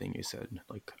like everything you said.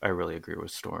 Like I really agree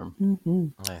with Storm.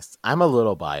 Nice. I'm a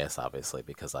little biased, obviously,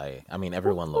 because I mean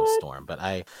everyone loves Storm, but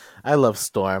I love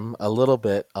Storm a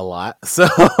lot. So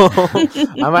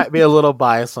I might be a little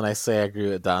biased when I say I agree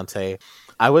with Dante.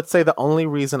 I would say the only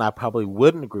reason I probably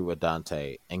wouldn't agree with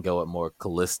Dante and go with more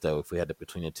Callisto if we had it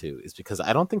between the two is because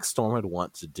I don't think Storm would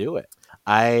want to do it.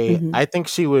 I think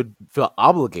she would feel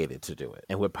obligated to do it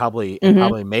and would probably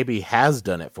maybe has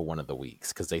done it for one of the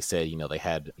weeks because they said, they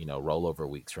had, rollover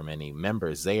weeks for many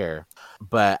members there.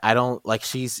 But I don't like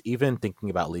she's even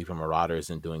thinking about leaving Marauders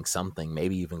and doing something,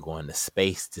 maybe even going to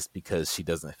space just because she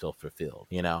doesn't feel fulfilled,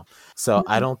 So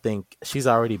I don't think she's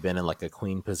already been in like a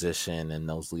queen position and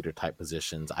those leader type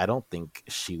positions. I don't think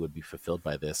she would be fulfilled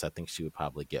by this. I think she would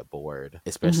probably get bored,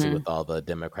 especially with all the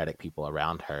Democratic people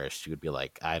around her. She would be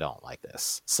like, I don't like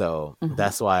this. So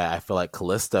that's why I feel like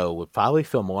Callisto would probably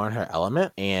feel more in her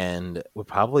element and would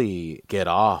probably get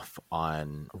off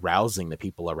on rousing the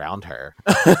people around her.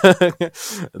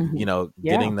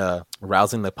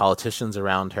 Rousing the politicians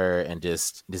around her and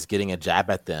just getting a jab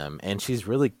at them. And she's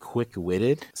really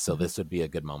quick-witted, so this would be a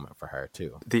good moment for her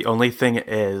too. The only thing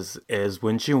is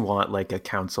wouldn't you want like a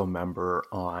council member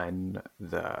on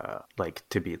the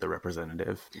to be the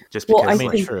representative? Just because I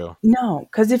think true. No,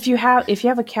 because if you have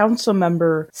a council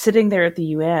member sitting there at the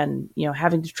UN,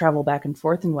 having to travel back and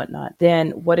forth and whatnot,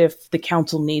 then what if the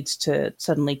council needs to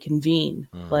suddenly convene?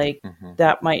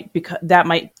 That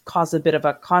might cause a bit of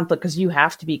a conflict because you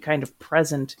have to be kind of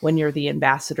present when you're the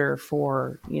ambassador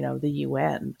for the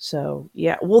UN. So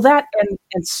yeah, well that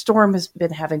and Storm has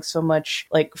been having so much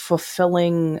like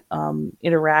fulfilling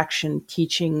interaction,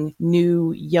 teaching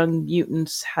new young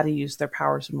mutants how to use their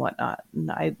powers and whatnot.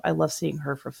 And I love seeing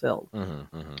her fulfilled.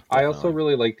 I also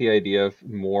really like the idea of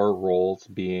more roles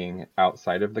being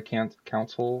outside of the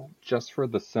council, just for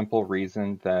the simple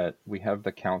reason that we have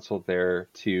the council there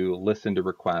to listen to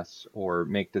requests or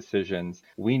make decisions.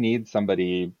 We need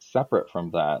somebody separate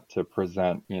from that to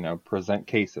present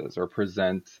cases or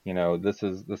present, this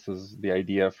is the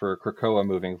idea for Krakoa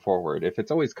moving forward. If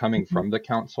it's always coming from the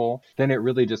council, then it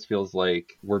really just feels feels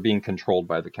like we're being controlled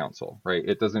by the council, right?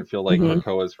 It doesn't feel like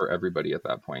Krakoa is for everybody at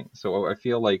that point. So I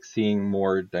feel like seeing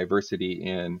more diversity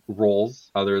in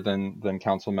roles other than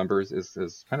council members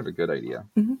is kind of a good idea.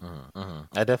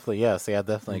 I definitely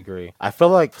agree. I feel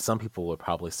like some people would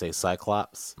probably say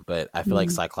Cyclops, but I feel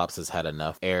like Cyclops has had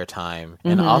enough airtime,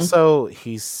 and also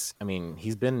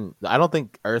I don't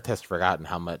think Earth has forgotten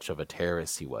how much of a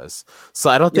terrorist he was, so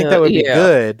I don't think that would be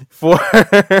good for.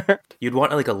 You'd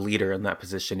want like a leader in that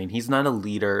position, and he's not a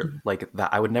leader like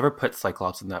that. I would never put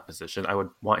Cyclops in that position. I would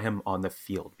want him on the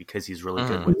field because he's really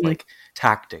good with like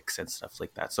tactics and stuff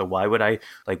like that. So why would I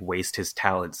like waste his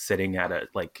talent sitting at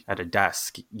a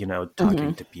desk,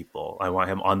 talking to people? I want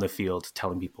him on the field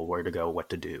telling people where to go, what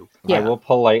to do. I will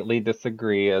politely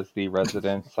disagree as the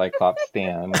resident Cyclops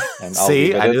stan. And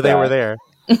See, I knew they were there.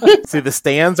 See, the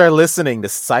stands are listening. The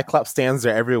Cyclops stands are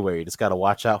everywhere. You just got to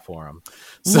watch out for them.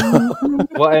 So,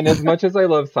 well, and as much as I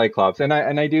love Cyclops, and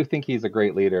I do think he's a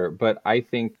great leader, but I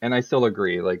think, and I still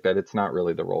agree, like that it's not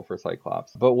really the role for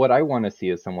Cyclops. But what I want to see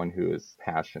is someone who is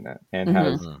passionate and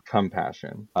has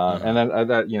compassion. And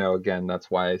that again,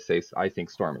 that's why I say I think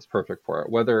Storm is perfect for it.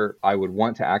 Whether I would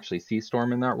want to actually see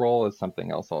Storm in that role is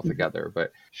something else altogether.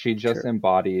 But she just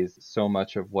embodies so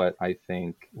much of what I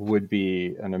think would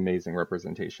be an amazing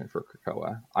representation for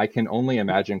Krakoa. I can only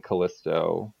imagine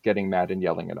Callisto getting mad and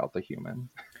yelling at all the human.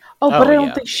 But I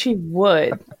don't think she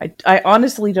would. I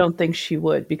honestly don't think she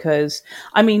would, because,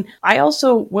 I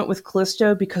also went with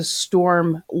Callisto because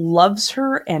Storm loves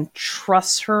her and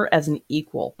trusts her as an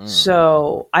equal.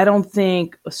 So I don't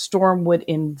think Storm would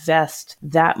invest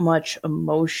that much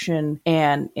emotion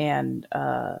and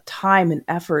time and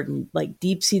effort and like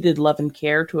deep-seated love and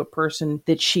care to a person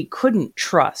that she couldn't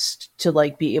trust to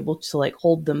like be able to like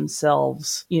hold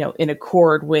themselves, in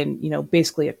accord when,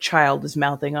 basically a child is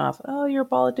mouthing off, "Oh, you're a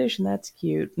politician. That's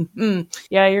cute.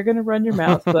 Yeah, you're gonna run your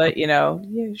mouth, but yeah,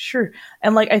 sure."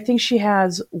 And like, I think she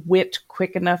has wit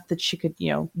quick enough that she could,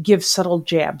 give subtle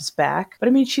jabs back.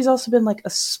 But she's also been like a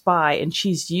spy, and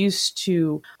she's used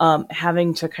to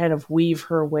having to kind of weave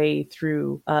her way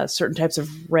through certain types of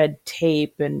red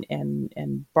tape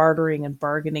and bartering and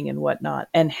bargaining and whatnot,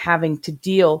 and having to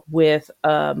deal with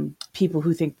people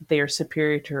who think that they are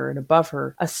superior to her and above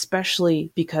her,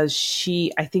 especially because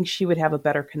I think she would have a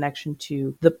better connection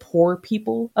to the poor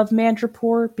people of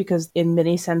Madripoor, because in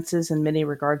many senses, in many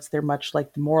regards, they're much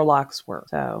like the Morlocks were.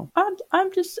 So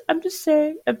I'm just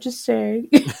saying.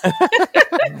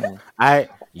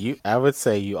 I would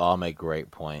say you all make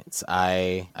great points.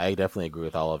 I definitely agree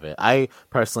with all of it. I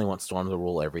personally want Storm to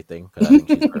rule everything because I think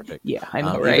she's perfect. Yeah, I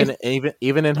know, right?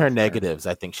 Even in her negatives,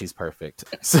 I think she's perfect.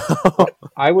 So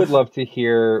I would love to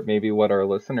hear maybe what our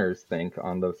listeners think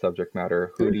on the subject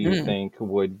matter. Who do you think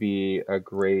would be a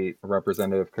great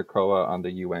representative of Krakoa on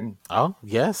the UN? Oh,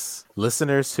 yes.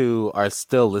 Listeners who are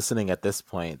still listening at this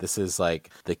point, this is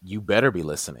like, you better be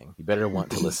listening. You better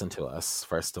want to listen to us,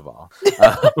 first of all.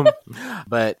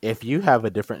 But if you have a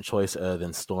different choice other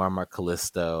than Storm or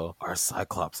Callisto or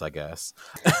Cyclops, I guess,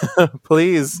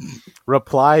 please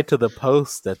reply to the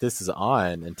post that this is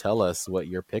on and tell us what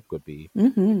your pick would be.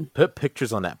 Put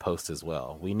pictures on that post as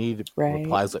well. We need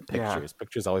replies with pictures.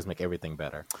 Pictures always make everything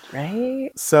better.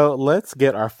 Right. So let's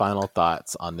get our final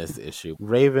thoughts on this issue.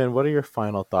 Raven, what are your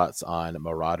final thoughts on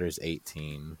Marauders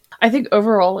 18? I think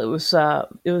overall it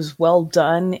was well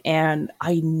done, and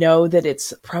I know that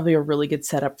it's probably a really good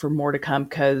setup for more to come,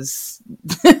 because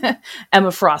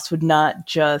Emma Frost would not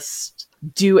just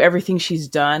do everything she's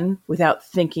done without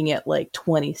thinking it like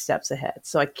 20 steps ahead.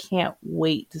 So I can't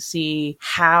wait to see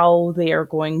how they are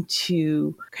going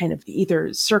to kind of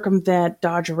either circumvent,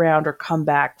 dodge around, or come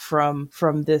back from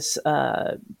this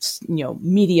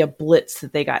media blitz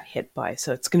that they got hit by.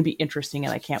 So it's going to be interesting,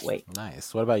 and I can't wait.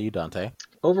 Nice. What about you, Dante?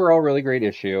 Overall, really great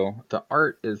issue. The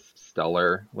art is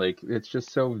stellar. Like, it's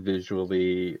just so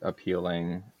visually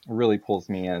appealing. Really pulls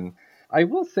me in. I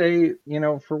will say,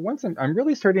 for once, I'm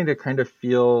really starting to kind of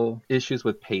feel issues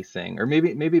with pacing, or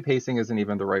maybe pacing isn't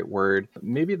even the right word.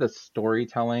 Maybe the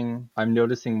storytelling, I'm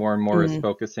noticing more and more is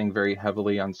focusing very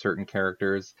heavily on certain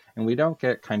characters, and we don't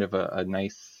get kind of a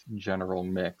nice general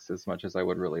mix as much as I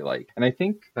would really like. And I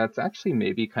think that's actually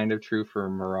maybe kind of true for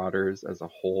Marauders as a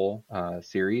whole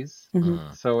series.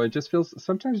 So it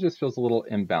sometimes just feels a little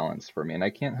imbalanced for me, and I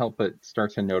can't help but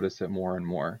start to notice it more and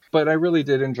more. But I really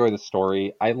did enjoy the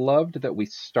story. I loved that we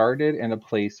started in a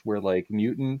place where like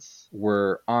mutants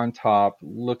were on top,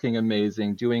 looking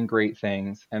amazing, doing great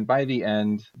things, and by the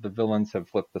end the villains have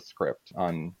flipped the script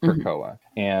on Krakoa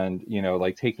and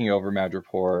like taking over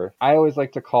Madripoor. I always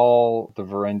like to call the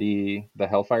Verendi the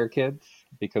Hellfire Kids,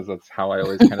 because that's how I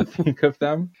always kind of think of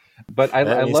them. But I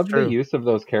That is love the true. use of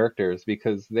those characters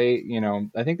because they,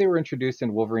 I think they were introduced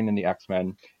in Wolverine and the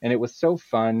X-Men, and it was so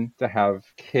fun to have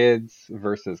kids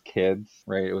versus kids,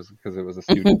 right? It was because it was a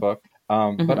student book.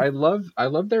 But I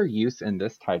love their use in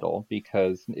this title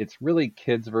because it's really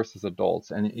kids versus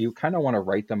adults, and you kind of want to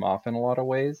write them off in a lot of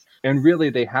ways. And really,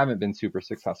 they haven't been super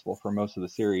successful for most of the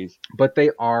series, but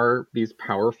they are these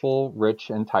powerful, rich,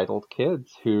 entitled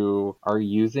kids who are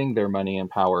using their money and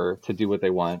power to do what they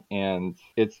want. And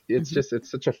it's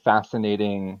it's such a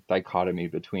fascinating dichotomy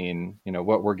between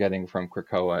what we're getting from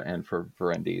Krakoa and for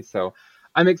Verendi. So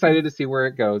I'm excited to see where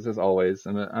it goes, as always.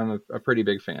 I'm a pretty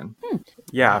big fan.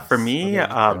 Yeah, for me,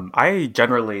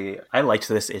 Okay. I liked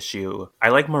this issue. I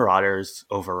like Marauders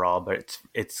overall, but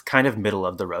it's kind of middle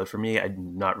of the road for me.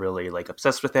 I'm not really like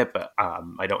obsessed with it, but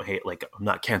I don't hate, like, I'm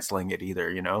not canceling it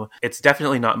either. It's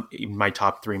definitely not in my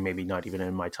top 3, maybe not even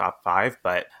in my top 5,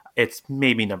 but it's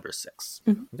maybe number 6.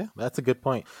 Yeah, that's a good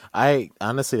point. I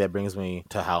honestly, that brings me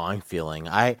to how I'm feeling.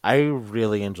 I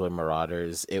really enjoy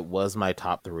Marauders. It was my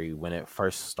top 3 when it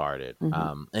first started.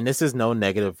 And this is no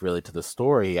negative really to the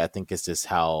story. I think it's just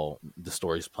how the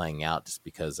story's playing out, just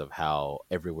because of how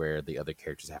everywhere the other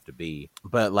characters have to be.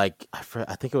 But like,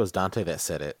 I think it was Dante that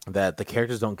said it, that the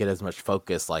characters don't get as much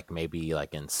focus, like maybe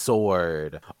like in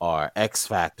Sword or X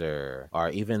Factor or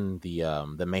even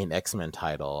the main X-Men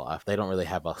title. They don't really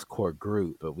have a core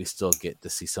group, but we still get to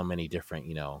see so many different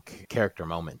character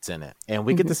moments in it, and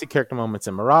we get to see character moments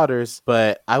in Marauders.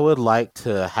 But I would like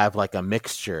to have like a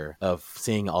mixture of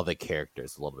seeing all the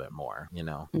characters a little bit more,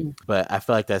 but I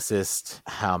feel like that's just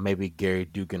how maybe Gary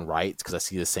Dugan writes, because I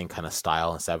see the same kind of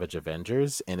style in Savage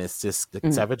Avengers, and it's just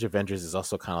the Savage Avengers is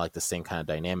also kind of like the same kind of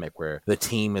dynamic where the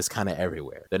team is kind of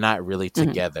everywhere. They're not really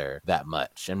together that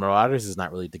much, and Marauders is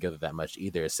not really together that much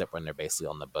either, except when they're basically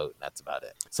on the boat, and that's about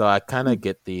it. So I kind of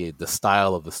get the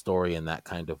style of the story in that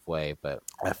kind of way, but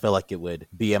I feel like it would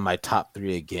be in my top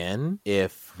 3 again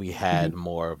if we had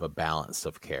more of a balance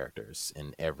of characters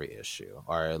in every issue,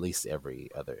 or at least every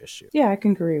other issue. Yeah, I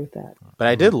can agree with that. But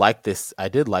I did like this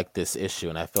issue,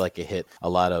 and I feel like it hit a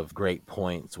lot of great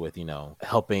points with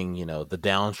helping the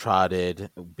downtrodden,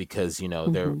 because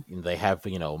they have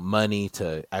money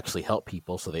to actually help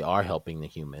people, so they are helping the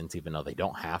humans even though they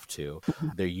don't have to.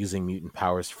 They're using mutant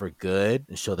powers for good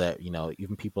and show that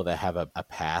even people that have a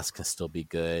past can still be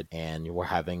good, and we're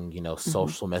having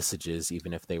social messages,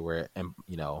 even if they were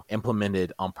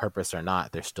implemented on purpose or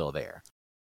not, they're still there.